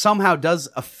it somehow does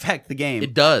affect the game,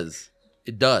 It does.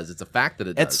 It does. It's a fact that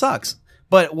it does. it sucks.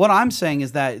 But what I'm saying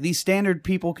is that these standard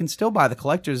people can still buy the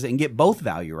collectors and get both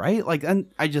value, right? Like, and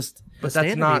I just But Standard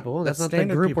that's not people. That's not the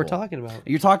standard group we're people. talking about.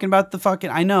 you're talking about the fucking.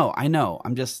 I know.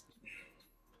 I'm just.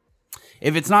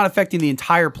 If it's not affecting the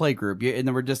entire play group, and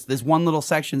then we're just this one little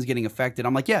section's getting affected,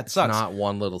 I'm like, yeah, it It's sucks. not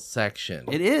one little section.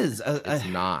 It is. It's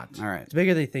not. All right. It's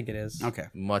bigger than you think it is. Okay.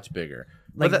 Much bigger.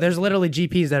 Like But there's literally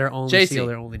GPs that are only JC, seal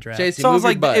their only draft. JC, So I was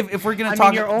move your like, butt. if we're gonna I talk,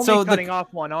 mean, you're only so cutting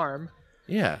off one arm.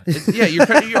 Yeah, you're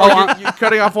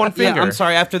cutting off one Yeah, finger. I'm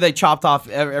sorry. After they chopped off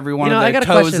every one You know, of I their got a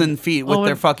toes question. and feet with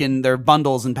Owen- their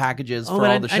bundles and packages for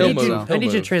all the I shit. need, move. you, He'll I need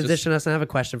you to move. transition us, and I have a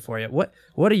question for you. What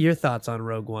are your thoughts on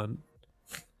Rogue One?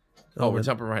 Oh, we're Owen.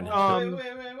 jumping right now. Um, Wait.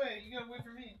 You gotta wait for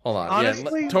me. Hold on.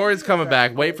 honestly- yeah, Tori's coming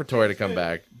back. Wait for Tori to come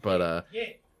back. But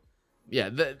yeah.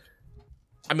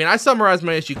 I mean, I summarized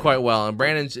my issue quite well, and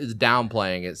Brandon is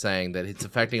downplaying it, saying that it's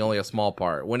affecting only a small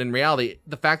part. When in reality,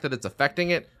 the fact that it's affecting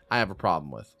it, I have a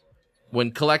problem with.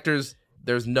 When collectors,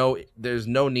 there's no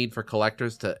need for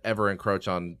collectors to ever encroach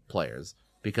on players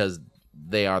because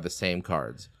they are the same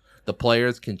cards. The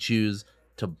players can choose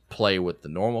to play with the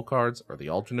normal cards or the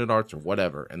alternate arts or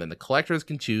whatever, and then the collectors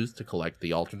can choose to collect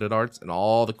the alternate arts and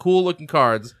all the cool looking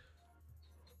cards,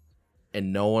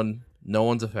 and no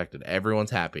one's affected.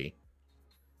 Everyone's happy.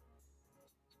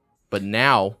 But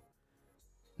now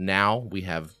we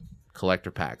have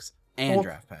collector packs. and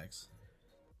draft packs.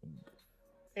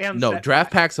 and No, set draft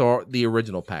back. packs are the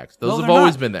original packs. Those No, have they're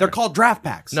always not. been there. They're called draft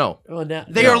packs. No, Oh, now,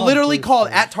 they they're are all literally boost called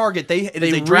packs. at Target. It is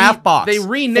a re- draft box. they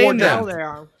renamed for them. Now draft. they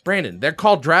are. Brandon, they're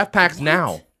called draft packs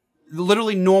now.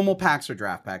 Literally, normal packs are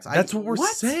draft packs. That's what we're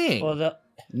saying. Well,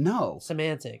 No.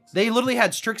 semantics. They literally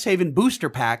had Strixhaven booster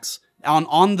packs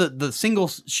on the single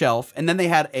shelf, and then they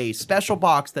had a special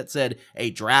box that said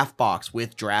a draft box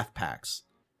with draft packs.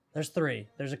 There's 3.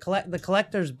 There's the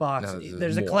collector's box. No,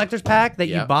 there's a more. collector's pack that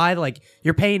you Yep. buy, like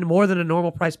you're paying more than a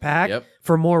normal price pack Yep.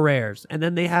 for more rares. And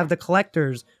then they have the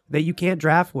collectors that you can't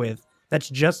draft with. That's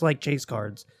just like chase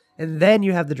cards. And then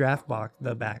you have the draft box,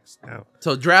 the backs. Oh.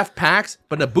 So draft packs,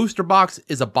 but a booster box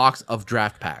is a box of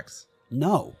draft packs.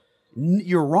 No.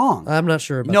 You're wrong. I'm not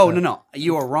sure about that. No.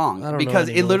 You are wrong. I don't know Because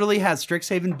it anymore. literally has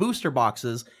Strixhaven booster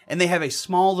boxes, and they have a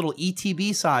small little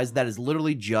ETB size that is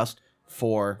literally just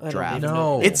for I don't draft. even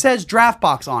know. It says draft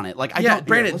box on it. Like I Yeah, don't.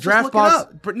 Brandon, let's just draft look it box.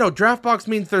 up. But no, draft box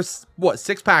means there's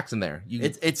 6 packs in there.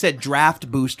 It said draft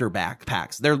booster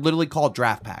packs. They're literally called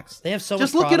draft packs. They have so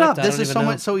Just much look it up. product, I This don't is even so know.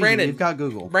 much so easy. Brandon. You've got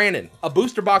Google Brandon, a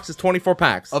booster box is 24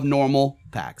 packs. of normal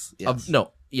packs. Yes.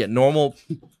 Normal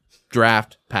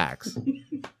draft packs.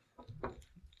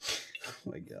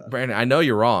 Oh my god. Brandon, I know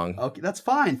you're wrong. Okay, that's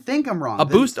fine. Think I'm wrong. A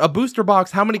booster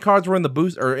box. How many cards were in the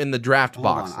boost or in the draft Hold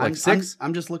box? on. Like I'm- 6.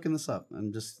 I'm just looking this up.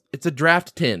 I'm just It's a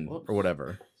draft tin or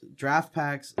whatever. draft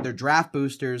packs. They're draft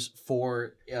boosters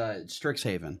for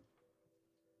Strixhaven.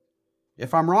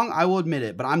 If I'm wrong, I will admit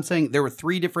it. But I'm saying there were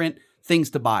 3 different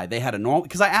things to buy. They had a normal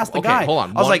because I asked the Okay, guy. hold on.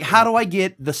 I was One- like, "How do I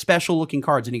get the special looking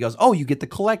cards?" And he goes, "Oh, you get the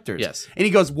collectors." Yes. And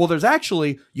he goes, "Well, there's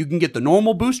actually you can get the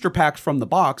normal booster packs from the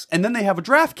box, and then they have a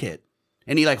draft kit."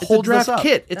 And he like It's a holds draft this up.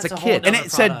 kit. It's That's a a whole kit. and Another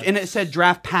it said product.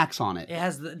 draft packs on it. It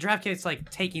has the draft kit's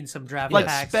like taking some draft Like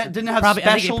packs. didn't it have I think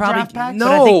special it probably, draft packs? But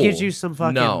I think No. it gives you some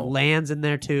fucking No. lands in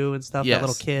there too and stuff. Yes. That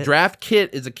little kit. Draft kit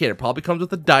is a kit. It probably comes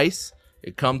with a dice.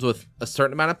 It comes with a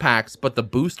certain amount of packs, but the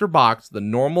booster box, the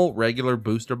normal regular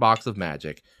booster box of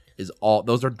Magic,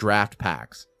 those are draft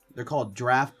packs. They're called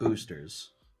draft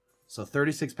boosters. So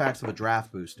 36 packs of a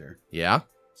draft booster. Yeah?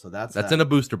 So that's That's that. in a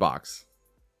booster box.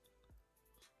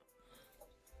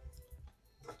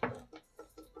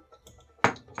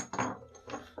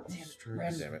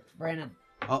 Damn it. Brandon.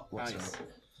 Oh, whoops, sorry.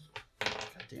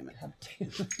 God damn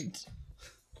it.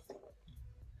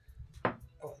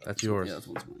 That's yours. Yeah, that's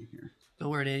what's mine here. Don't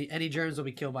worry, any germs will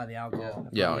be killed by the alcohol.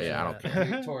 Yeah, I don't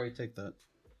care. Tori, take that.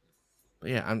 But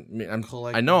yeah, I know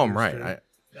Collector I'm right. booster.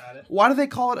 Got it. Why do they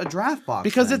call it a draft box?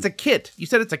 Because then? it's a kit. You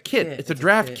said it's a kit. Yeah, it's a it's a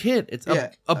draft kit. kit. It's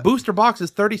Yeah. a booster box is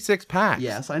 36 packs.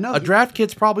 Yes, I know. A draft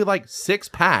kit's probably like 6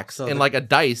 packs So and the- like a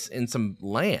dice and some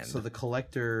land. So the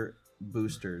collector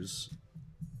boosters,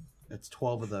 it's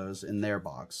 12 of those in their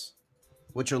box,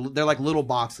 which they're like little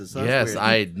boxes. So that's yes, weird.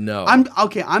 I know.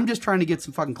 I'm just trying to get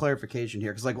some fucking clarification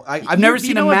here because like I've never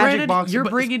seen a what, magic Brandon? box. You're but-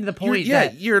 bringing the point. yeah,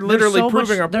 that you're there's literally so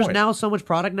proving much, our There's point. now so much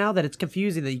product now that it's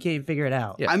confusing that you can't even figure it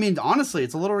out. Yeah. I mean, honestly,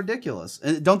 it's a little ridiculous.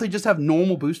 And don't they just have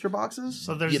normal booster boxes?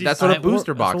 So there's Yeah, these, that's what a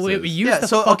booster box so is. it used Yeah. to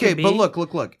So fucking okay, be, but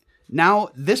look. Now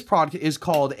this product is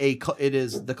called it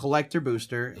is the collector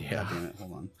booster. Yeah. God damn it!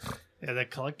 Hold on. yeah, the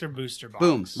collector booster box.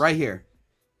 Boom! Right here,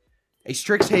 a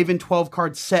Strixhaven 12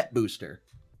 card set booster.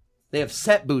 They have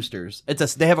set boosters.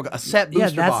 They have a set Yeah,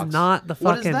 booster that's box. not the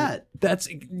What fucking. is that? That's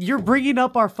you're bringing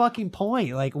up our fucking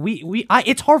point. Like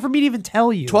it's hard for me to even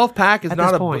tell you. 12 pack is At not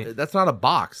this a point. that's not a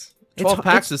box. 12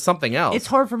 packs is something else. It's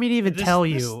hard for me to even This- tell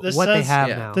this- you this what they says- have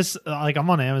yeah. now. This like I'm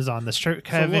on Amazon. The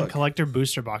Kevin look. collector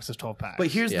booster box is 12 packs. But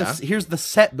here's Yeah. here's the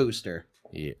set booster.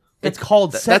 Yeah. It's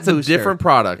called set That's booster. a different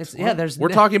product. there's We're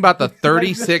talking about the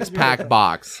 36 pack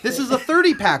box. This is a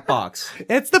 30 pack box.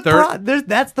 It's the Thir-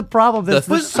 that's the problem.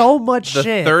 There's so much The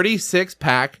shit. 36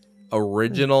 pack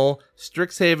original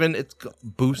Strixhaven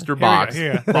booster box.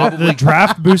 Here. The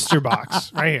draft booster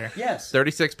box right here. Yes.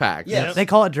 36 packs. Yes. They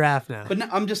call it draft now. But now,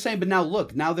 I'm just saying. But now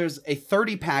look. Now there's a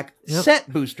 30 pack Yep.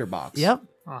 set booster box. Yep.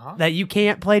 Uh-huh. That you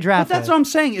can't play But draft. that's with. what I'm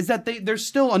saying. Is that there's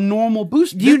still a normal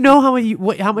booster. Do you know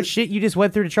how much shit you just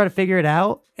went through to try to figure it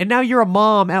out? And now you're a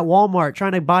mom at Walmart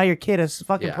trying to buy your kid a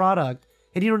fucking Yeah. product,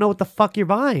 and you don't know what the fuck you're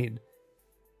buying.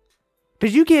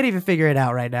 Because you can't even figure it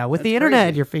out right now with the internet crazy.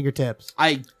 at your fingertips.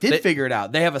 I did figure it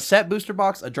out. They have a set booster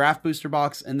box, a draft booster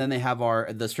box, and then they have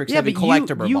the Strixhaven Yeah, but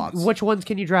collector you box. which ones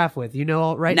can you draft with? You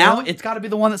know right now. now it's got to be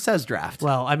the one that says draft.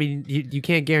 Well, I mean, you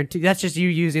can't guarantee. That's just you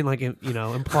using like a,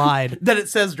 implied. That it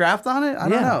says draft on it. I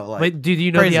don't know. Like, But do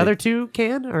you know crazy. the other two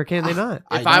can or can they not?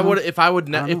 If I I don't would, know. if I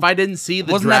would, don't if know. I didn't see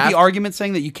the wasn't draft, that the argument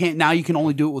saying that you can't now? You can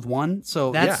only do it with one.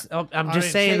 So That's. I'm I just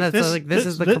mean, saying that this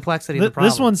is the complexity of the problem.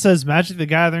 This one says Magic the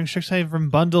Gathering Strixhaven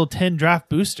bundle 10 draft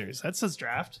boosters. That says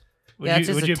draft. Yeah, it's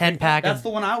just a 10 pack. that's the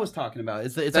one I was talking about.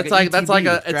 It's that's like like a that's like a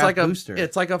ETB, it's draft like a booster.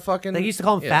 it's like a fucking. They used to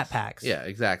call them yes. fat packs. Yeah,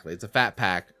 exactly. It's a fat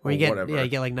pack Where or you get whatever. you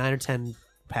get like 9 or 10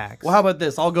 packs. Well, how about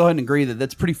this? I'll go ahead and agree that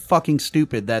that's pretty fucking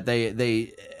stupid that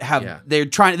they have Yeah. they're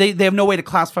trying they have no way to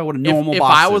classify what a normal if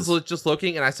box I is. was just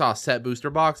looking and I saw a set booster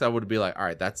box, I would be like, all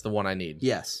right, that's the one I need.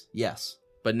 Yes.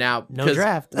 But now, No 'cause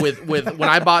draft. with when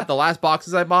I bought the last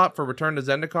boxes I bought for Return to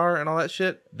Zendikar and all that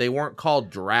shit, they weren't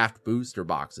called draft booster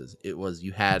boxes. It was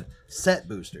you had Set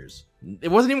boosters. it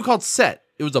wasn't even called set.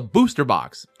 It was a booster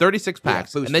box, 36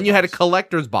 packs, booster and then you had a box.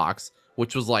 collector's box,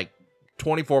 which was like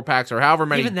 24 packs or however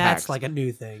many. Even packs. that's like a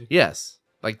new thing. yes,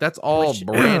 like that's all Which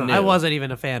brand new. I wasn't even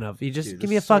a fan of. You just Dude, give this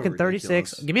me a is so fucking 36.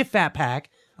 ridiculous. Give me a fat pack.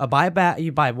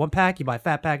 You buy one pack. You buy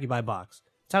fat pack. You buy box.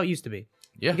 That's how it used to be.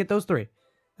 Yeah, You get those 3.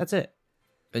 That's it.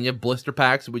 and you have blister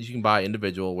packs, which you can buy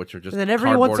individual, which are just. And then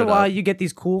every once in a cardboarded while, up. you get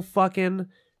these cool Secret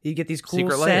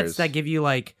sets layers. that give you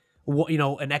like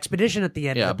an expedition at the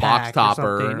end yeah, of a the box pack topper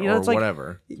or something. You know, or it's like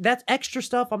whatever. that's extra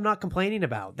stuff. I'm not complaining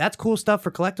about. That's cool stuff for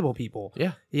collectible people.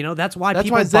 Yeah. That's why That's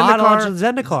people why bought Zendikar- onto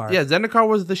Zendikar. Yeah, Zendikar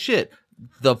was the shit.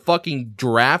 The fucking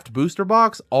draft booster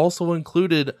box also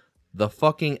included the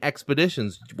fucking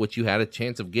expeditions, which you had a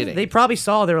chance of getting. They probably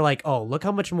saw. They were like, "Oh, look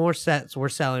how much more sets we're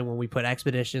selling when we put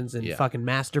expeditions and Yeah. fucking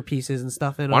masterpieces and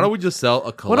stuff in them. Why don't we just sell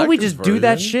a collector's Why don't we just do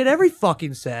that version? shit every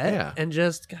fucking set? Yeah. And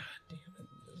just God,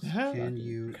 Can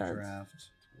you draft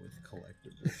with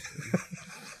collector?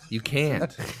 You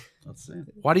can't. Let's see.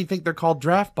 Why do you think they're called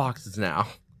draft boxes now?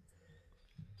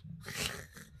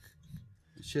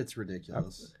 Shit's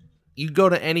ridiculous. You go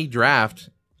to any draft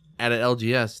at an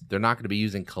LGS, they're not going to be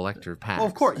using collector packs. Well,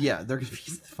 of course, yeah, they're gonna be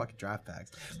the fucking draft packs.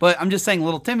 But I'm just saying,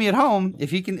 little Timmy at home, if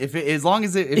he can, as long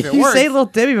as if it you works, say little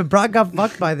Timmy, but Brock got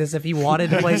fucked by this if he wanted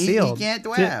to play he sealed. can't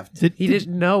draft. He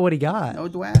didn't know what he got. No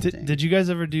drafting. Did you guys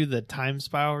ever do the Time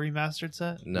Spiral remastered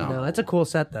set? No. No, that's a cool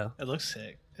set though. It looks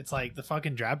sick. It's like the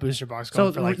fucking draft booster box So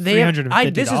going for like they,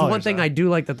 $350. this is one thing now. I do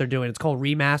like that they're doing. It's called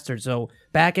remastered. So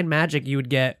back in Magic, you would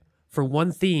get for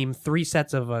one theme 3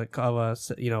 sets of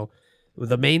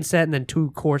the main set and then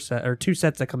 2 core set or 2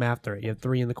 sets that come after it. You have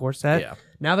 3 in the core set. Yeah.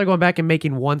 Now they're going back and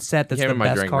making one set that's You the have in my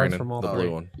best drink, cards Brandon, from all the 3.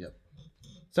 blue one. Yep.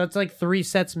 So it's like 3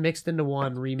 sets mixed into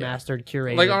one, remastered,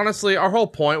 curated. Like, honestly, our whole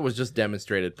point was just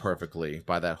demonstrated perfectly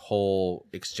by that whole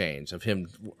exchange of him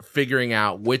figuring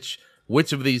out which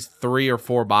of these 3 or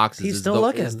 4 boxes He's is still the,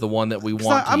 looking. is the one that we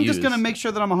want to I'm use. just gonna make sure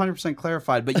that I'm 100%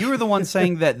 clarified. But you were the one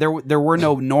saying that there were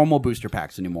no normal booster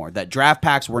packs anymore. That draft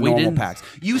packs were We normal didn't. packs.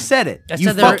 You said it. I You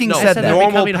said they're- fucking no, I said said that. they're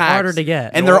Normal becoming packs. harder to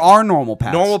get. And there are normal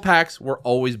packs. Normal packs were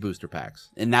always booster packs.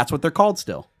 and that's what they're called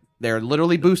still. They're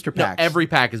literally booster No, packs. every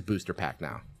pack is booster pack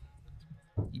now.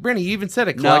 Brandon, you even said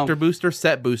it. No. Collector booster,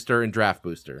 set booster, and draft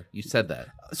booster. You said that.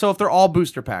 So if they're all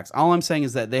booster packs, all I'm saying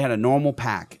is that they had a normal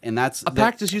pack, and that's A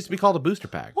pack just used to be called a booster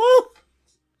pack. What,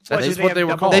 That's do just they what have they were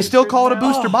double called. they still call it a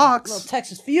booster Little box.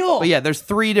 Texas Fuel. But yeah, there's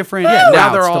 3 different now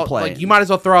routes they're all to play. like you might as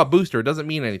well throw out booster. It doesn't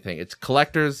mean anything. It's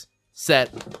collectors,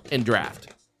 set, and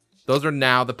draft. Those are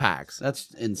now the packs.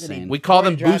 That's insane. We call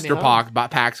them Drive me booster home.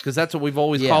 packs because that's what we've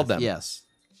always Yes, called them. Yes.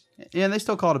 Yeah, and they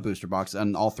still call it a booster box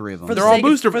on all 3 of them. For the They're all sake of-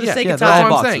 booster. for the yeah, sake yeah, of that's time. what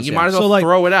I'm Boxes, saying. You yeah. might as well So, like-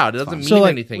 throw it out. It doesn't mean So,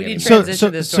 like, anything we need anymore.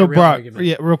 transition this to a real Brock, argument.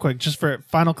 yeah, real quick, just for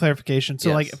final clarification. So,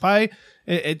 Yes. like, if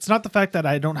it's not the fact that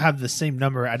I don't have the same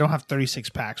number. I don't have 36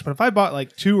 packs, but if I bought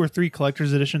like 2 or 3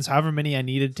 collector's editions, however many I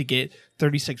needed to get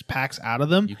 36 packs out of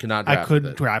them, You cannot I draft couldn't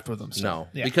with it. draft with them. No,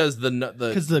 yeah. because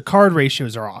because the card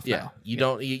ratios are off. yeah, now. you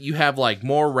don't. You have like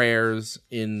more rares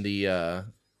in the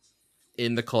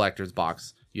collector's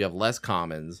box. You have less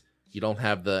commons. You don't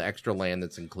have the extra land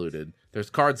that's included. There's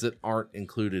cards that aren't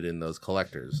included in those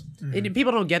collectors. And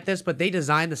people don't get this, but they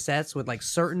design the sets with like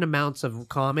certain amounts of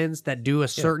commons that do a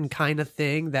certain kind of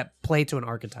thing that play to an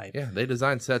archetype. Yeah, they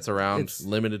design sets around It's-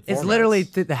 limited. It's formats. literally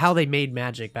how they made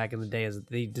Magic back in the day. Is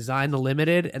they designed the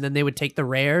limited, and then they would take the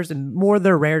rares, and more of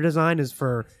their rare design is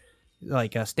for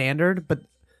like a standard. But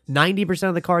 90%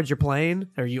 of the cards you're playing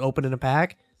or you open in a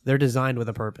pack, they're designed with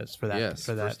a purpose for that. yes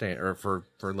for that.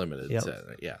 for limited. Yep. Set,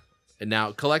 yeah, and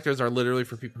now collectors are literally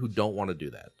for people who don't want to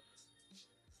do that.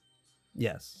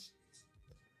 Yes.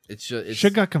 It's just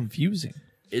Shit got confusing.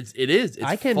 it is. It's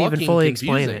I can't even fucking fully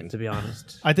confusing. explain it, to be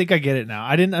honest. I think I get it now.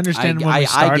 I didn't understand when we I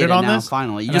started get it on now, this.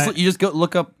 finally. You and just you just go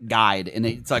look up guide, and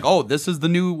it's like, oh, this is the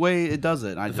new way it does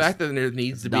it. The fact that there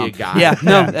needs to be dumb. a guide. Yeah,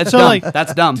 no, that's So, dumb. like,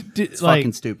 That's dumb. It's like,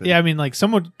 fucking stupid. Yeah, I mean, like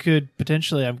someone could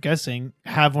potentially, I'm guessing,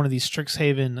 have one of these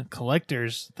Strixhaven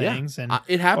collectors things, and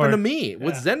It happened or- to me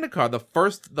with Zendikar.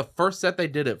 The first set they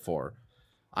did it for,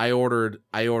 I ordered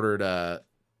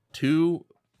 2.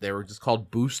 They were just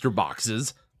called booster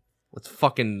boxes.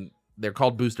 They're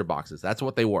called booster boxes. That's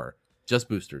what they were. Just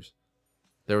boosters.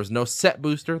 There was no set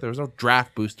booster. There was no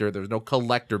draft booster. There was no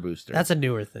collector booster. That's a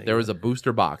newer thing. There was a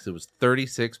booster box. It was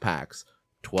 36 packs,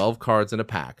 12 cards in a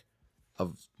pack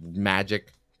of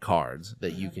Magic cards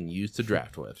that you can use to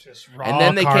draft with. Just raw And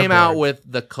then they came out cardboard.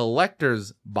 with the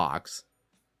collector's box,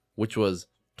 which was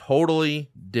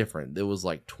totally different. It was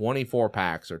like 24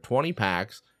 packs or 20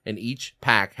 packs, and each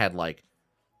pack had like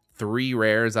 3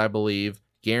 rares, I believe,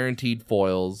 guaranteed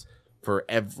foils for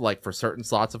for certain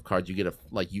slots of cards. You get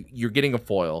you're getting a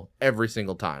foil every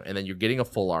single time, and then you're getting a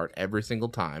full art every single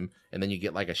time, and then you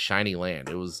get like a shiny land.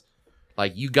 It was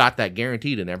like you got that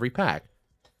guaranteed in every pack,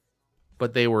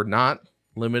 but they were not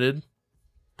limited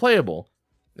playable.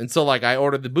 And so like I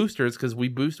ordered the boosters because we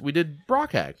did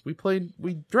Brockhack.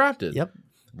 We drafted. Yep.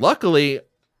 Luckily,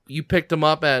 you picked them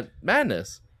up at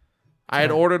Madness. I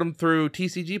had ordered them through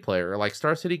TCG Player or like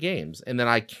Star City Games, and then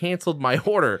I canceled my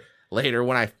order later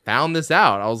when I found this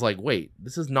out. I was like, wait,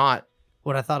 this is not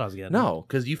What I thought I was getting. no,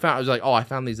 because I was like, oh, I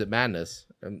found these at Madness,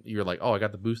 and you're like, oh, I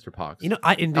got the booster box. You know,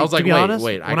 I was like, to be wait, honest,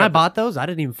 wait, when I bought those, I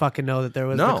didn't even fucking know that there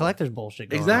was the No. collector's bullshit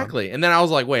going on. Exactly. And then I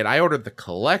was like, wait, I ordered the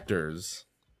collectors.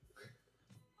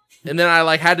 And then I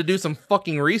like had to do some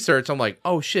fucking research. I'm like,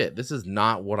 oh shit, this is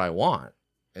not what I want.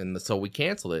 And so we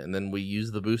canceled it. And then we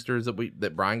used the boosters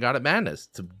that Brian got at Madness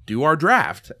to do our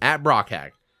draft at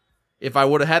Brockhack. If I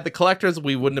would have had the collectors,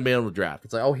 we wouldn't have been able to draft.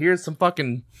 It's like, oh, here's some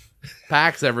fucking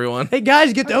packs, everyone. Hey guys,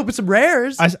 you get to open some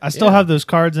rares. I still have those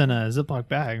cards in a Ziploc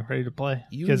bag ready to play.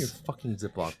 You and your 'Cause fucking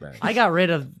Ziploc bag. I got rid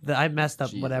of I messed up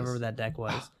Jesus. whatever that deck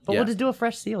was. But Yeah. we'll just do a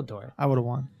fresh sealed door. I would have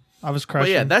won. I was But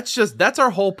crushing. yeah, that's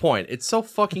our whole point. It's so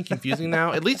fucking confusing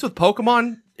now. At least with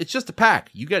Pokemon, it's just a pack.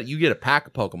 You get a pack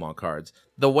of Pokemon cards.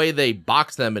 The way they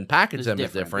box them and package It's them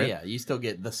is different. Yeah, you still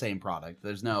get the same product.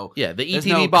 There's no Yeah, the there's ETB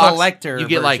no box, collector you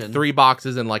get like version. 3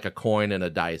 boxes and like a coin and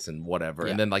a dice and whatever.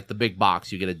 Yeah. And then like the big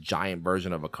box, you get a giant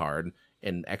version of a card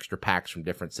and extra packs from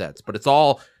different sets. But it's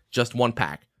all just one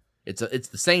pack. It's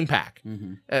the same pack.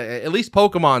 Mhm. At least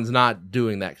Pokemon's not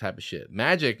doing that type of shit.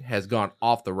 Magic has gone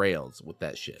off the rails with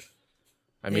that shit.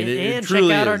 I mean, it and truly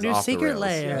check out our is new off the secret rails.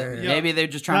 lair. Yeah. Maybe they're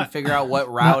just trying to figure out what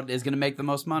route is going to make the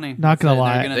most money. Not gonna They're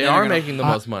lie. They they're are gonna- making the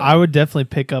most money. I would definitely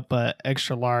pick up a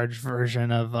extra large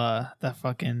version of that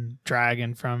fucking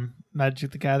dragon from Magic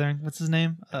the Gathering. What's his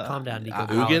name? Calm down, Nico.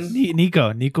 Ugin? Nico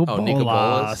Oh, Nico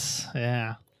Bolas.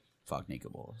 Yeah, Fuck Nico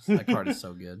Bolas. That card is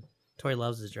so good. Tori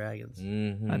loves his dragons.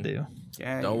 Mhm. I do.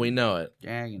 Don't we know it?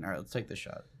 Dragon. All right, let's take this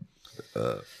shot.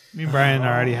 Me and Brian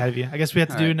are already ahead of you. I guess we have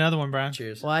to All do right. another one, Brian.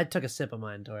 Cheers. Well, I took a sip of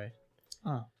mine, Tori.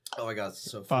 Oh, Oh my god, it's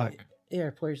so fuck. funny.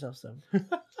 Here, pour yourself some.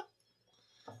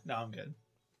 No, I'm good.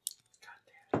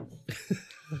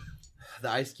 The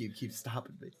ice cube keeps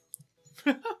stopping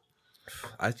me.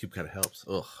 Ice Cube kind of helps.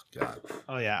 Ugh, God.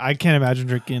 Oh yeah, I can't imagine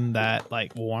drinking that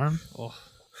like warm. Oh.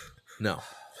 No.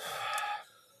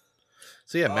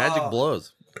 So yeah, Magic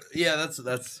blows. Yeah,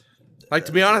 that's Like,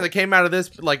 to be honest, I came out of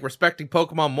this like respecting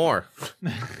Pokemon more.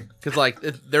 Because like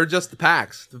they're just the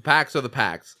packs. The packs are the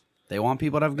packs. they want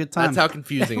people to have a good time. That's how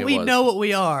confusing it we was. know what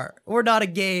we are. We're not a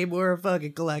game. We're a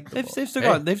fucking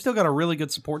collectible. They've still got a really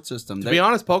good support system. To be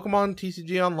honest, Pokemon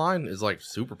TCG Online is like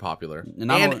super popular, And and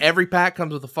not only- every pack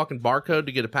comes with a fucking barcode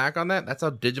to get a pack on that. That's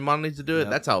how Digimon needs to do it. Yep.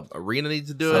 That's how Arena needs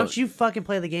to do Why it. don't you fucking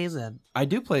play the game then? I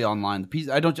do play online.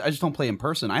 I just don't play in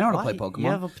person. I know how to play Pokemon. You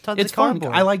have tons It's of fun.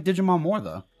 cardboard. I like Digimon more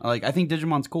though. Like I think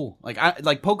Digimon's cool. Like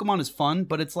Pokemon is fun,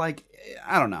 but it's like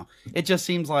I don't know. It just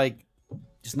seems like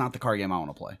just not the card game I want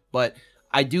to play. But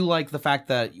I do like the fact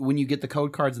that when you get the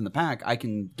code cards in the pack, I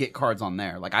can get cards on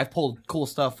there. Like I've pulled cool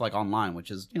stuff like online,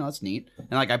 which is that's neat.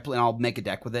 And like I'll make a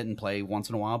deck with it and play once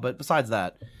in a while. But besides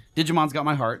that, Digimon's got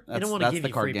my heart. They That's, don't want to that's give the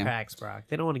you card free game. packs, Brock.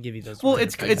 They don't want to give you those. Well, free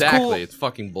it's packs. Exactly, cool. it's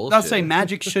fucking bullshit. I was saying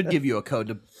Magic should give you a code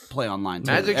to play online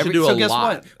too. Magic should do a guess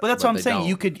lot, what? But that's but what I'm they saying. don't.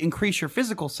 You could increase your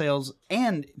physical sales,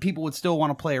 and people would still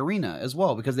want to play Arena as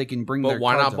well because they can bring But their.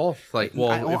 why cards not up. both? Like,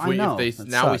 well, I know. if That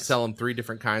now we sucks. sell them 4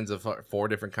 different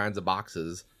kinds of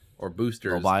boxes or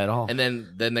boosters. They'll buy it all. And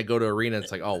then they go to Arena. And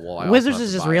it's like, oh well, I also Wizards have is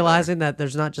to just buy it realizing that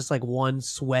there's not just like one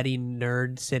sweaty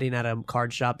nerd sitting at a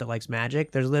card shop that likes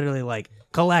Magic. There's literally like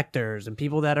collectors and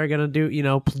people that are gonna do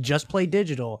just play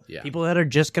digital. Yeah. People that are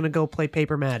just gonna go play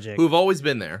paper Magic. who've always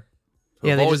been there.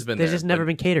 yeah, Who've always been they've there, just never but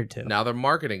been catered to. Now they're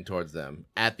marketing towards them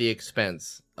at the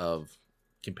expense of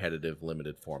competitive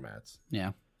limited formats.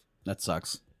 Yeah, that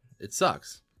sucks. It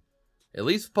sucks. At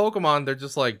least Pokemon, they're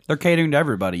just like, They're catering to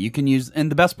everybody. You can use,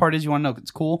 and the best part is, you want to know,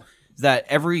 it's cool is that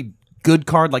every good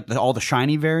card, like all the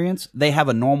shiny variants, they have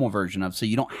a normal version of, so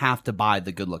you don't have to buy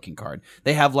the good looking card.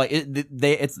 They have like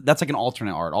that's like an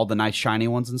alternate art, all the nice shiny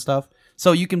ones and stuff.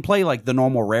 So you can play like the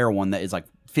normal rare one that is like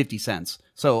 50 cents.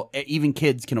 So even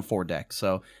kids can afford decks.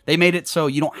 So they made it so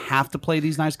you don't have to play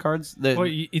these nice cards. Well,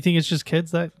 you think it's just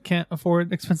kids that can't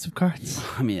afford expensive cards?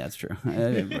 I mean, that's true.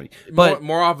 Everybody. But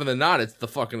more often than not, it's the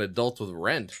fucking adults with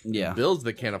rent, Yeah. bills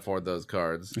that can't afford those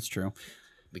cards. it's true.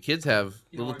 The kids have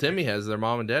little Timmy has their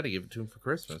mom and daddy give it to him for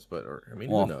Christmas, but who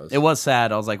knows? It was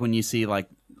sad. I was like, when you see like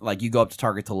you go up to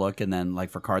Target to look, and then like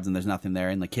for cards, and there's nothing there,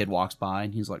 and the kid walks by,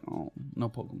 and he's like, "Oh, no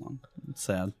Pokemon." It's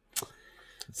sad.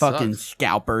 Fucking sucks.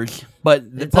 scalpers. But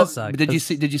It does suck. did you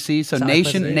see? Did you see? So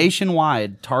Sounds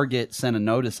nationwide, Target sent a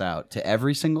notice out to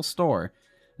every single store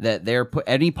that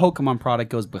any Pokemon product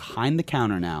goes behind the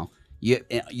counter now.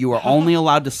 You are only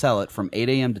allowed to sell it from 8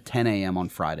 a.m. to 10 a.m. on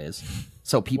Fridays.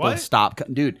 So people What? stop,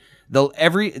 dude.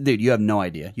 You have no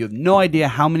idea. You have no idea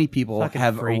how many people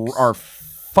Fucking freaks. are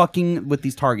fucking with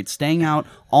these Targets, staying out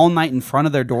all night in front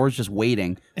of their doors, just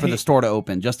waiting for the store to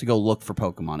open, just to go look for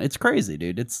Pokemon. It's crazy,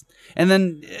 dude. And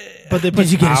then But they put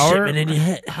Did you get a power, shipment in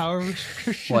yet? power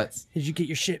restrictions. what? Did you get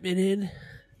your shipment in?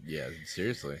 Yeah,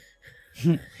 seriously.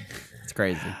 It's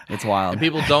crazy. It's wild. And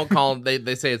people don't call them.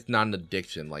 They say it's not an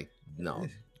addiction. Like, no,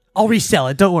 I'll resell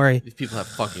it. Don't worry. these people have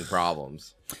fucking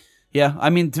problems. Yeah, I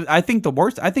mean, I think the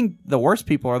worst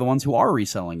people are the ones who are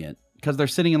reselling it because they're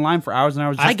sitting in line for hours and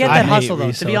hours. I get I that hate hustle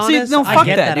though. To be resale. honest, See, no, I fuck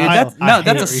get that, dude. hustle. That's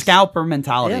hate a scalper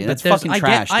mentality. Yeah, That's but there's- fucking I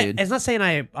trash, get, dude. It's not saying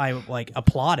I like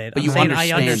applaud it. But I'm you saying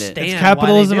understand I it. understand It's It's why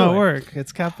capitalism they do at it. work.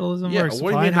 It's capitalism Yeah, work. what do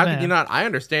Supply you mean? and How could demand. you not? I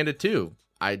understand it too.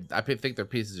 I think they're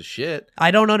pieces of shit.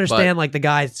 I don't understand like the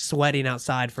guy sweating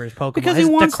outside for his Pokemon. Because he to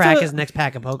wants crack to- his next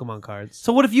pack of Pokemon cards.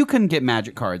 So what if you couldn't get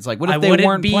Magic cards? Like, what if I they wouldn't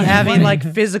weren't be playing? having like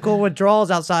physical withdrawals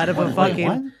outside of a fucking.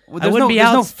 What? Well, I there's wouldn't be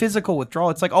out. no physical withdrawal.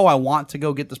 It's like, oh, I want to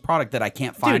go get this product that I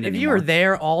can't find Dude, if you anymore. were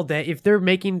there all day, if they're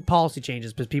making policy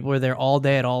changes because people are there all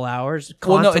day at all hours,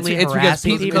 Well, no, constantly it's because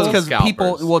harassing people, people. because people,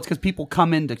 Scalpers. well, it's because people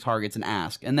come into Targets and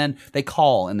ask, and then they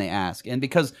call and they ask, and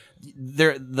because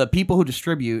the people who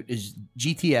distribute is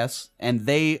GTS, and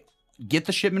they get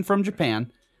the shipment from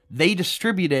Japan, they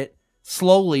distribute it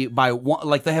slowly by one.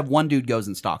 Like they have one dude goes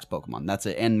and stocks Pokemon. That's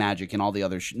it, and Magic and all the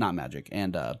other not Magic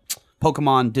and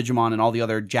Pokemon, Digimon, and all the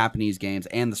other Japanese games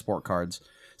and the sport cards.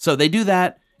 So they do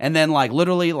that. And then, like,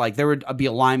 literally, like, there would be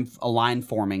a line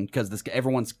forming because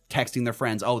everyone's texting their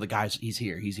friends, oh, the guy's, he's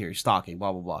here, he's stocking,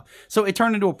 blah, blah, blah. So it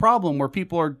turned into a problem where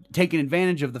people are taking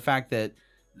advantage of the fact that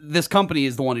this company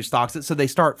is the one who stocks it. So they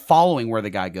start following where the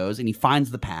guy goes, and he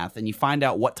finds the path, and you find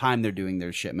out what time they're doing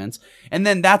their shipments. And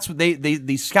then that's what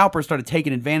these scalpers started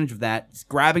taking advantage of that,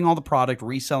 grabbing all the product,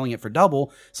 reselling it for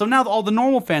double. So now all the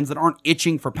normal fans that aren't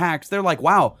itching for packs, they're like,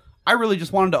 wow, I really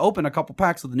just wanted to open a couple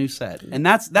packs of the new set, and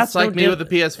that's It's like me with the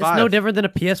PS5. It's no different than a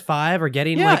PS5 or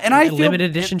getting Yeah, like and I feel- limited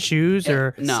edition shoes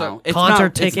or No, it's concert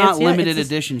not, tickets. It's not Yeah, limited it's-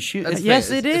 edition shoes. That's- Yes,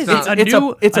 it's- it is. it's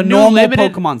not- it's a new normal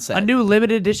limited, Pokemon set. A new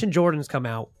limited edition Jordans come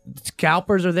out.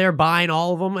 Scalpers are there buying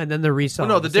all of them, and then they're reselling.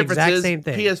 Well, no, the It's difference exact is same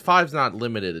thing. PS5's not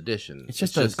limited edition. It's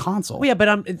just a console. Well, yeah,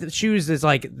 but the shoes is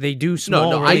like they do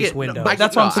small no, I release get- windows. no,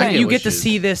 That's what I'm I saying. get You with get to shoes.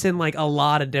 see this in like a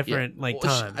lot of different like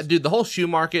Well, times. dude, the whole shoe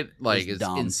market like is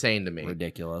dumb. insane to me.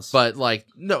 Ridiculous. But like,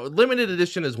 no, limited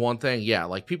edition is one thing. Yeah,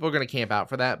 like people are gonna camp out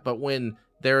for that. But when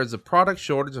there is a product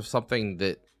shortage of something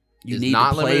that You is need to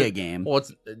not play limited, a game. Well,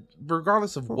 it's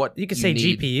regardless of what You could say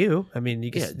need. GPU. I mean,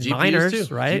 you could Yeah, say GPUs miners,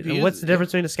 too. right? GPUs, What's the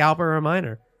difference between a scalper or a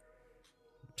miner?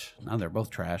 No, they're both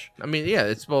trash. I mean, yeah,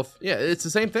 it's both. Yeah, it's the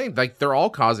same thing. Like they're all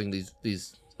causing these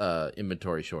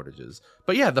inventory shortages.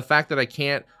 But yeah, the fact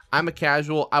that I'm a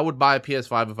casual. I would buy a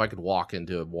PS5 if I could walk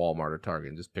into a Walmart or Target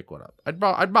and just pick one up. I'd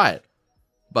buy it.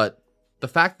 But the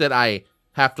fact that I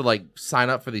have to like sign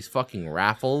up for these fucking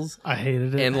raffles I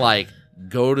hated it. and like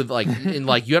go to like and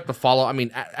like you have to follow. I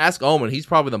mean, ask Omen. He's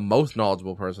probably the most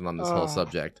knowledgeable person on this whole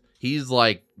subject. He's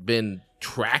like been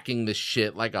tracking this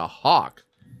shit like a hawk.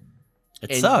 It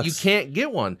And sucks. you can't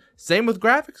get one. Same with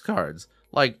graphics cards.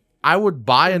 Like I would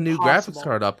buy a new Impossible. graphics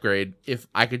card upgrade if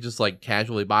I could just like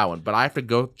casually buy one, but I have to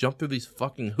go jump through these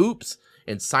fucking hoops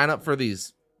and sign up for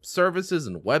these services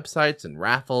and websites and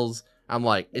raffles. I'm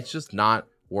like, it's just not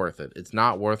worth it. It's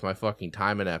not worth my fucking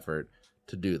time and effort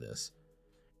to do this.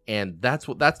 And that's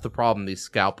the problem these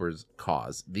scalpers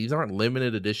cause. These aren't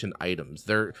limited edition items.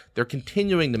 They're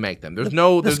continuing to make them.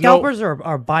 The scalpers are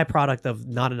a byproduct of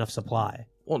not enough supply.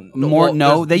 They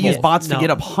use there's- bots to no. get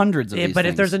up hundreds of Yeah, these but if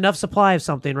things. there's enough supply of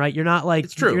something, right? You're not like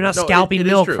It's true. you're not No, scalping it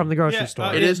is milk true. from the grocery Yeah,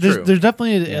 store. It is true. There's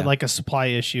definitely Yeah. like a supply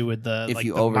issue with the If like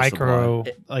you the oversupply.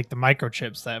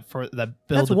 microchips that build.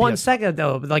 That's the 1 PS5. second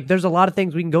though. Like there's a lot of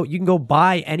things you can go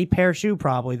buy any pair of shoe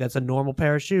probably that's a normal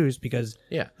pair of shoes because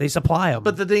Yeah. they supply them.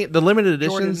 But the limited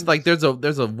editions, Jordans. like there's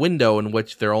a window in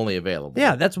which they're only available.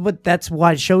 yeah, that's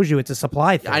why it shows you it's a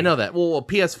supply thing. I know that. Well,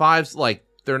 PS5's like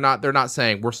They're not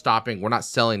saying we're stopping. We're not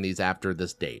selling these after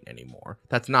this date anymore.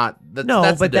 That's not. That's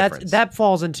but the difference. that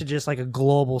falls into just like a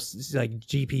global like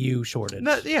GPU shortage.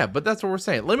 Yeah, but that's what we're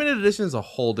saying. Limited edition is a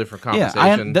whole different Yeah,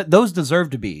 conversation. those deserve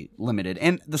to be limited,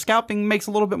 and the scalping makes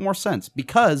a little bit more sense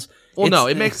because. No,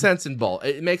 it makes sense in both.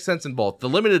 It makes sense in both. The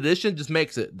limited edition just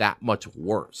makes it that much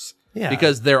worse. Yeah.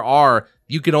 Because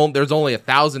there's only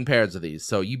 1,000 pairs of these,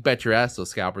 so you bet your ass those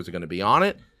scalpers are going to be on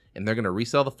it, and they're going to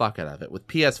resell the fuck out of it. With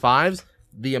PS5s,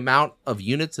 the amount of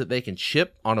units that they can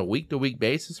ship on a week-to-week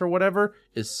basis or whatever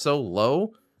is so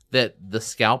low that the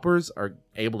scalpers are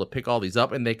able to pick all these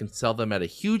up and they can sell them at a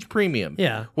huge premium.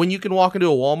 Yeah. When you can walk into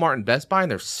a Walmart and Best Buy and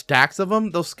there's stacks of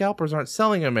them, those scalpers aren't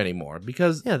selling them anymore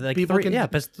because people can. Yeah,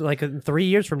 but like 3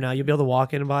 years from now, you'll be able to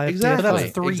walk in and buy. Exactly. But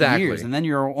that's 3 Exactly. years, and then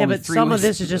you're only Yeah, but 3 some of weeks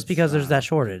this is into just because there's that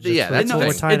shortage. Yeah, that's that's what the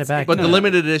we're thing. tying it back. But to. the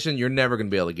limited edition, you're never going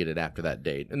to be able to get it after that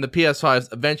date. And the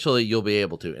PS5s, eventually you'll be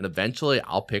able to. And eventually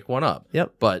I'll pick one up.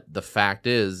 Yep. But the fact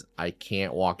is, I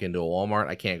can't walk into a Walmart.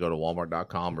 I can't go to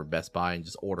Walmart.com or Best Buy and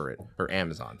just order it, or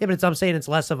Amazon. Yeah, but I'm saying it's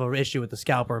less of an issue with the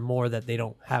scalper, more that they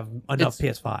don't have enough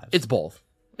PS5s. It's both.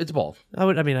 It's both. I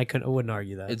wouldn't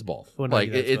argue that. It's both. Wouldn't Like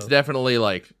argue that it's both. definitely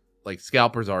like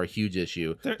scalpers are a huge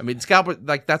issue. I mean, scalper,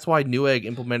 like that's why Newegg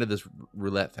implemented this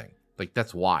roulette thing. Like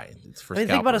that's why it's for. I mean, scalpers.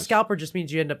 think about a scalper just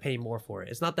means you end up paying more for it.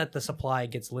 It's not that the supply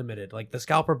gets limited. Like the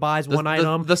scalper buys one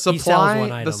item, The he sells supply,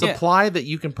 one item. the supply that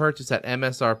you can purchase at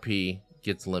MSRP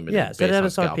gets limited. Yeah, it's based at on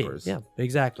MSRP. scalpers. Yeah,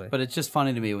 exactly. But it's just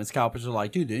funny to me when scalpers are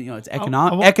like, dude, it's I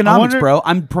economics, wonder- bro.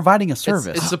 I'm providing a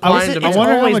service. It's supply and I It's demand.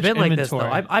 wonder how always much been like this though.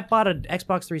 inventory. I bought an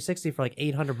Xbox 360 for like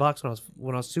 $800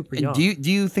 when I was super young. Do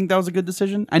you think that was a good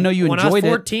decision? I know you when I was enjoyed it.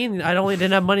 14, I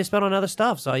didn't have money to spend on other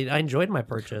stuff, so I enjoyed my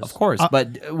purchase. Of course,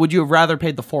 but would you have rather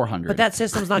paid the $400? But that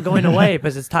system's not going away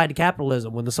because it's tied to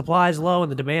capitalism. When the supply is low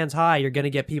and the demand's high, you're going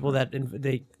to get people that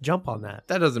they jump on that.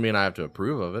 That doesn't mean I have to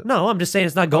approve of it. No, I'm just saying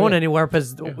it's not going anywhere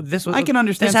because this was. I can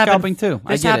understand this happened- scalping too.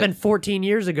 I This get happened it. 14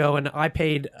 years ago, and I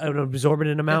paid an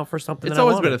absorbent amount for something. It's that I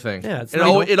always wanted. been a thing. Yeah, it's it, not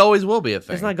al- going- it always will be a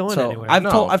thing. it's not going So anywhere. I've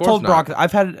No, told of told course not. Brock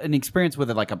I've had an experience with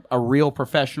it, like a real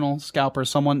professional scalper.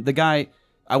 The guy,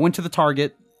 I went to the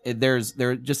Target. There's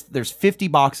 50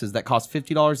 boxes that cost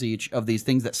 $50 each of these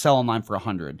things that sell online for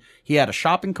 $100. He had a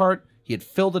shopping cart. He had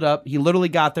filled it up. He literally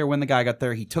got there when the guy got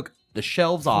there. He took the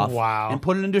shelves off Wow. and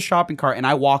put it into a shopping cart. And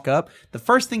I walk up. The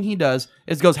first thing he does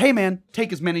is goes, "Hey man,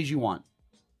 take as many as you want."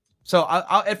 So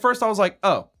at first I was like,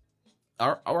 "Oh,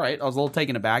 all right." I was a little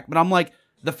taken aback, but I'm like,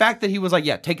 the fact that he was like,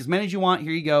 "Yeah, take as many as you want.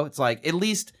 Here you go." It's like at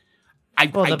least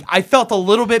I felt a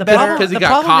little bit better problem- because he the got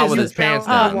problem caught is with you his pants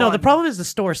found- down. No, the problem is the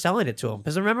store selling it to him.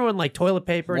 Because remember when like toilet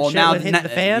paper and Well, shit now- would hit the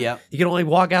fan? yeah. You can only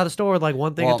walk out of the store with like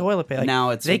one thing Well, of toilet paper. Like, now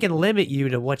it's- they can limit you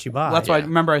to what you buy. That's why I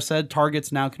remember I said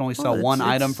Targets now can only sell Well, one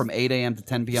it's- item from 8 a.m. to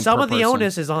 10 p.m. Some per of the person.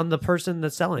 onus is on the person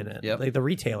that's selling it, Yep. like the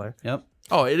retailer. Yep.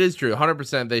 Oh, it is true.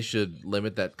 100% they should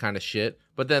limit that kind of shit.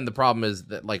 But then the problem is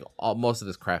that like most of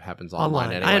this crap happens online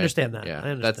Online. anyway. I understand that. Yeah, I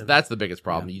understand that. that's the biggest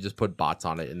problem. You just put bots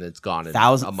on it and it's gone. in a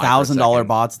 $1,000 microsecond.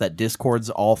 bots that Discord's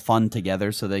all fund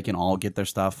together so they can all get their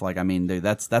stuff. Like, I mean,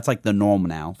 that's like the norm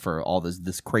now for all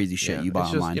this crazy shit Yeah, you buy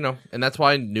it's just, online. and that's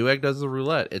why Newegg does the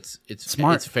roulette. It's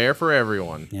Smart. It's fair for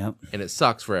everyone. Yep. And it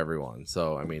sucks for everyone.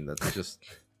 So I mean, that's just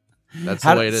that's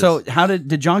How the way it is. So how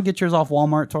did John get yours off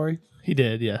Walmart, Tori? He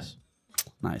did, yes.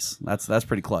 Nice. That's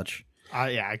pretty clutch.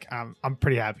 Yeah, I'm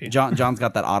pretty happy. John's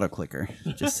got that auto clicker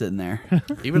just sitting there.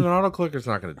 Even an auto clicker's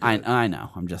not going to do it. I know.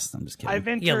 I'm just kidding. I've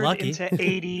get entered lucky. into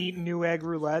 80 Newegg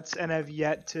roulettes and have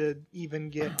yet to even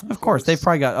get. Of course, they've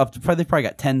close. probably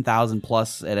got 10,000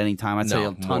 plus at any time. I'd say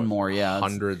a ton more. Yeah, it's-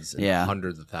 hundreds, and yeah.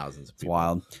 hundreds of thousands of It's people.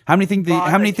 wild. How many think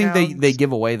Bot they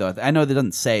give away though? I know that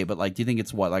doesn't say, but like, do you think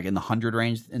it's what, like in the 100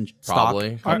 range in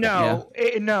Probably. stock?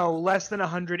 No, less than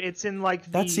 100. It's in like the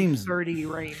That seems- 30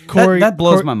 range. Corey- That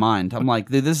blows Corey- my mind. I'm like,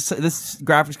 dude, this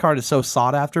graphics card is so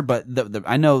sought after, but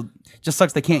I know it just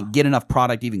sucks they can't get enough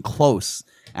product even close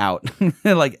out.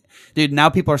 Like, dude, now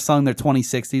people are selling their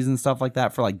 2060s and stuff like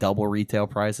that for like double retail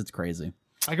price. It's crazy.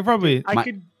 I could probably I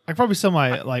could, sell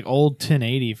my like old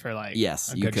 1080 for like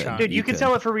Yes, a you good could. chunk. dude, you You can could.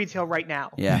 sell it for retail right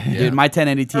now. Yeah, dude, my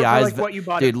 1080 For, Ti's, like, what you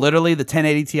bought it dude, for. literally the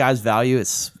 1080 Ti's value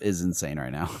is insane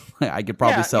right now. I could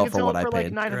probably Yeah, sell you can for what I it for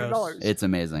paid. like $900. It's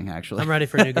amazing, actually. I'm ready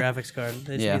for a new graphics card.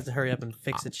 They just Yeah. need to hurry up and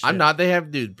fix it. I'm not. They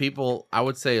have, dude. People, I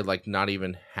would say like not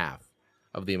even half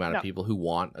of the amount of No. people who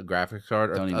want a graphics card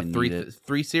or Don't a even need it.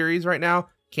 3 series right now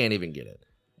can't even get it.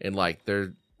 And like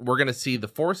we're gonna see the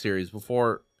 4 series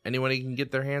before anyone can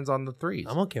get their hands on the 3s.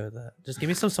 I'm okay with that. Just give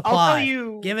me some I'll supply. tell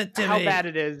you Give it to how me. bad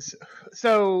it is.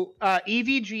 So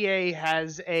EVGA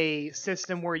has a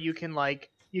system where you can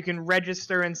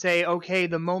register and say, okay,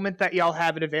 the moment that y'all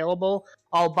have it available,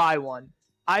 I'll buy one.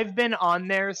 I've been on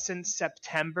there since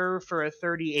September for a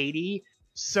 3080.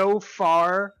 So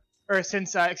far, or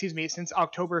since since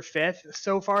October 5th.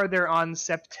 So far, they're on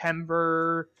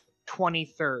September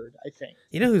 23rd, I think.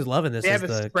 You know who's loving this They is have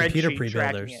a the computer spreadsheet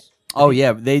tracking pre-builders. it. Oh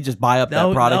yeah, they just buy up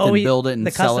that product and build it and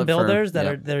the sell custom it builders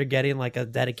for, that are getting like a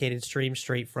dedicated stream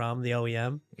straight from the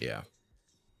OEM. Yeah.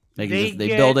 They They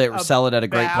build it, get sell it at a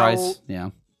great price. about- Yeah.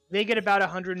 They get about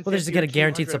 150. Well, they just get a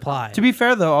guaranteed 200 supply. To be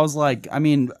fair though, I was like, I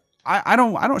mean, I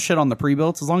don't shit on the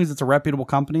pre-builts as long as it's a reputable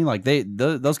company. Like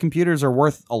those computers are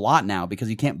worth a lot now because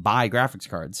you can't buy graphics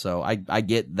cards. So I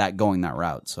get that going that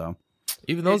route. So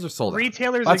Even those are sold out.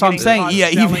 Retailers that's are what I'm getting saying. caught Yeah,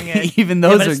 selling it. even Yeah,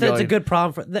 those but are it's going. a good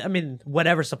problem for. I mean,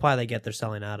 whatever supply they get, they're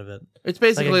selling out of it. It's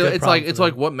basically good it's problem like for it's them.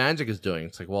 like what Magic is doing.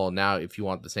 It's like, well, now if you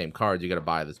want the same cards, you got to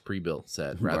buy this pre-built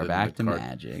set rather We're than back the to card.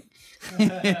 Magic.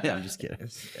 I'm just kidding.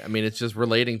 I mean, it's just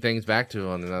relating things back to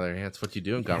one another. That's what you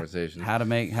do in conversation. How to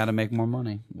make more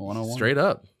money. 101. Straight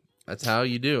up. That's how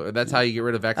you do. That's how you get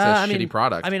rid of excess shitty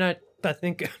product. I mean, I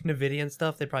think Nvidia and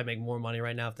stuff, they probably make more money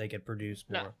right now if they could produce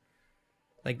more. No.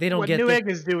 Like they don't What get. Newegg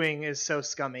is doing is so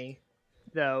scummy,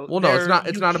 though. Well, no, it's not- You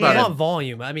it's not They about can't- want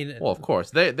volume. I mean, well, of course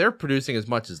they're producing as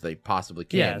much as they possibly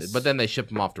can, Yes. but then they ship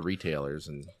them off to retailers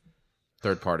and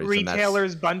third parties. and that's-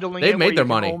 Retailers bundling. they've it made where their you can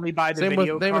money. Only buy the Same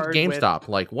video with card GameStop.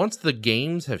 Like once the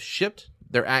games have shipped,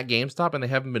 they're at GameStop and they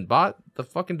haven't been bought. The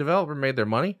fucking developer made their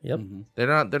money. yep. They're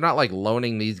not like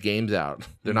loaning these games out.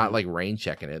 They're not like rain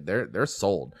checking it. They're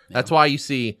sold. That's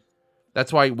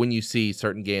why when you see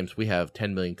certain games, we have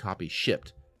 10 million copies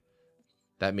shipped.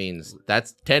 That means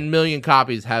that's 10 million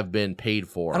copies have been paid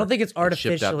for. I don't think it's and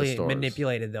shipped out to artificially stores.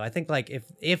 manipulated though. I think like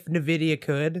if Nvidia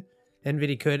could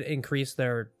increase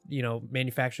their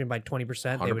manufacturing by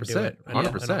 20%, they would do it.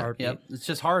 100%. In a heartbeat. Yep. It's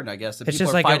just hard, I guess. If It's people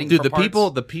just are like fighting Dude, for the parts-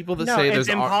 people that No, say it's there's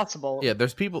impossible.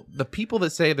 the people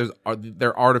that say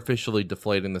they're artificially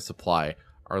deflating the supply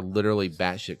are literally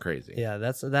batshit crazy. Yeah,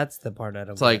 that's the part I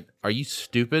don't. It's like, are you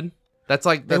stupid? That's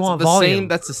like They that's want the volume. same.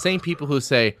 That's the same people who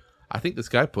say, I think this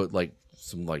guy put like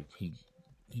some like he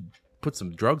put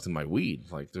some drugs in my weed.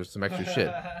 Like there's some extra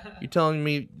shit. You telling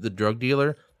me the drug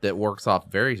dealer that works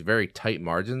off very very tight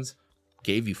margins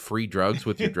gave you free drugs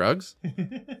with your drugs?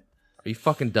 Are you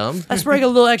fucking dumb? I sprayed a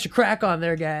little extra crack on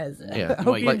there, guys. Yeah. I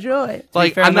hope you Like- enjoy.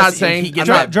 Like fair, I'm not unless saying he gets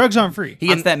I'm that- not, Drugs aren't free. He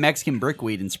gets that Mexican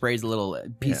brickweed and sprays a little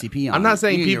PCP on I'm it. not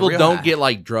saying You get people real don't high. get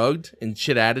like drugged and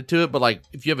shit added to it, but like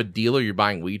if you have a dealer you're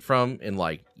buying weed from and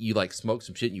like you like smoke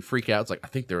some shit and you freak out, it's like I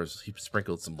think he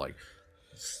sprinkled some like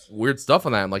weird stuff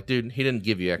on that. I'm like, dude, he didn't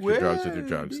give you extra drugs with your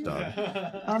drugs, dog.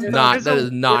 That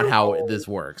is not how this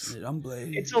works.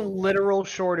 It's a literal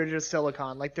shortage of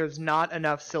silicon. Like there's not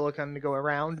enough silicon to go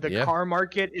around. The Yeah. car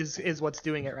market is what's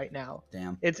doing it right now.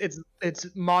 Damn. It's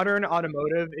modern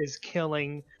automotive is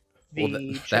killing the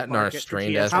Well, chip that and our market for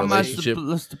strained TSMC. ass How much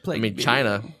relationship. to play? I mean,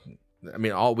 China. I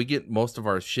mean, we get most of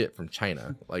our shit from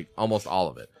China, like almost all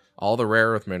of it. All the rare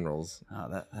earth minerals Oh,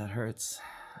 that hurts.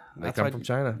 they That's come why- from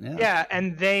China. Yeah,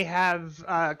 and they have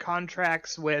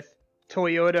contracts with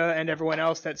Toyota and everyone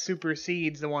else that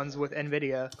supersedes the ones with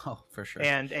Nvidia Oh, for sure.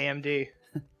 and AMD.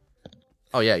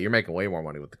 Oh yeah, you're making way more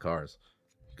money with the cars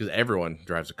because everyone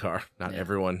drives a car. Not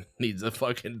everyone needs a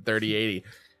fucking 3080.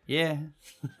 Yeah,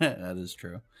 that is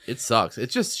true. It sucks.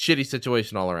 It's just shitty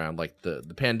situation all around. Like the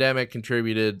pandemic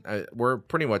contributed. We're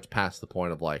pretty much past the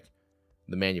point of like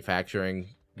the manufacturing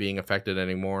being affected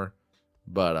anymore.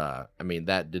 But I mean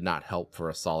that did not help for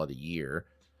a solid year.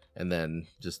 And then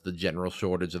just the general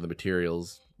shortage of the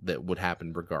materials that would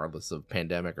happen regardless of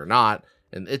pandemic or not.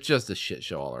 And it's just a shit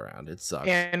show all around. It sucks.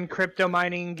 And crypto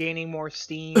mining gaining more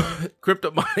steam. Crypto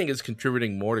mining is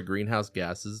contributing more to greenhouse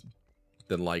gases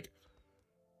than like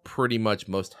pretty much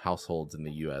most households in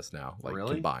the U.S. now, like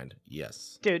Really? combined.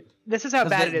 Yes. Dude, this is how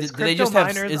bad it is. Do they Crypto just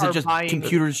have? miners Is are it just buying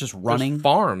computers just running There's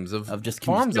farms of just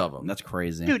farms of them. That's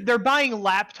crazy. Dude, they're buying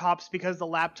laptops because the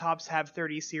laptops have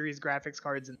 30 series graphics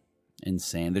cards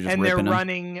Insane. They're just and they're ripping them.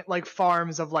 running like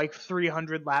farms of like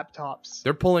 300 laptops.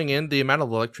 They're pulling in the amount of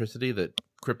electricity that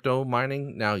crypto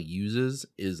mining now uses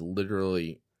is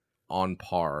literally on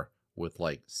par with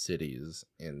like cities,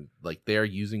 and like they're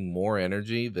using more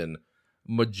energy than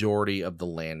majority of the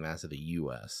landmass of the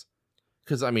U.S.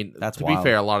 Because I mean, That's to wild. be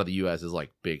fair, a lot of the U.S. is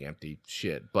like big empty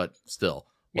shit, but still,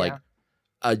 like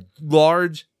Yeah. a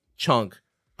large chunk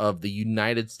of the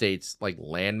United States like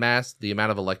landmass, the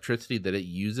amount of electricity that it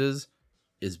uses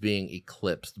is being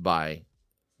eclipsed by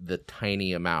the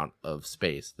tiny amount of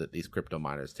space that these crypto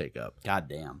miners take up. God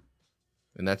damn.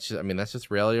 And that's just, I mean, that's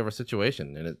just reality of our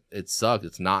situation. And it sucks.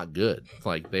 It's not good.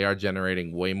 Like they are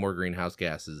generating way more greenhouse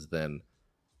gases than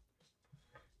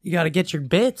You got to get your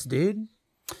bits, dude.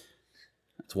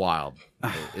 it's wild.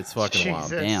 It's fucking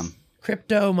wild. Jesus. Damn.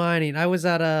 Crypto mining. I went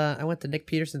to Nick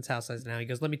Peterson's house now. He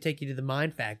goes, "Let me take you to the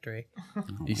mine factory."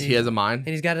 He has a mine.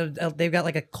 And they've got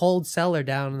like a cold cellar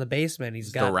down in the basement.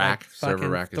 He's got a rack, like server fucking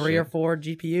rack. 3 or 4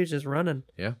 GPUs just running.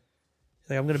 Yeah. He's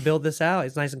like, I'm gonna build this out.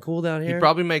 It's nice and cool down here. He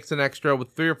probably makes an extra with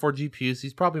 3 or 4 GPUs.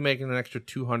 He's probably making an extra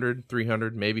 200,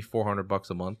 300, maybe $400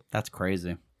 a month. That's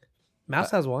crazy.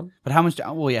 Mouse has one. But how much?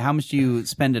 How much do you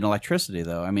spend in electricity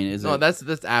though? I mean, is No, it? that's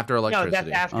after electricity. No, that's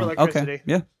after electricity. Okay.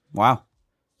 Yeah. Wow.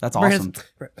 That's awesome.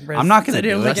 I'm not going to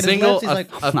do A it. single, a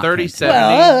not gonna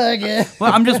 3070.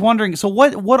 Well, I'm just wondering. So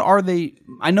what are they?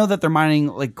 I know that they're mining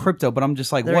like crypto, but I'm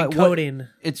just like, They're what? encoding.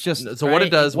 It's just So what it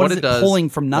does, what is it pulling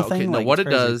from nothing? Okay, no, Like, what it's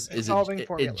it crazy. does is Solving it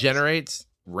formulas. generates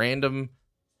random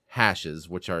hashes,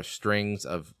 which are strings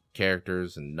of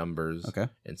characters and numbers Okay.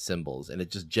 and symbols, and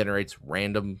it just generates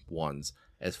random ones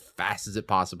as fast as it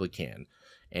possibly can.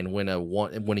 And when a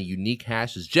unique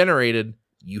hash is generated,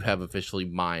 you have officially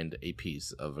mined a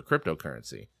piece of a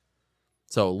cryptocurrency.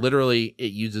 So literally,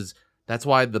 it uses. That's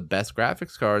why the best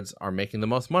graphics cards are making the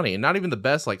most money, and not even the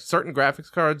best. Like certain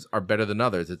graphics cards are better than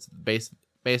others. It's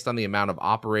based on the amount of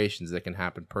operations that can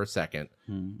happen per second.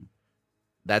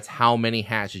 That's how many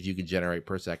hashes you can generate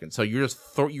per second. So you're just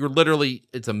you're literally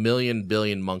it's a million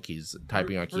billion monkeys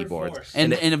typing on keyboards,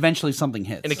 And eventually something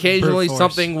hits. and occasionally Brute force.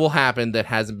 something will happen that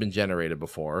hasn't been generated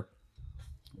before,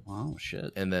 Wow,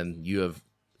 shit. and then you have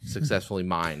successfully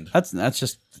mined. That's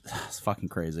it's fucking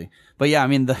crazy. But yeah, I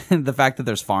mean the the fact that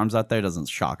there's farms out there doesn't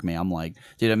shock me. I'm like,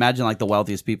 dude, imagine like the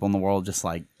wealthiest people in the world just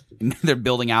like they're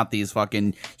building out these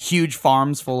fucking huge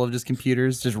farms full of just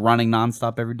computers just running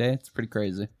nonstop every day. It's pretty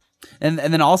crazy. And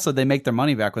then also they make their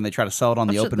money back when they try to sell it on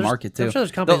the sure open there's- market too. I'm sure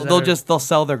there's companies They'll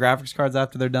sell their graphics cards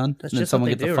after they're done, That's and then just someone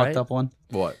what gets they a do, fucked right? up one.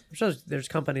 What? I'm sure there's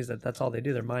companies that's all they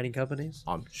do. They're mining companies.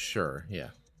 I'm sure. Yeah.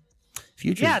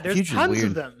 Future, Yeah, there's future's tons weird.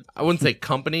 of them. I wouldn't say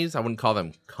companies. I wouldn't call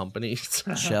them companies.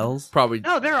 Shells. Probably.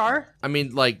 No, there are. I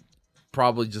mean, like,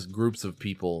 probably just groups of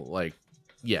people. Like,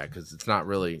 yeah, because it's not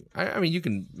really. I mean, you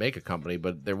can make a company,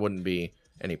 but there wouldn't be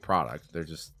any product.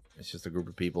 It's just a group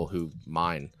of people who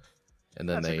mine, and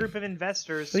then That's they. a group of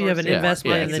investors. So you have an sourcing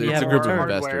investment money and then it's you a have group of return.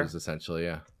 investors, essentially.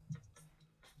 Yeah,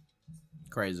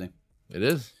 Crazy. it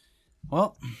is.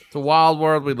 Well, It's a wild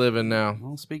world we live in now.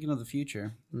 speaking of the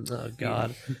future, Oh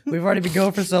God, we've already been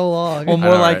going for so long. well,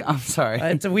 more All like right. I'm sorry.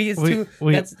 It's We- too.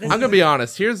 we- That's, I'm gonna be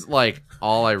honest. Here's like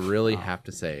all I really have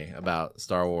to say about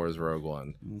Star Wars Rogue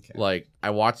One. Okay. Like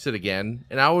I watched it again,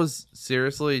 and I was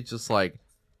seriously just like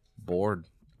bored.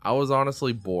 I was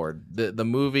honestly bored. The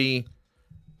movie,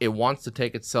 it wants you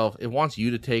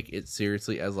to take it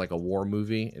seriously as like a war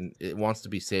movie, and it wants to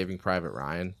be Saving Private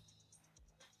Ryan.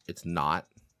 It's not.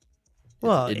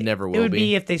 well, it never It will would be.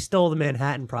 be if they stole the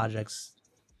Manhattan projects.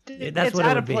 That's It's what it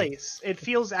out would of be. place. It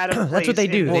feels out of place. That's what they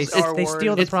do. in They Star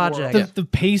steal the Wars project. world. The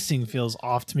pacing feels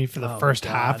off to me for the Oh, first God.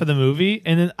 half of the movie,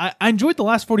 and then I enjoyed the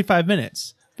last 45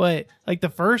 minutes, but like the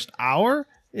first hour,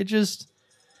 it's just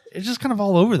kind of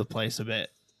all over the place a bit.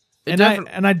 It And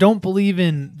defi- I don't believe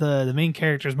in the main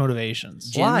character's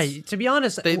motivations. Why? To be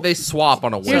honest, They swap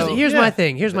on a whim. here's Yeah. my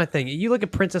thing. Here's my thing. You look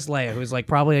at Princess Leia, who's like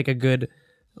probably like a good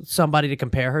somebody to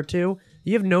compare her to.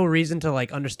 You have no reason to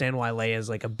like understand why Leia is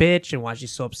like a bitch and why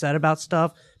she's so upset about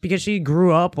stuff because she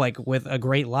grew up like with a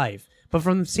great life. But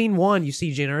from scene 1, you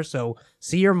see Jyn Erso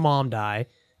see her mom die,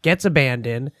 gets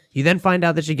abandoned. You then find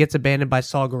out that she gets abandoned by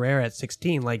Saw Gerrera at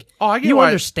 16. Like, Oh, I get you why-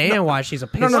 understand why she's a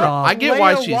pissed no, off. I get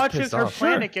why Leia she's watches pissed her off.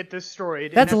 planet get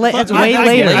destroyed. That's in la- episode that's way five.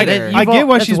 later. later. That- I get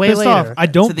why that's she's way pissed off. later. I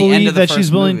don't To the end believe of the that she's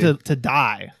first willing movie. to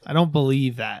die. I don't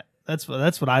believe that. That's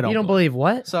what I don't. You don't believe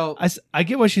what? So I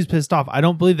get why she's pissed off. I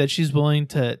don't believe that she's willing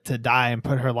to die and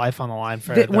put her life on the line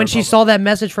for When she saw that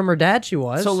message from her dad, she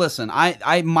was. So listen,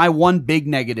 I my one big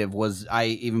negative was I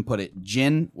even put it.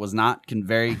 Jyn was not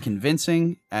very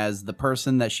convincing as the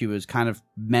person that she was kind of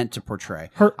meant to portray.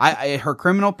 Her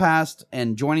criminal past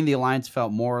and joining the Alliance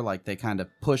felt more like they kind of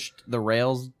pushed the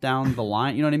rails down the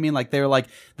line. You know what I mean? Like they were like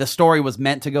the story was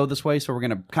meant to go this way, so we're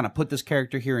gonna kind of put this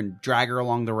character here and drag her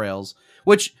along the rails,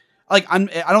 which. Like I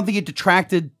don't think it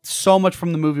detracted so much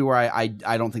from the movie where I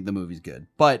don't think the movie's good,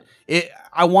 but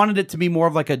I wanted it to be more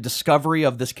of like a discovery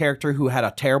of this character who had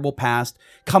a terrible past,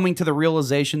 coming to the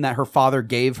realization that her father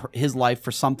gave his life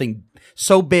for something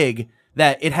so big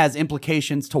that it has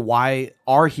implications to why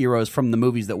our heroes from the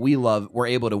movies that we love were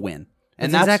able to win.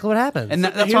 And that's exactly what happens. And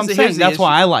that's Here's what I'm the- saying. here's the That's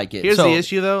why issue. I like it. Here's So- the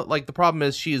issue, though. Like the problem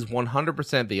is she is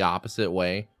 100% the opposite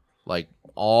way. Like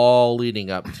all leading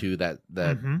up to that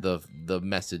the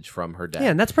message from her dad. yeah,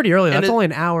 and that's pretty early. And That's only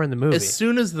an hour in the movie. As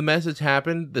soon as the message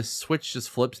happened, the switch just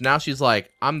flips. Now she's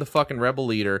like, I'm the fucking rebel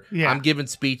leader. Yeah. I'm giving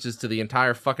speeches to the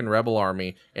entire fucking rebel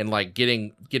army and like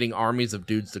getting armies of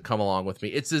dudes to come along with me.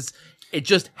 It's just It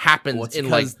just happens Well, it's in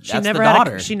like. because She that's never the had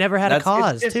daughter. she never had a That's-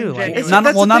 cause it's too. Like disingenuous. Not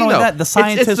That's only thing, that, the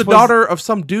scientist it's the was- daughter of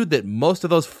some dude that most of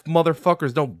those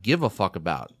motherfuckers don't give a fuck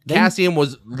about. Cassian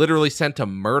was literally sent to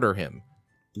murder him.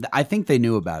 I think they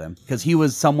knew about him because he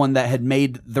was someone that had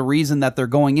made the reason that they're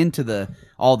going into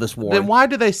all this war. Then why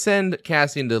do they send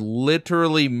Cassian to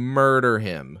literally murder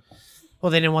him? well,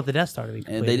 they didn't want the Death Star to be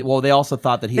And completed. they also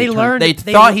thought that he They had learned- they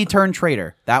they thought le- he turned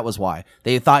traitor. That was why.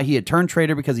 They thought he had turned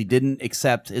traitor because he didn't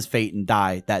accept his fate and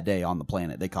die that day on the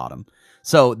planet. They caught him.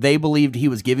 So they believed he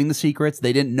was giving the secrets.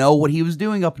 They didn't know what he was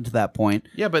doing up until that point.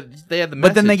 Yeah, but they had the message.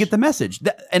 But then they get the message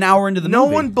an hour into the no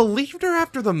movie. one believed her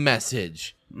after the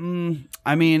message.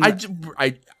 I mean,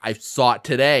 I saw it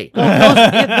today.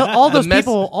 all The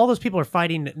those people are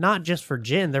fighting not just for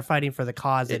Jin; they're fighting for the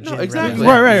cause that No, Jin exactly.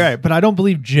 represents. Right. But I don't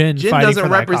believe Jin. Jin fighting doesn't for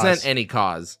that represent cause. any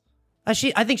cause. I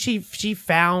think she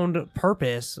found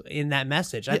purpose in that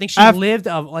message. I think she Af- lived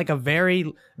a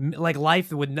very life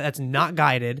that's not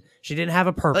guided. She didn't have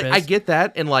a purpose. Like, I get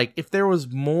that, and like if there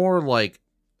was more like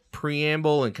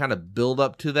preamble and kind of build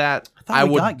up to that, I thought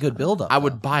we got good build up. I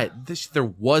would buy it. There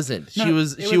wasn't. No,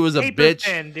 she was a paper bitch.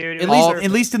 thin, dude. It At was least, surface.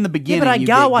 at least in the Yeah, beginning. but I you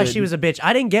got get why good- she was a bitch.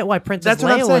 I didn't get why Princess That's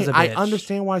what I'm Leia saying. was a I bitch.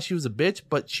 understand why she was a bitch,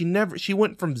 but she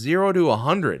went from 0 to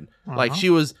 100. Like she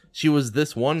was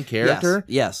this one character.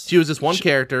 Yes. She was this one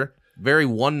character, very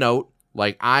one note.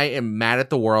 Like I am mad at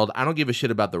the world. I don't give a shit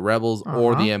about the rebels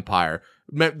or the Empire.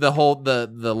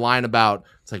 The line about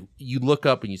it's like you look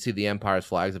up and you see the Empire's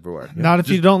flags everywhere. Not if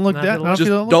you don't look not that. if Not if Just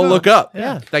you don't look up.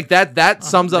 Yeah. Like that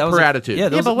sums That up was her a- attitude. Yeah,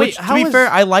 but wait, to how be is- fair,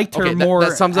 I liked her Okay, that- more.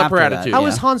 that sums up her after that, attitude. How yeah.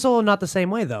 is Han Solo not the same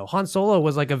way though? Han Solo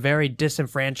was like a very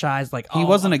disenfranchised, like He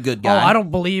wasn't a good guy. Oh, I don't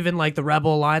believe in like the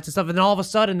Rebel Alliance and stuff. And then all of a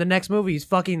sudden, the next movie, he's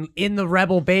fucking in the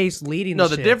Rebel base leading. No,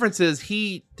 the shit. difference is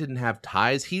he didn't have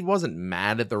ties. He wasn't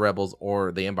mad at the rebels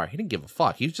or the Empire. He didn't give a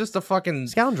fuck. He was just a fucking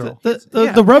scoundrel.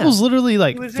 The rebels literally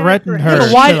like He was in it threatened for her. him. Yeah, but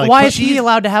Her why? to, like, Why put- is he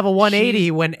allowed to have a 180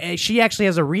 when she actually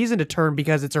has a reason to turn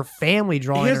because it's her family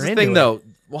drawing Here's her the into thing, it? though.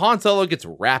 Well, Han Solo gets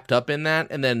wrapped up in that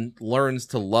and then learns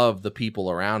to love the people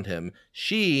around him.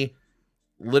 She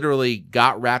literally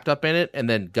got wrapped up in it and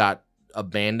then got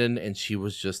abandoned, and she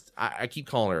was just, I keep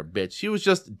calling her a bitch. She was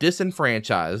just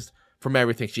disenfranchised from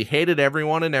everything. She hated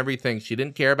everyone and everything. She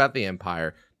didn't care about the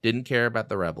Empire, didn't care about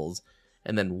the rebels.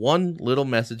 And then one little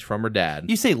message from her dad.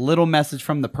 You say little message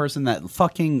from the person that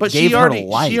fucking But gave she her already,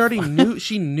 life. she already knew.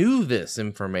 She knew this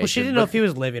information. Well, she didn't know if he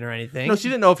was living or anything. No, she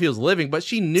didn't know if he was living, but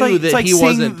she knew It's like, that it's like he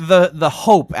seeing wasn't. the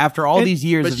hope after all these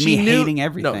years But of she me knew, hating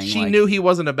everything. No, she like- knew he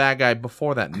wasn't a bad guy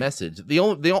before that message. The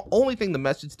only thing the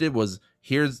message did was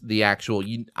here's the actual.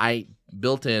 I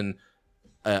built in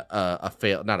a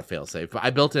fail, not a fail safe, but I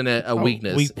built in a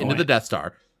weakness weak into point. the Death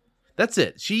Star. That's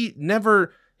it. She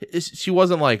never. She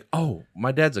wasn't like, oh,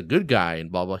 my dad's a good guy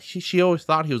and blah blah. She always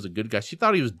thought he was a good guy. She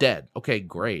thought he was dead. Okay,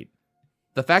 great.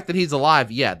 The fact that he's alive,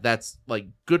 yeah, that's like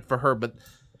good for her. But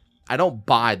I don't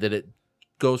buy that it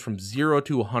goes from 0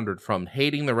 to 100 from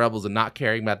hating the rebels and not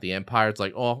caring about the Empire. It's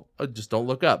like, oh, just don't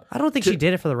look up. I don't think she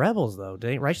did it for the rebels though,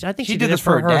 right? I think She she did did this it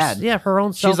for her dad. Yeah, her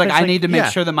own. She's like, selfish, I need to make yeah.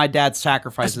 sure that my dad's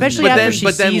sacrifice. Especially But after then, she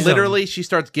but then sees literally she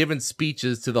starts giving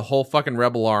speeches to the whole fucking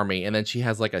rebel army, and then she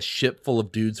has like a ship full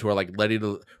of dudes who are like ready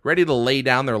to lay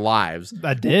down their lives.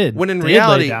 I did. When in Did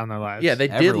reality, lay down their lives. yeah, they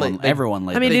everyone, did. Lay, everyone.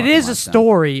 laid I mean, their it fucking is a lives down.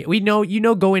 story. We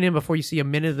know, going in before you see a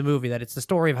minute of the movie that it's the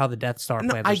story of how the Death Star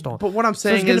plans are stolen. But what I'm So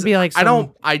it's saying gonna is, be like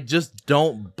I just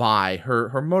don't buy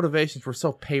her motivations were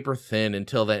so paper thin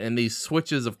until then, and these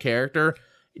switches of character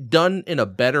done in a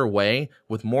better way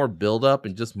with more build up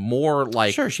and just more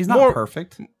like Sure, she's not more,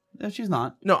 perfect. No, she's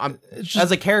not. No, I'm As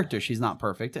a character, she's not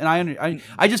perfect, and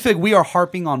I just feel like we are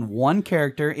harping on one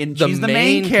character, and The she's the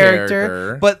main main character.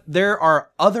 character. But there are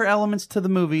other elements to the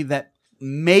movie that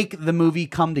make the movie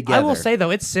come together. I will say though,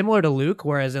 it's similar to Luke,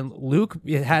 whereas in Luke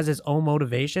it has his own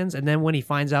motivations, and then when he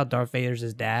finds out Darth Vader's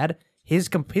his dad, his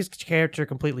character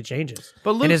completely changes.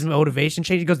 But Luke's- and his motivation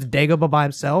changes. He goes to Dagobah by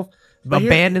himself, But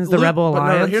abandons the Luke- Rebel but no,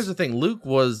 Alliance. here's the thing: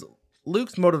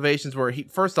 Luke's motivations were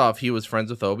first off he was friends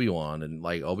with Obi-Wan, and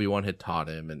like Obi-Wan had taught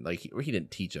him, and like he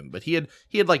didn't teach him, but he had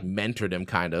like mentored him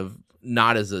kind of,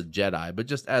 not as a Jedi, but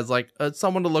just as like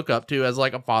someone to look up to, as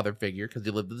like a father figure, because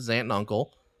he lived with his aunt and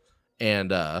uncle,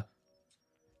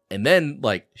 and then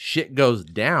like shit goes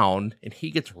down and he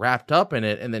gets wrapped up in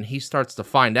it, and then he starts to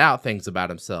find out things about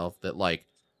himself that like,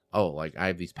 oh, like I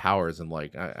have these powers, and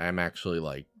like I'm actually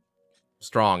like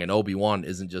strong, and Obi-Wan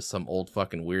isn't just some old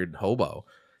fucking weird hobo.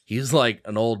 He's like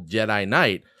an old Jedi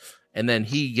Knight. And then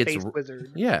he gets Space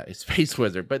wizard. Yeah, a space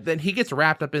wizard. But then he gets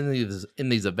wrapped up in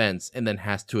these events and then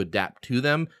has to adapt to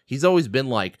them. He's always been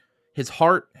like, his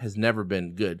heart has never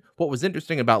been good. What was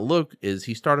interesting about Luke is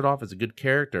he started off as a good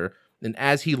character, And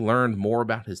as he learned more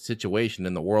about his situation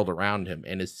in the world around him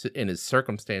and his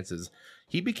circumstances,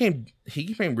 he became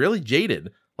really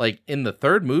jaded. Like in the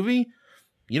third movie,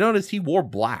 you notice he wore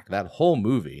black that whole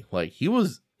movie. Like he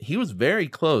was very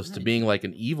close to being like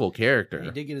an evil character. He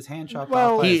did get his hand chopped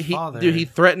Well, off by his father. Dude, he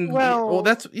threatened. Well-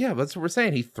 that's what we're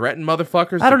saying. He threatened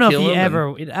motherfuckers. I don't to know if kill he him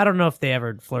ever. I don't know if they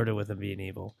ever flirted with him being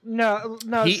evil. No.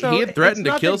 He So had threatened it's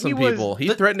to not kill that he some was- people. He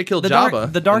threatened to kill the Jabba.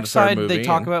 dark, the in dark third side they movie,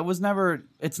 talk and- about was never.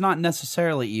 It's not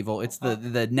necessarily evil. It's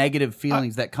the negative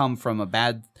feelings that come from a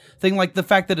bad thing, like the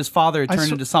fact that his father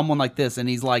turned into someone like this, and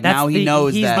he's like now he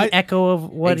knows he's that. the echo of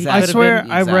what Exactly. he I could swear, have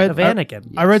been I read of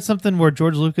Anakin. I read something where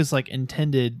George Lucas like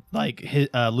intended like his,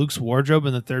 Luke's wardrobe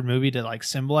in the third movie to like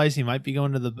symbolize he might be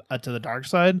going to the dark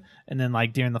side, and then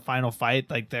like during the final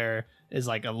fight, like there is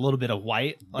like a little bit of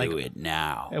white, like Do it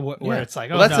now. where it's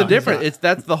like, oh, Well, that's no, the difference. he's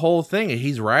That's the whole thing.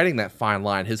 He's riding that fine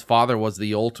line. His father was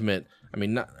the ultimate. I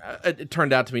mean, it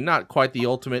turned out to be not quite the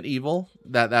ultimate evil.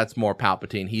 That's more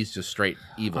Palpatine. He's just straight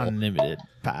evil. not unlimited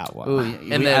power. Ooh,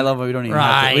 And I then- love how we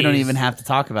don't even have to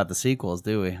talk about the sequels,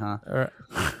 do we? Huh?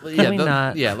 Yeah, we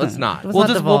not? yeah, let's not. Let's We'll not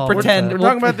just devolve pretend into- We're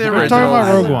talking about the We're original. talking about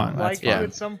I Rogue would One. like fine. to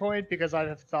at some point because I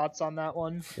have thoughts on that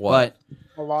one. What?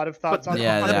 A lot of thoughts on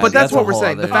yeah, on yeah, it. But that's a what we're whole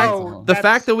saying. other- The fact, Oh, the that's-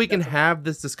 fact that we can that's a- have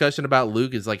this discussion about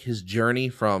Luke is like his journey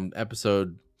from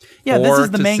episode. Yeah, this 4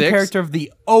 is the to main 6. character of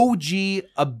the OG,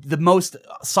 the most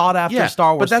sought after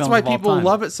Star Wars. but that's films why of all people time.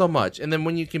 love it so much. And then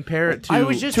when you compare it to, I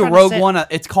was just To trying Rogue say- One,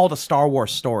 it's called a Star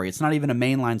Wars story. It's not even a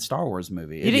mainline Star Wars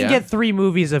movie. You didn't Yeah. get 3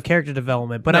 movies of character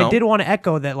development, but No. I did want to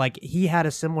echo that like he had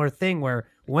a similar thing where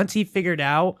once he figured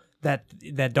out that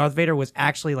Darth Vader was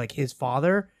actually like his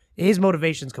father, his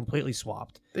motivations completely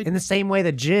swapped. In the same way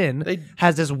that Jin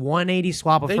has this 180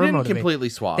 swap of they her didn't motivation. completely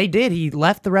swap. They did. He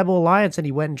left the Rebel Alliance and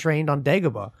he went and trained on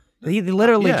Dagobah. He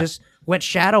literally Yeah. just went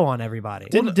shadow on everybody.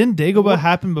 Didn't Dagobah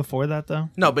happen before that though?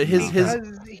 No, but his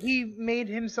Because he made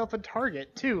himself a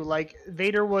target too. Like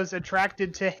Vader was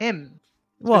attracted to him.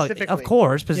 Well, specifically. of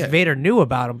course, because Yeah. Vader knew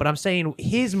about him. But I'm saying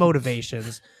his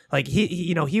motivations, like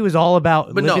he was all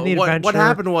about But no, living the adventure. what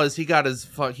happened was he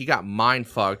got mind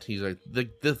fucked. He's like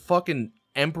the fucking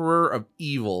emperor of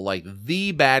evil, like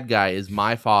the bad guy is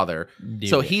my father.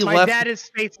 So he My left. dad is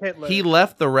Space Hitler. He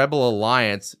left the Rebel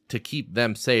Alliance to keep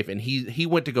them safe, and he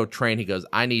went to go train. He goes,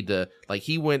 I need to like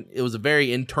he went. It was a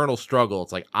very internal struggle.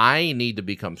 It's like I need to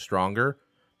become stronger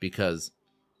because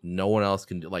no one else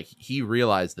can do. Like he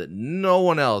realized that no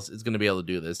one else is going to be able to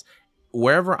do this.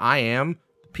 Wherever I am,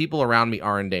 people around me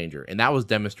are in danger, and that was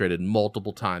demonstrated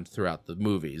multiple times throughout the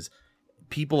movies.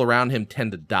 People around him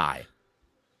tend to die.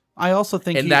 I also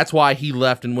think, And that's why he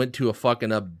left and went to a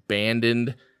fucking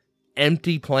abandoned,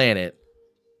 empty planet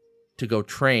to go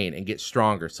train and get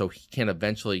stronger so he can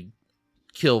eventually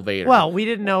kill Vader. Well, we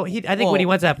didn't know. I think Well- when he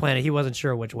went to that planet, he wasn't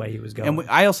sure which way he was going. and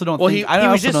I also don't Well, think. he I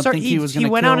was also don't think he was going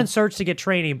to went kill. out in search to get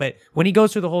training, but when he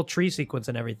goes through the whole tree sequence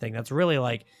and everything, that's really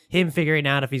like him figuring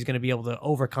out if he's going to be able to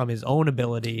overcome his own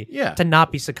ability Yeah. to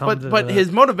not be succumbed to but the,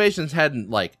 his motivations hadn't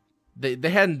like they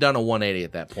hadn't done a 180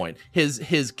 at that point.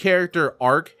 His character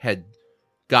arc had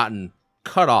gotten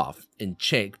cut off and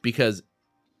chinked because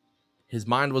his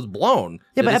mind was blown.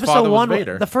 yeah. that But his episode father was 1,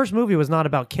 Vader. the first movie was not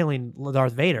about killing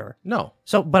Darth Vader. No,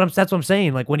 So, but that's what I'm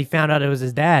saying. Like when he found out it was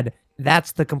his dad,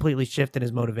 that's the completely shift in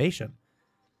his motivation.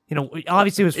 You know,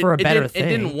 obviously it was for a better thing. It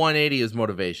didn't 180 his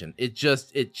motivation. It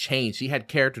changed. He had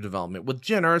character development with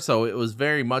Jyn Erso. It was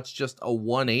very much just a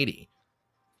 180.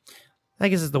 I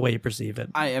guess it's the way you perceive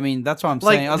it. I mean, that's what I'm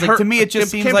Like, saying. I was her- like, to me, it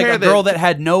just seems like compare a girl the- that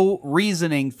had no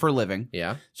reasoning for living.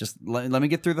 Yeah. Just let me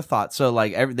get through the thought. So,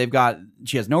 like,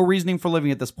 she has no reasoning for living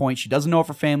at this point. She doesn't know if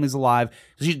her family's alive.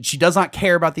 She does not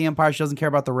care about the Empire. She doesn't care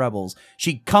about the rebels.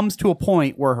 She comes to a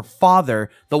point where her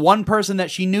father, the one person that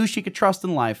she knew she could trust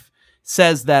in life,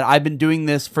 says that I've been doing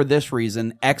this for this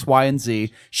reason, X, Y, and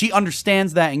Z. She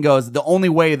understands that and goes, the only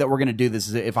way that we're going to do this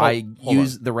is if I hold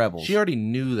use on. the rebels. She already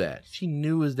knew that. She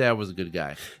knew his dad was a good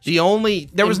guy.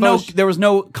 There was There was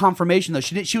no confirmation though.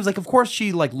 She was like, of course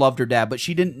she like loved her dad, but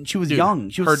she didn't. She was Dude, young.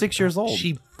 She was 6 years old.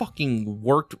 She fucking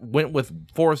went with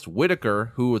Forrest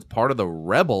Whitaker, who was part of the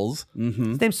Rebels.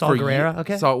 His name's Saul for Guerrero. ye-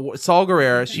 Okay. Saul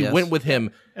Guerrero. She Yes. went with him.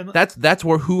 That's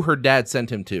who her dad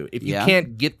sent him to. If you Yeah.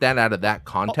 can't get that out of that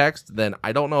context, then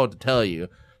I don't know what to tell you.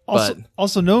 But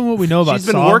Also, knowing what we know about she's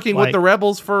been Saw, working with like, the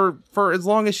Rebels for as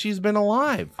long as she's been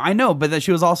alive. I know, but that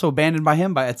she was also abandoned by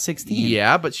him at 16.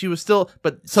 Yeah, but she was still.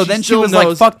 But So she then she still was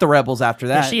knows, like, "Fuck the rebels." After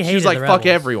that, she She hated was like, the "Fuck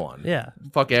rebels. everyone." Yeah.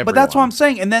 Fuck everyone. but that's what I'm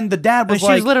saying. And then the dad was She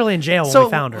like, was literally in jail when so,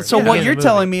 we found her. So Yeah. what In you're the movie.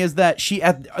 telling me is that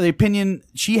the opinion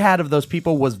she had of those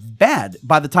people was bad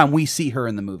by the time we see her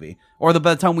in the movie. Or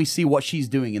by the time we see what she's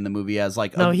doing in the movie as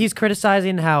like No, he's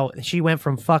criticizing how she went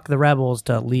from fuck the rebels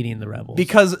to leading the rebels.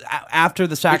 because after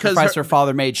the sacrifice her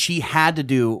father made, she had to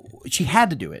do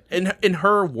it. In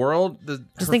her world,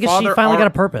 Just think she finally got a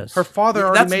purpose. Her father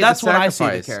already made that's the what I see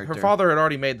sacrifice. the character. Her father had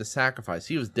already made the sacrifice.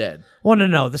 He was dead. Well,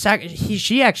 no.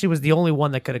 She actually was the only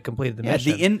one that could have completed the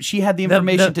mission. She had the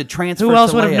information to transfer. Who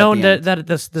else to would have Leia known at the that end.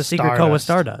 the secret code was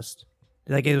Stardust?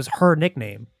 Like it was her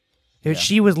nickname.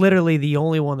 She was literally the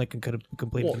only one that could have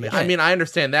completed the mission. I mean, I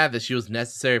understand that she was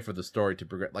necessary for the story to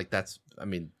progress. Like that's.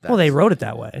 Well, they wrote it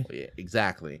that way. Yeah,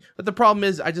 exactly. But the problem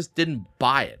is, I just didn't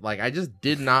buy it. Like I just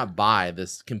did not buy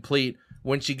this complete.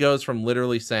 When she goes from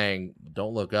literally saying,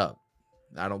 "Don't look up,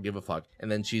 I don't give a fuck,"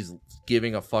 and then she's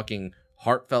giving a fucking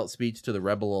heartfelt speech to the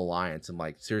Rebel Alliance and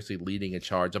like seriously leading a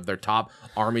charge of their top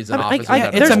armies and officers.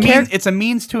 It's a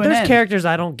means to an end. There's characters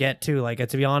I don't get to. Like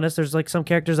to be honest, there's like some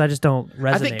characters I just don't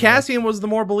resonate. I think Cassian was the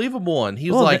more believable one. He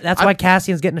was like, that's why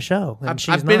Cassian's getting a show. And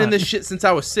I've been in this shit since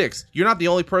I was 6. You're not the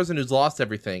only person who's lost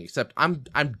everything, except I'm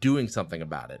doing something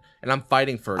about it, and I'm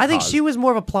fighting for. I think she was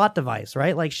more of a plot device,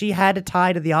 right? Like she had to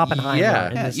tie to the Oppenheimer.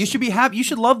 Yeah. You should be happy. You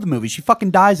should love the movie. She fucking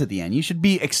dies at the end. You should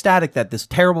be ecstatic that this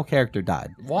terrible character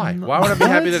died. Why? Why would I be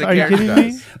happy that a Are you character kidding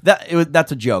dies? me?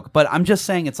 That's a joke, but I'm just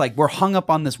saying it's like we're hung up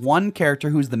on this one character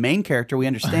who's the main character. We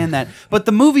understand that, but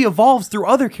the movie evolves through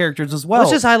other characters as well.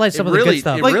 Let's just highlight some of the good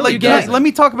stuff. Let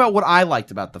me talk about what I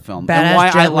liked about the film Badass and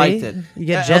why Jet I Li. liked it. You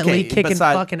get Jet Li kicking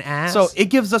fucking ass. So it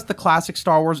gives us the classic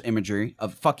Star Wars imagery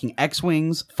of fucking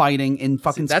X-wings fighting in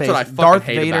fucking That's space. what I fucking Darth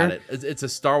hate Vader. about it. It's a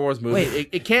Star Wars movie. Wait.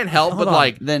 It can't help but on.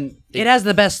 like Then it has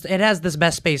the best. It has this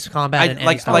best space combat in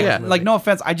any Star Wars movie. like no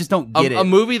offense, I just don't get it. a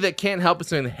movie that can't help but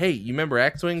saying, "Hey, you remember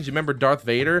X-wings? You remember Darth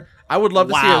Vader?" I would love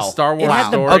to see Wow. a Star Wars It had,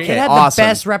 story. it had awesome. the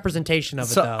best representation of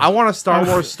it, So, though. I want a Star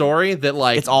Wars story that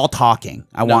like It's all talking.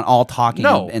 I want all talking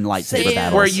and lightsaber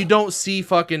battles. where you don't see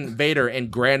fucking Vader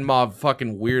and Grandma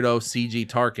fucking weirdo CG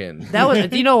Tarkin. that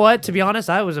was. You know what? To be honest,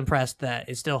 I was impressed that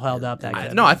it still held up that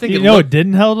good. No, I think You it know looked, it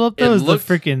didn't hold up though. it Is the looked-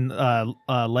 freaking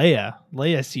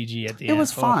Leia CG at the end. It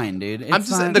was fine, dude. I'm just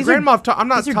saying not- the Grand Moff. I'm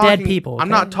not these are talking. dead people, I'm okay?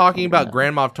 not talking about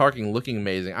Grand Moff Tarkin looking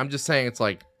amazing. I'm just saying it's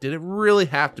like, did it really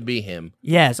have to be him?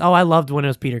 Yes. Oh, I loved when it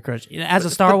was Peter Crouch. As a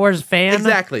Star Wars fan,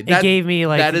 Exactly. it That- gave me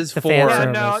like that is the for- fan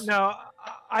Yeah, service. no,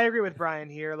 I agree with Brian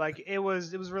here. Like it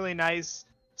was really nice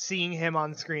seeing him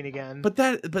on screen again. But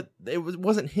it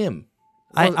wasn't him.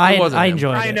 I It wasn't him.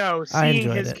 enjoyed it. I know I seeing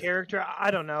enjoyed his it. character.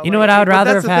 I don't know. You know like, what I would But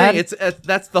rather that's have the thing. had?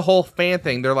 That's the whole fan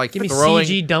thing. They're like Give me throwing.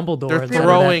 CG Dumbledore. They're instead of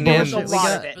throwing that in. bullshit we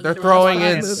got. They're throwing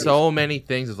in so many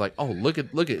things. It's like, oh, look at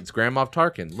it's Grand Moff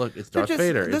Tarkin. Look, it's Darth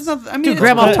Vader. There's It's- nothing, I mean, Dude, it's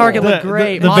Grandma cool. Tarkin looked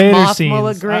great. The Mon Vader Mothma scenes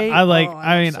looked great. I like. Oh,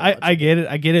 I mean, so much I get it.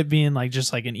 I get it being like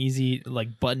just like an easy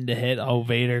like button to hit. Oh,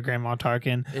 Vader, Grandma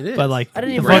Tarkin. It is. But like I didn't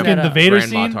the even bring fucking that the up. Vader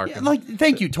Grandma scene. Tarkin. Yeah, like,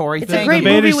 thank you, Tori. It's a Thank great you.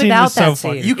 Vader movie scene without was so that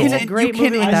fucking scene. You can- It's a great you can-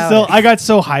 movie I without Still, it. I got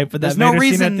so hyped with that There's no Vader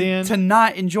scene reason at the end. to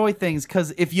not enjoy things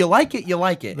because if you like it, you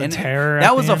like it. The And terror at that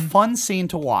the was a end. fun scene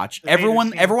to watch. Vader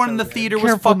Everyone scene in was the so good. theater was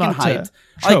Careful fucking not to hyped.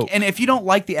 choke. Like, and if you don't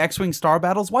like the X-wing star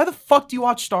battles, why the fuck do you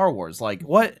watch Star Wars? Like,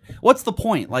 what's the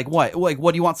point? Like, what? Like,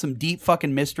 what do you want? Some deep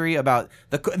fucking mystery about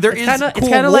the? There is It's cool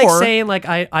kind of like lore. saying like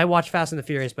I watch Fast and the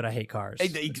Furious, but I hate cars.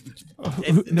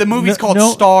 The movie's called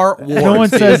no- Star Wars. no one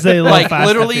says they love like Fast and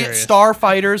literally Furious. star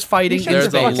fighters fighting. You shut in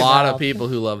There's your a space. fucking lot mouth. of people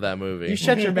who love that movie. You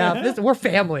shut your mouth. We're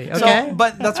family, So, okay?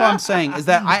 but that's what I'm saying is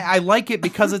that I like it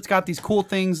because it's got these cool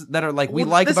things that are like we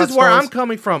Well, like this about is where Star I'm Wars.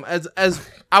 coming from. As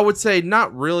I would say,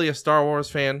 not really a Star Wars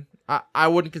fan. I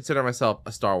wouldn't consider myself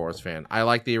a Star Wars fan. I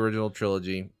like the original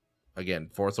trilogy. Again,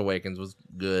 Force Awakens was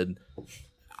good.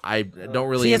 I don't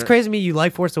really. See, it's crazy to me. You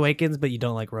like Force Awakens, but you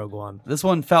don't like Rogue One. This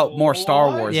one felt more Star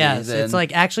Wars. Yes, it's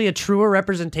like actually a truer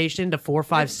representation to 4,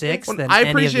 5, 6 Well, than I any of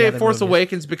the appreciate other Force movies.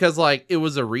 Awakens because like it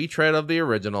was a retread of the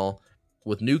original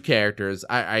with new characters.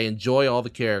 I enjoy all the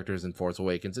characters in Force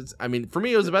Awakens. I mean, for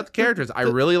me, it was about the characters. I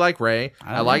really like Rey.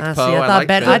 I liked See, Poe. I I thought liked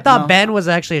Ben. Finn. I thought No. Ben was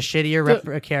actually a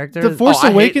shittier character. The Force I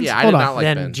hate- Awakens. yeah, I hold did on. not like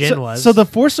than Ben. Jin was. So the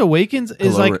Force Awakens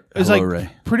is Hello, like hello, Ray.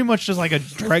 pretty much just like a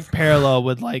direct parallel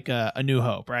with like a New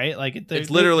Hope, right? Like It's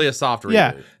literally a soft reboot.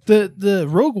 yeah. The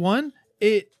Rogue One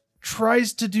it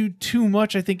tries to do too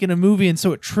much, I think, in a movie, and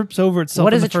so it trips over itself.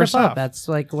 what in does the it trip first up? half. That's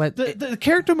like what. The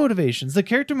character motivations. The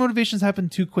character motivations happen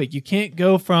too quick. You can't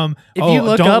go from If you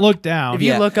look don't up- look down. if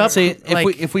you look up, See,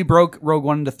 like- if we broke Rogue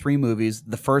One into 3 movies,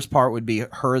 the first part would be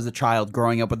her as a child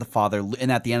growing up with the father,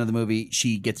 and at the end of the movie,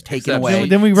 she gets taken Except- away.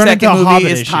 Then we run Second into a movie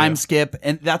Hobbit is issue. time skip,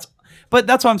 and that's But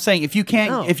that's what I'm saying. If you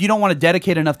can't, No. if you don't want to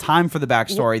dedicate enough time for the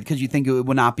backstory because you think it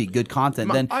would not be good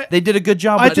content, then they did a good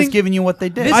job I of just think- giving you what they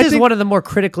did. This is one of the more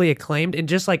critically acclaimed, and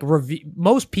just like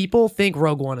most people think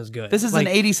Rogue One is good. This is like,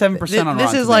 an 87% on This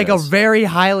Rotten is like a Tomatoes. very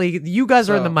highly. You guys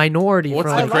are in the So, minority. What's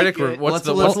for the like, critic? it. What's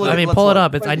the? Let's What's look- I mean, let's pull it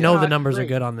look. up. I It's know the not numbers are great.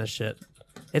 good on this shit.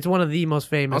 It's one of the most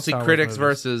famous. I'll see Star Wars critics movies.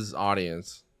 versus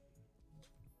audience.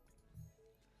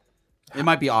 It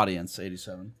might be audience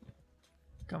 87.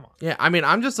 Come on. Yeah, I mean,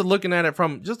 I'm just looking at it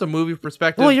from just a movie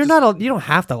perspective. Well, you're Just- not. You don't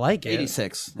have to like it.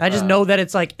 86. I just know that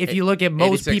it's like if you look at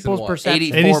most 86 and people's what?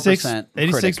 perception. 84%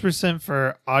 86%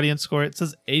 for audience score. It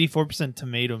says 84%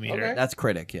 tomato meter. Okay. That's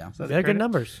critic, yeah. So They're good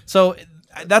numbers. So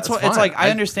that's what it's fine. like. I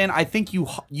understand. I think you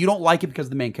don't like it because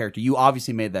of the main character. You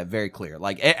obviously made that very clear.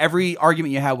 Like every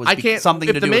argument you had was I can't something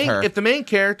if to the do main with her. if the main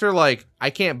character like I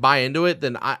can't buy into it,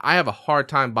 then I have a hard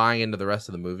time buying into the rest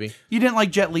of the movie. You didn't like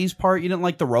Jet Li's part. You didn't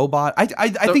like the robot. I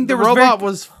think the there was robot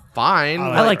very, was fine.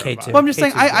 I like K2. Well, I'm just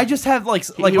saying. K2 's I good. just have like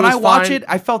He when I was watch fine. it,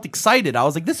 I felt excited. I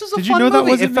was like, "This is a Did you fun know that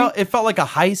movie." wasn't me? It felt like a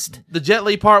heist. The Jet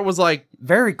Li part was like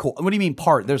Very cool. What do you mean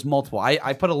part? There's multiple.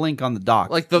 I put a link on the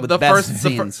doc. like with the best first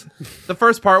scenes. the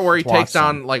first part where he Watch takes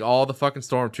down some. like all the fucking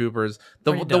stormtroopers.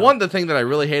 Pretty The dope. thing that I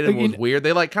really hated Like, was weird.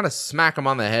 They like kind of smack him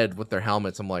on the head with their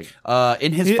helmets. I'm like,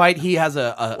 In his fight, he has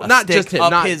a not stick just him,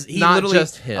 up not, his. He not literally,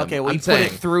 just him. Okay, well, I'm he put saying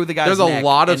it through the guy's there's a neck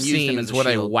lot of and used him as scenes a where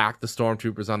they shield. whack the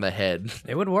stormtroopers on the head.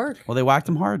 It would work. Well, they whacked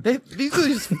him hard. These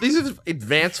are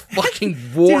advanced fucking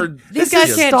war. These guys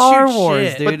decisions. can't Star shoot Wars,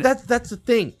 shit. dude. But that's the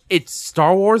thing. It's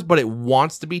Star Wars, but it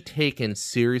wants to be taken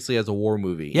seriously as a war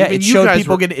movie. Yeah, Even it you showed guys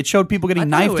people were- it showed people getting I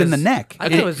thought it knifed in the was- neck. I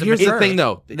thought it was Here's the absurd. thing,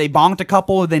 though. They bonked a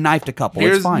couple. They knifed a couple.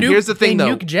 It's fine. Here's the thing, They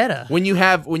though. nuke Jeddah. When you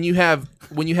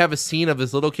have a scene of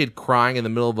this little kid crying in the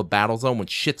middle of a battle zone when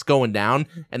shit's going down,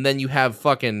 and then you have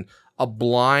fucking a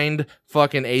blind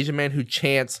fucking Asian man who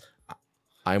chants,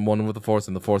 "I'm one with the Force,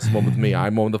 and the Force is one with me.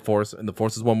 I'm one with the Force, and the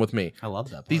Force is one with me." I love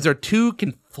that. These are two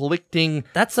conflicting.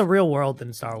 That's the real world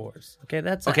in Star Wars. Okay,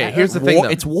 that's Okay, here's the thing, though.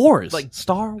 It's wars. Like,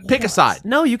 Star Wars. Pick a side.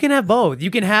 No, you can have both.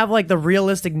 You can have like the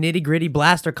realistic nitty gritty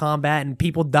blaster combat and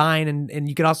people dying, and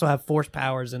you can also have force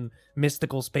powers and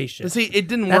mystical spaceships. But see, it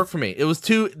didn't work for me. It was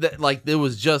too like it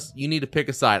was just you need to pick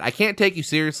a side. I can't take you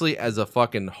seriously as a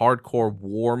fucking hardcore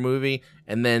war movie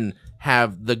and then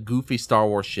have the goofy Star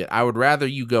Wars shit. I would rather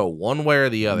you go one way or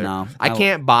the other. No, I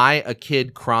can't buy a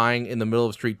kid crying in the middle of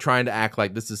the street trying to act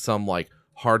like this is some like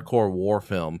hardcore war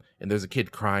film and there's a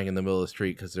kid crying in the middle of the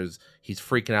street because he's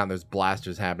freaking out and there's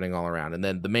blasters happening all around and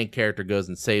then the main character goes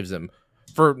and saves him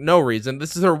for no reason.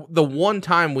 This is the one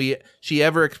time she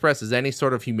ever expresses any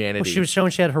sort of humanity. Well, she was showing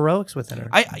she had heroics within her.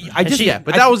 I just Yeah,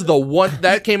 but that was the one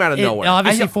that came out of It nowhere.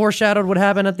 obviously I- foreshadowed what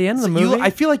happened at the end of the movie.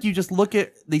 I feel like you just look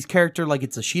at these characters like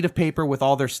it's a sheet of paper with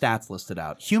all their stats listed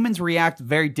out. Humans react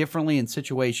very differently in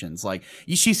situations. Like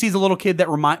she sees a little kid that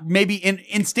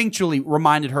instinctually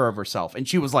reminded her of herself, and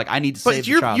she was like, "I need to save But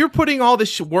the child." you're putting all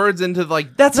this words into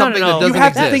like That's something no, that no. doesn't you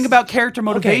have exist. to think about character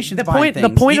motivations. the behind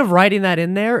point things. of writing that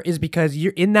in there is because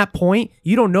you're in that point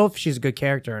you don't know if she's a good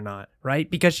character or not, right?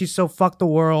 Because she's so fuck the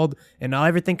world and now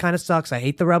everything kind of sucks. I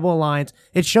hate the Rebel Alliance.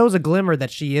 It shows a glimmer that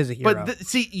she is a hero. But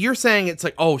see, you're saying it's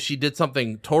like, oh, she did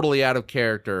something totally out of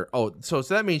character. Oh, so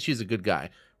that means she's a good guy.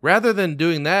 Rather than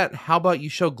doing that, how about you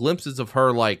show glimpses of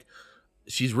her like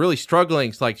she's really struggling.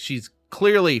 It's like she's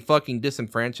clearly fucking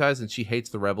disenfranchised and she hates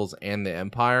the rebels and the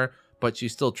Empire, but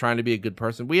she's still trying to be a good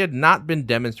person. We had not been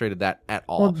demonstrated that at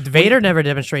all. well, Vader never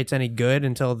demonstrates any good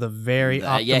until the very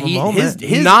optimal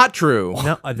moment. Not true.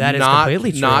 No, that is not,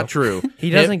 completely true. Not true. He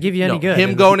doesn't give you any good.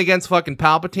 Him going against fucking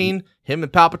Palpatine, him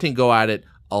and Palpatine go at it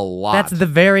a lot. That's the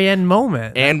very end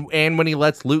moment. and when he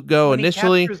lets Luke go When he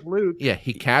initially, captures Luke. yeah,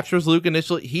 he captures Luke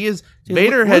initially. He is Dude,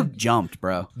 Vader Luke had jumped,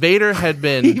 bro. Vader had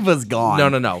been He was gone.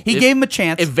 No. He If- gave him a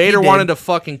chance. If Vader He did. wanted to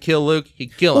fucking kill Luke,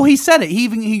 he'd kill him. well, he said it.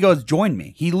 He goes, "Join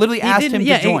me." He literally He asked didn't- him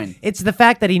yeah, to join. It's the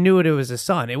fact that he knew it was his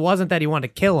son. It wasn't that he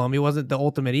wanted to kill him. He wasn't the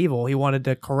ultimate evil. He wanted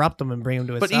to corrupt him and bring him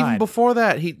to his but side. even before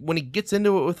that, when he gets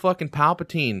into it with fucking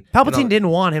Palpatine, Palpatine didn't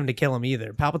want him to kill him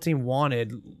either. Palpatine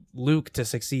wanted Luke to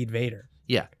succeed Vader.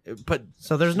 Yeah, but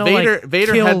So there's no Vader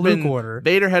kill had Luke been order.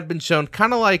 Vader had been shown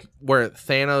kind of like where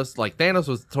Thanos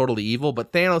was totally evil,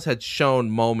 but Thanos had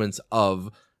shown moments of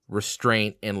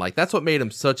restraint and like that's what made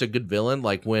him such a good villain.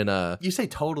 Like when You say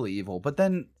totally evil, but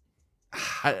then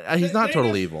he's not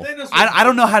totally evil. I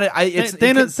don't know how to. It's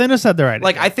Thanos had the right.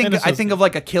 like idea. I think of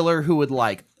like a killer who would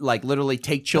like like literally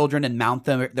take children and mount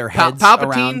their heads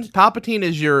around. Palpatine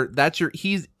is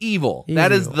he's evil.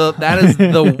 That is evil.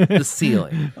 the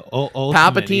ceiling.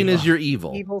 Palpatine is your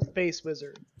evil. Evil space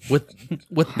wizard.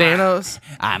 With Thanos,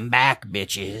 I'm back,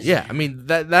 bitches. yeah, I mean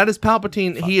that is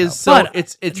Palpatine. He is so But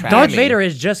it's Darth hammy. Vader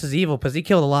is just as evil because he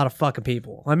killed a lot of fucking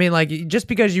people. I mean, like, just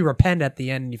because you repent at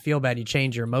the end and you feel bad, you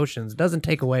change your emotions, doesn't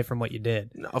take away from what you did.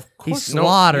 No, of He course,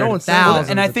 slaughtered one's saying that. thousands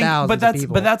And I and think, thousands of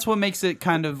people. but that's what makes it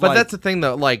kind of. But like, that's the thing,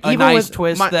 though. Like, a even nice with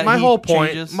twist my, that my he whole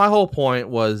point. changes. My whole point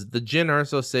was the Jyn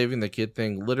Erso saving the kid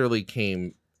thing literally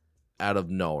came out of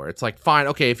nowhere. It's like, fine,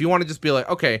 okay, if you want to just be like,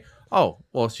 okay, oh,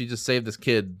 well, she just saved this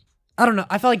kid. I don't know.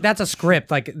 I feel like that's a script.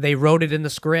 Like, they wrote it in the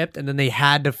script, and then they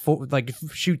had to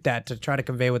shoot that to try to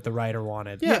convey what the writer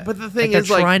wanted. Yeah, but the Like, thing they're is,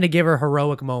 like, trying to give her a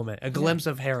heroic moment, a glimpse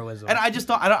of heroism. And I just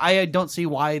don't. I don't see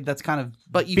why that's kind of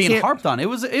But you being can't- harped on. It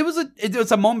was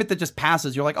a moment that just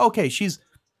passes. You're like, okay, she's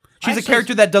a actually-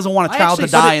 character that doesn't want a I child to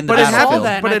actually die saw- in the but it I saw battlefield.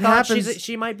 that, and But I it thought happens-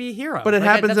 she might be a hero. but it Like,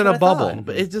 happens that's in what a I thought. bubble.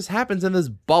 But it just happens in this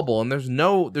bubble, and there's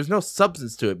no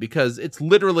substance to it because it's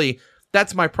literally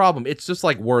that's my problem. It's just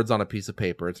like words on a piece of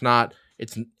paper. It's not.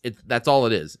 It's that's all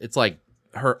it is. It's like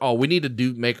her. Oh, we need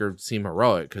to make her seem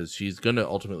heroic because she's gonna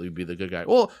ultimately be the good guy.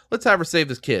 Well, let's have her save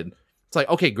this kid. It's like,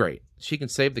 okay, great, she can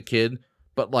save the kid,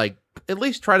 but like at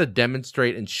least try to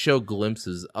demonstrate and show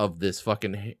glimpses of this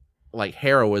fucking like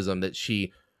heroism that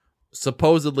she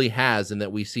supposedly has and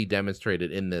that we see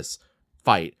demonstrated in this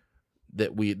fight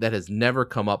that has never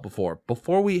come up before.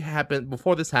 Before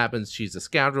this happens, she's a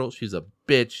scoundrel, she's a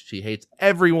bitch, she hates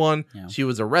everyone. Yeah. She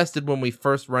was arrested when we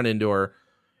first run into her,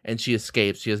 and she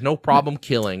escapes. She has no problem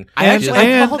killing. And, She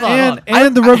actually- has- hold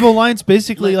on. the Rebel Alliance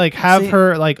basically like, like have see-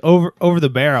 her like over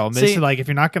the barrel. Basically, See- like if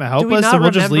you're not going to help Do we us, not then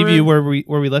we'll just leave you remember-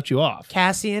 where we left you off.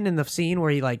 Cassian in the scene where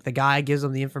he the guy gives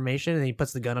him the information and he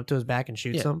puts the gun up to his back and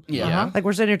shoots Yeah. him. Yeah. Yeah. Like,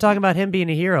 we're sitting here talking about him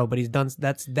being a hero, but he's done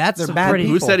that's They're some bad pretty.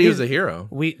 Who people. said he was a hero?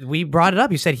 We brought it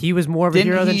up. You said he was more of a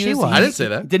hero than she was. I didn't say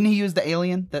that. Didn't he use the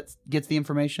alien that gets the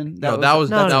information? No, that was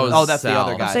No, that no, was Oh, that's the Sal.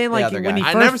 other guy. I'm saying, the like, other when guy. he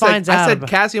I first never said. finds I out said about-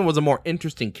 Cassian was a more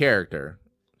interesting character.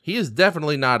 He is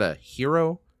definitely not a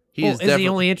hero. He Well, is is he definitely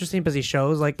only interesting because he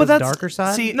shows like But the that's- darker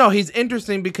side? see, no. He's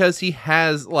interesting because he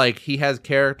has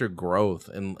character growth,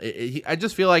 and I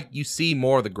just feel like you see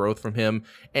more of the growth from him,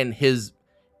 and his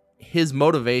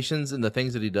motivations and the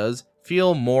things that he does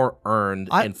feel more earned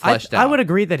and fleshed out. I would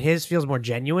agree that his feels more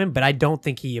genuine, but I don't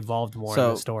think he evolved more in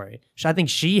So- the story. I think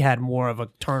she had more of a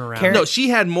turnaround. No, she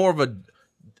had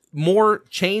more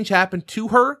change happened to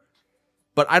her,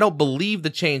 but I don't believe the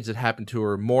change that happened to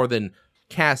her more than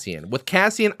Cassian. With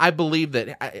Cassian, I believe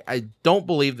that I don't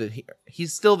believe that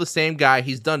he's still the same guy.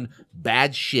 He's done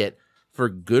bad shit for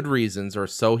good reasons, or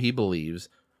so he believes.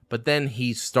 But then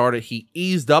he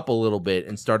eased up a little bit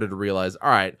and started to realize, all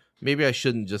right, maybe I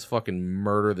shouldn't just fucking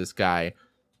murder this guy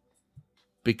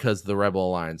because the Rebel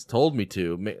Alliance told me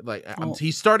to. Like,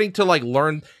 he's starting to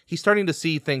learn. He's starting to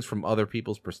see things from other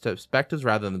people's perspectives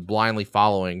rather than blindly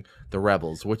following the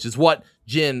rebels, which is what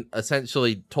Jyn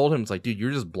essentially told him. It's like, dude,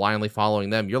 you're just blindly following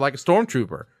them. You're like a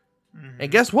stormtrooper.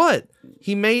 And guess what?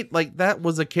 He made that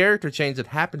was a character change that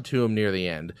happened to him near the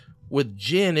end. With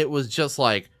Jyn, it was just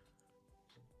like,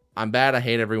 I'm bad. I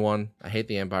hate everyone. I hate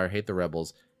the Empire. I hate the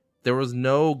rebels. There was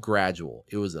no gradual.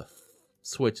 It was a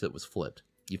switch that was flipped.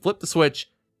 You flip the switch.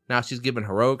 Now she's giving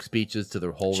heroic speeches to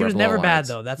the whole. She was Rebel never Alliance.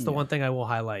 bad though. That's the one thing I will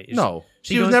highlight. No,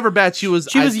 She she was goes- never bad. She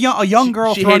was a young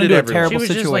girl she thrown hated into a everyone. terrible She was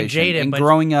just, like, situation jaded, and but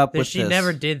growing up with she this.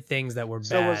 never did things that were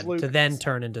So was bad Luke. to then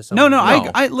turn into No, something. no.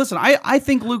 No. I listen. I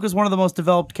think Luke is one of the most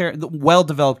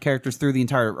well-developed characters through the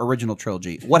entire original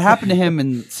trilogy. What happened to him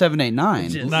in 7, 8,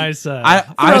 9? Nice. I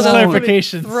nice won't-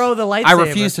 clarification. Throw the lightsaber. I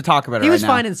refuse to talk about it. He right was now.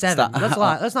 fine in 7. Stop.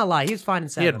 Let's not lie. He was fine in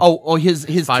 7.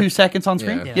 His 5 2 seconds on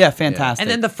screen. Yeah. Yeah, fantastic. And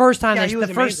then the first time, Yeah, the he was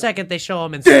first amazing. second they show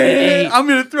him in 8. I'm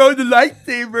gonna throw the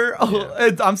lightsaber.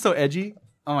 Oh, I'm so edgy.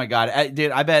 Oh my god,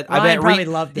 dude! I bet Ryan probably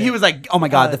loved it. He was like, "Oh my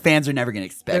god, the fans are never gonna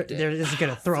expect it." They're just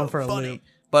gonna throw him for a loop.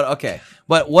 But okay.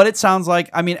 But what it sounds like,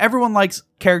 I mean, everyone likes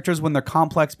characters when they're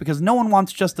complex because no one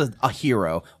wants just a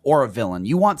hero or a villain.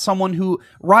 You want someone who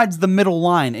rides the middle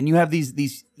line, and you have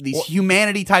these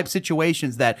humanity type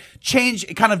situations that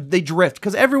change. Kind of they drift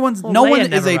because everyone's Well, no Leia one is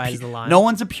never rides the line. no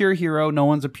one's a pure hero, no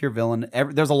one's a pure villain.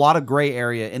 There's a lot of gray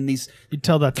area in these You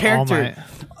tell that to All character.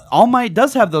 Might. All Might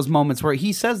does have those moments where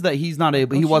he says that he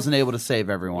wasn't able to save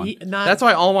everyone. That's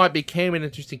why All Might became an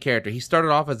interesting character. He started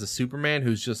off as a Superman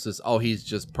who's just this, he's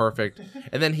just perfect.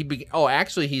 And then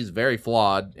actually he's very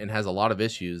flawed and has a lot of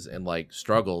issues and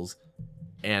struggles.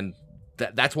 And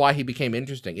that's why he became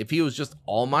interesting. If he was just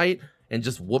All Might and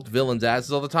just whooped villains'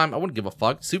 asses all the time, I wouldn't give a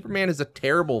fuck. Superman is a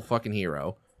terrible fucking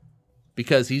hero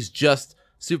because he's just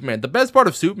Superman. The best part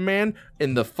of Superman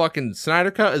in the fucking Snyder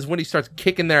Cut is when he starts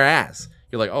kicking their ass.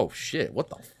 You're like, oh shit, what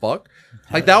the fuck?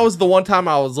 Like that was the one time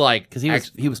I was like, because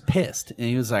he was pissed and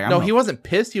he was like, he wasn't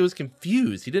pissed. He was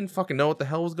confused. He didn't fucking know what the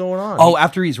hell was going on. Oh,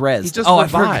 after he's rezzed. He just I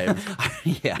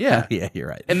revived. yeah, you're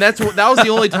right. And that was the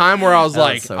only time where I was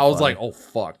like, so I was funny. like, oh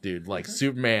fuck, dude, like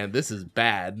Superman, this is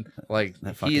bad. Like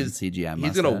That fucking CGI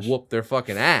he's gonna mustache. whoop their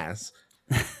fucking ass.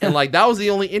 And like that was the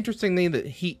only interesting thing that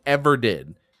he ever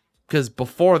did. Because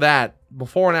before and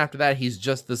after that, he's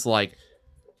just this like,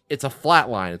 it's a flat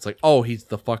line. It's like, oh, he's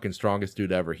the fucking strongest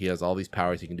dude ever. He has all these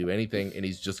powers. He can do anything, and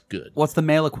he's just good. What's the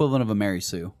male equivalent of a Mary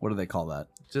Sue? What do they call that?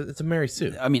 It's a Mary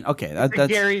Sue. I mean, okay, that's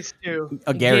Gary Stu.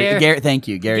 Gary. Thank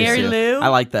you, Gary Sue. Lou. I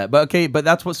like that. But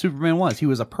that's what Superman was. He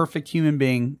was a perfect human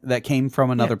being that came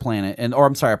from another planet,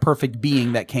 a perfect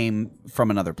being that came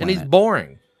from another And planet. he's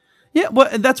boring. Yeah, well,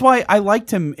 that's why I liked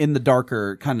him in the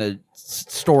darker kind of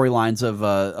storylines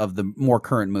of the more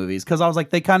current movies, because I was like,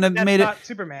 they kind of That's made not it.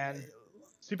 Superman.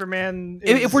 Superman.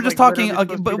 If we're just talking,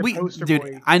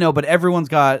 dude, I know, but everyone's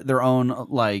got their own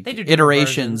like They do different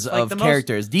iterations versions. Like of the most-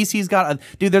 characters. DC's got,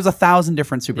 dude, there's 1,000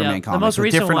 different Superman The comics most with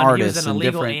recent different one, artists he was an and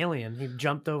illegal different. alien. He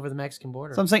jumped over the Mexican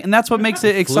border. So I'm saying, and that's what makes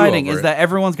it exciting over is it. that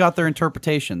everyone's got their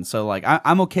interpretation. So like,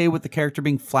 I'm okay with the character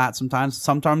being flat sometimes.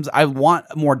 Sometimes I want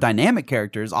more dynamic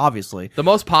characters, obviously. The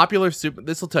most popular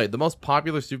this will tell you, the most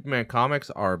popular Superman comics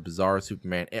are Bizarro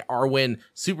Superman, are when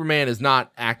Superman is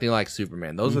not acting like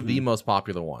Superman. Those are the most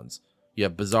popular ones. You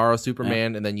have Bizarro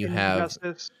Superman, and then you have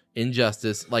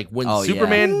Injustice. Like when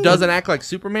Superman doesn't act like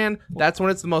Superman, that's when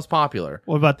it's the most popular.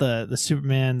 What about the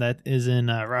Superman that is in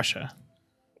Russia?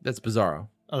 That's Bizarro.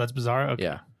 Oh, that's Bizarro. Okay.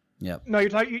 Yeah. Yep. No, you're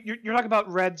talking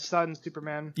about Red Sun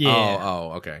Superman. Yeah.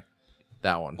 Oh, okay.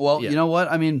 That one. Well, Yeah. you know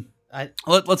what? I mean,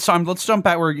 let's jump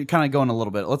back. We're kind of going a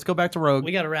little bit. Let's go back to Rogue.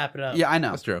 We got to wrap it up. Yeah, I know.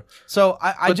 That's true. So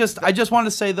I just wanted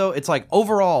to say though, it's like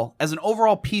overall, as an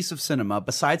overall piece of cinema,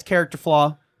 besides character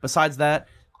flaw, besides that,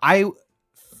 I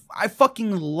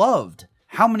fucking loved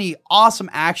how many awesome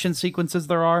action sequences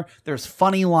there are. There's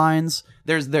funny lines.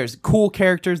 There's cool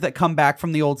characters that come back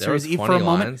from the old There was series. funny For a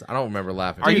moment, lines. I don't remember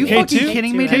laughing. are you K2? fucking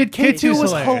kidding me, dude? K2 K2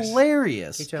 was hilarious.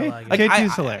 hilarious.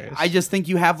 K2's hilarious. I just think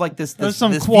you have like this There's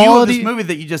some this quality- view of this movie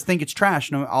that you just think it's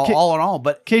trash, all in all.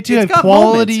 But K2 it's had got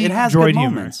quality moments. It has droid good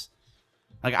humor. moments.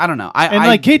 Like I don't know,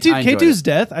 K2's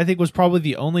death, I think, was probably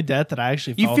the only death that I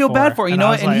actually you felt feel bad for it, you And know I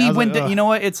what? was And like- he I was went. like, ugh. You know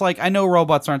what? It's like I know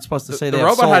robots aren't supposed to say The they have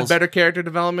robot had souls. better character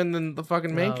development than the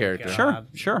fucking main Oh, character. God.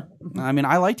 Sure. I mean,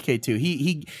 I liked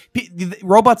K2.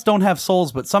 Robots don't have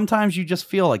souls, but sometimes you just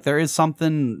feel like there is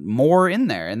something more in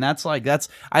there, and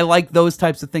I like those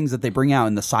types of things that they bring out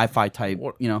in the sci-fi type.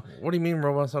 What You know, do you mean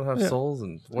robots don't have souls?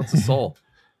 And what's a soul?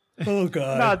 Oh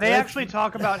god. No, they actually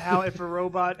talk about how if a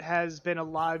robot has been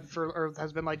alive or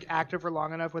has been like active for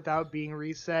long enough without being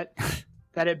reset,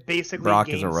 that it basically Brock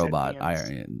gains is a robot.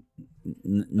 sentience.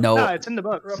 No, it's in the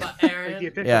book. Robot Like Aaron. the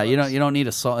official yeah, you books. don't need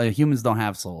a soul. Humans don't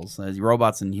have souls.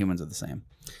 Robots and humans are the same.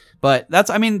 But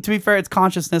to be fair, it's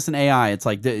consciousness and AI. It's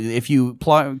like if you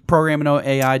program an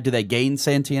AI, do they gain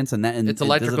sentience? And It's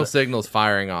electrical signals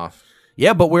firing off.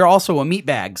 Yeah, but we're also a meat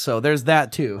bag, so there's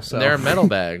that too. So And they're a metal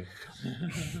bag.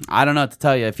 I don't know what to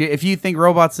tell you. If you think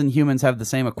robots and humans have the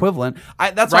same equivalent,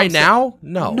 that's what Right I'm saying. now?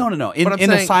 No. No. In But I'm a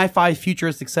saying- sci-fi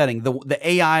futuristic setting, the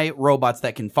AI robots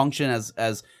that can function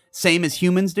as same as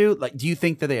humans do, like, do you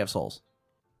think that they have souls,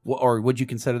 or would you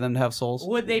consider them to have souls?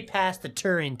 Would they pass the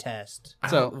Turing test?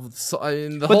 So, I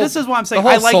mean, the but whole- this is why I'm saying the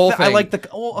whole soul I thing. like the.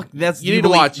 Well, that's You need to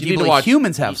watch. Do You you need to believe watch.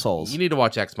 humans have souls. You need to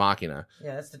watch Ex Machina.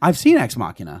 Yeah, that's the I've seen Ex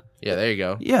Machina. Yeah, there you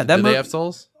go. Yeah, that Do mo- they have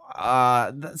souls?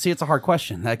 See, it's a hard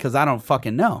question because I don't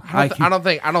fucking know. I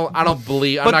don't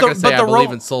believe. I'm But not the- gonna say but I the believe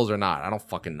ro- in souls or not. I don't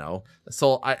fucking know.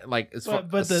 Soul. I like. As far,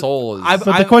 But the the- soul is. I've-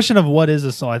 But the question of what is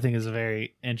a soul, I think, is a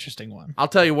very interesting one. I'll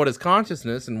tell you what is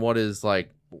consciousness and what is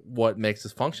like what makes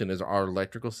us function is our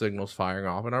electrical signals firing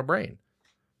off in our brain.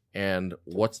 And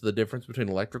what's the difference between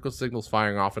electrical signals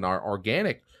firing off in our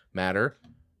organic matter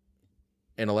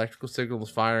and electrical signals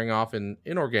firing off in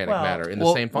inorganic Well- matter in the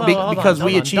Well, same be- function? hold on, because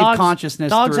we hold on. achieve Dogs- consciousness.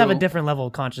 Dogs have a through- different level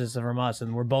of consciousness from us,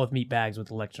 and we're both meat bags with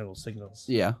electrical signals.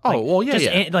 Yeah. Oh, well, yeah, Just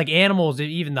yeah. like animals,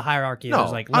 even the hierarchy,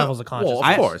 there's like levels of consciousness. Well,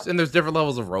 of course. And there's different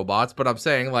levels of robots, but I'm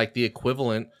saying like the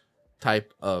equivalent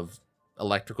type of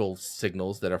electrical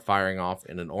signals that are firing off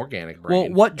in an organic brain. Well,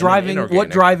 and what an driving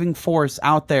inorganic. force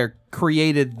out there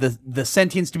created the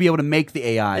sentience to be able to make the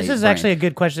AI? This is brain? actually a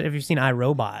good question if you've seen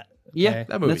iRobot. Yeah, Okay.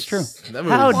 That movie's, that's true. That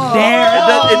How movie's- dare-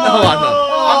 Hold on.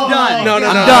 I'm done. No, I'm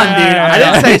done, dude. I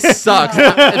didn't say sucks. You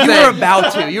were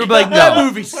about to. You were like, that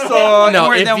movie sucks.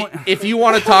 No, if you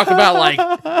want to talk about like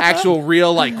actual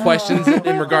real like questions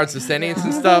in regards to sentience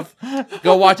and stuff,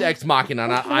 go watch Ex Machina,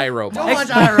 not iRobot. Go watch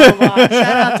iRobot.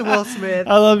 Shout out to Will Smith.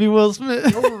 I love you, Will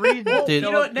Smith. Go read. Dude. You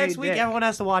know what? Next week, everyone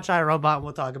has to watch iRobot, and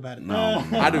we'll talk about it. No.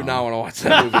 I do not want to watch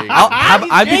that movie.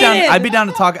 I'd be down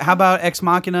to talk. How about Ex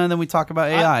Machina, and then we talk about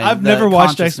AI. I've never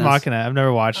watched Ex Machina. I've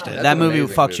never watched it. That's That an movie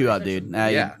amazing fucked movie. you up, dude.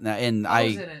 Yeah. And I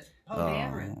was in it. oh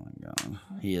my god,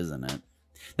 he is in it.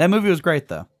 That movie was great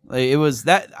though. Like, it was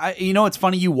that. You know, it's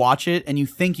funny. You watch it and you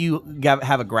think you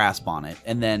have a grasp on it,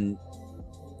 and then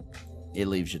it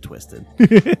leaves you twisted.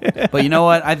 But you know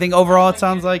what? I think overall it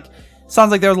sounds like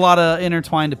there's a lot of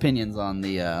intertwined opinions on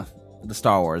the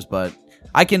Star Wars, but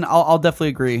I'll definitely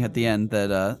agree at the end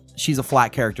that she's a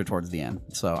flat character towards the end.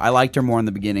 So I liked her more in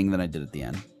the beginning than I did at the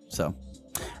end. So,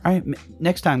 all right,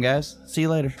 next time, guys. See you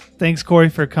later. Thanks, Corey,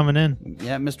 for coming in.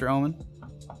 Yeah, Mr. Omen.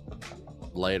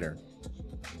 Later.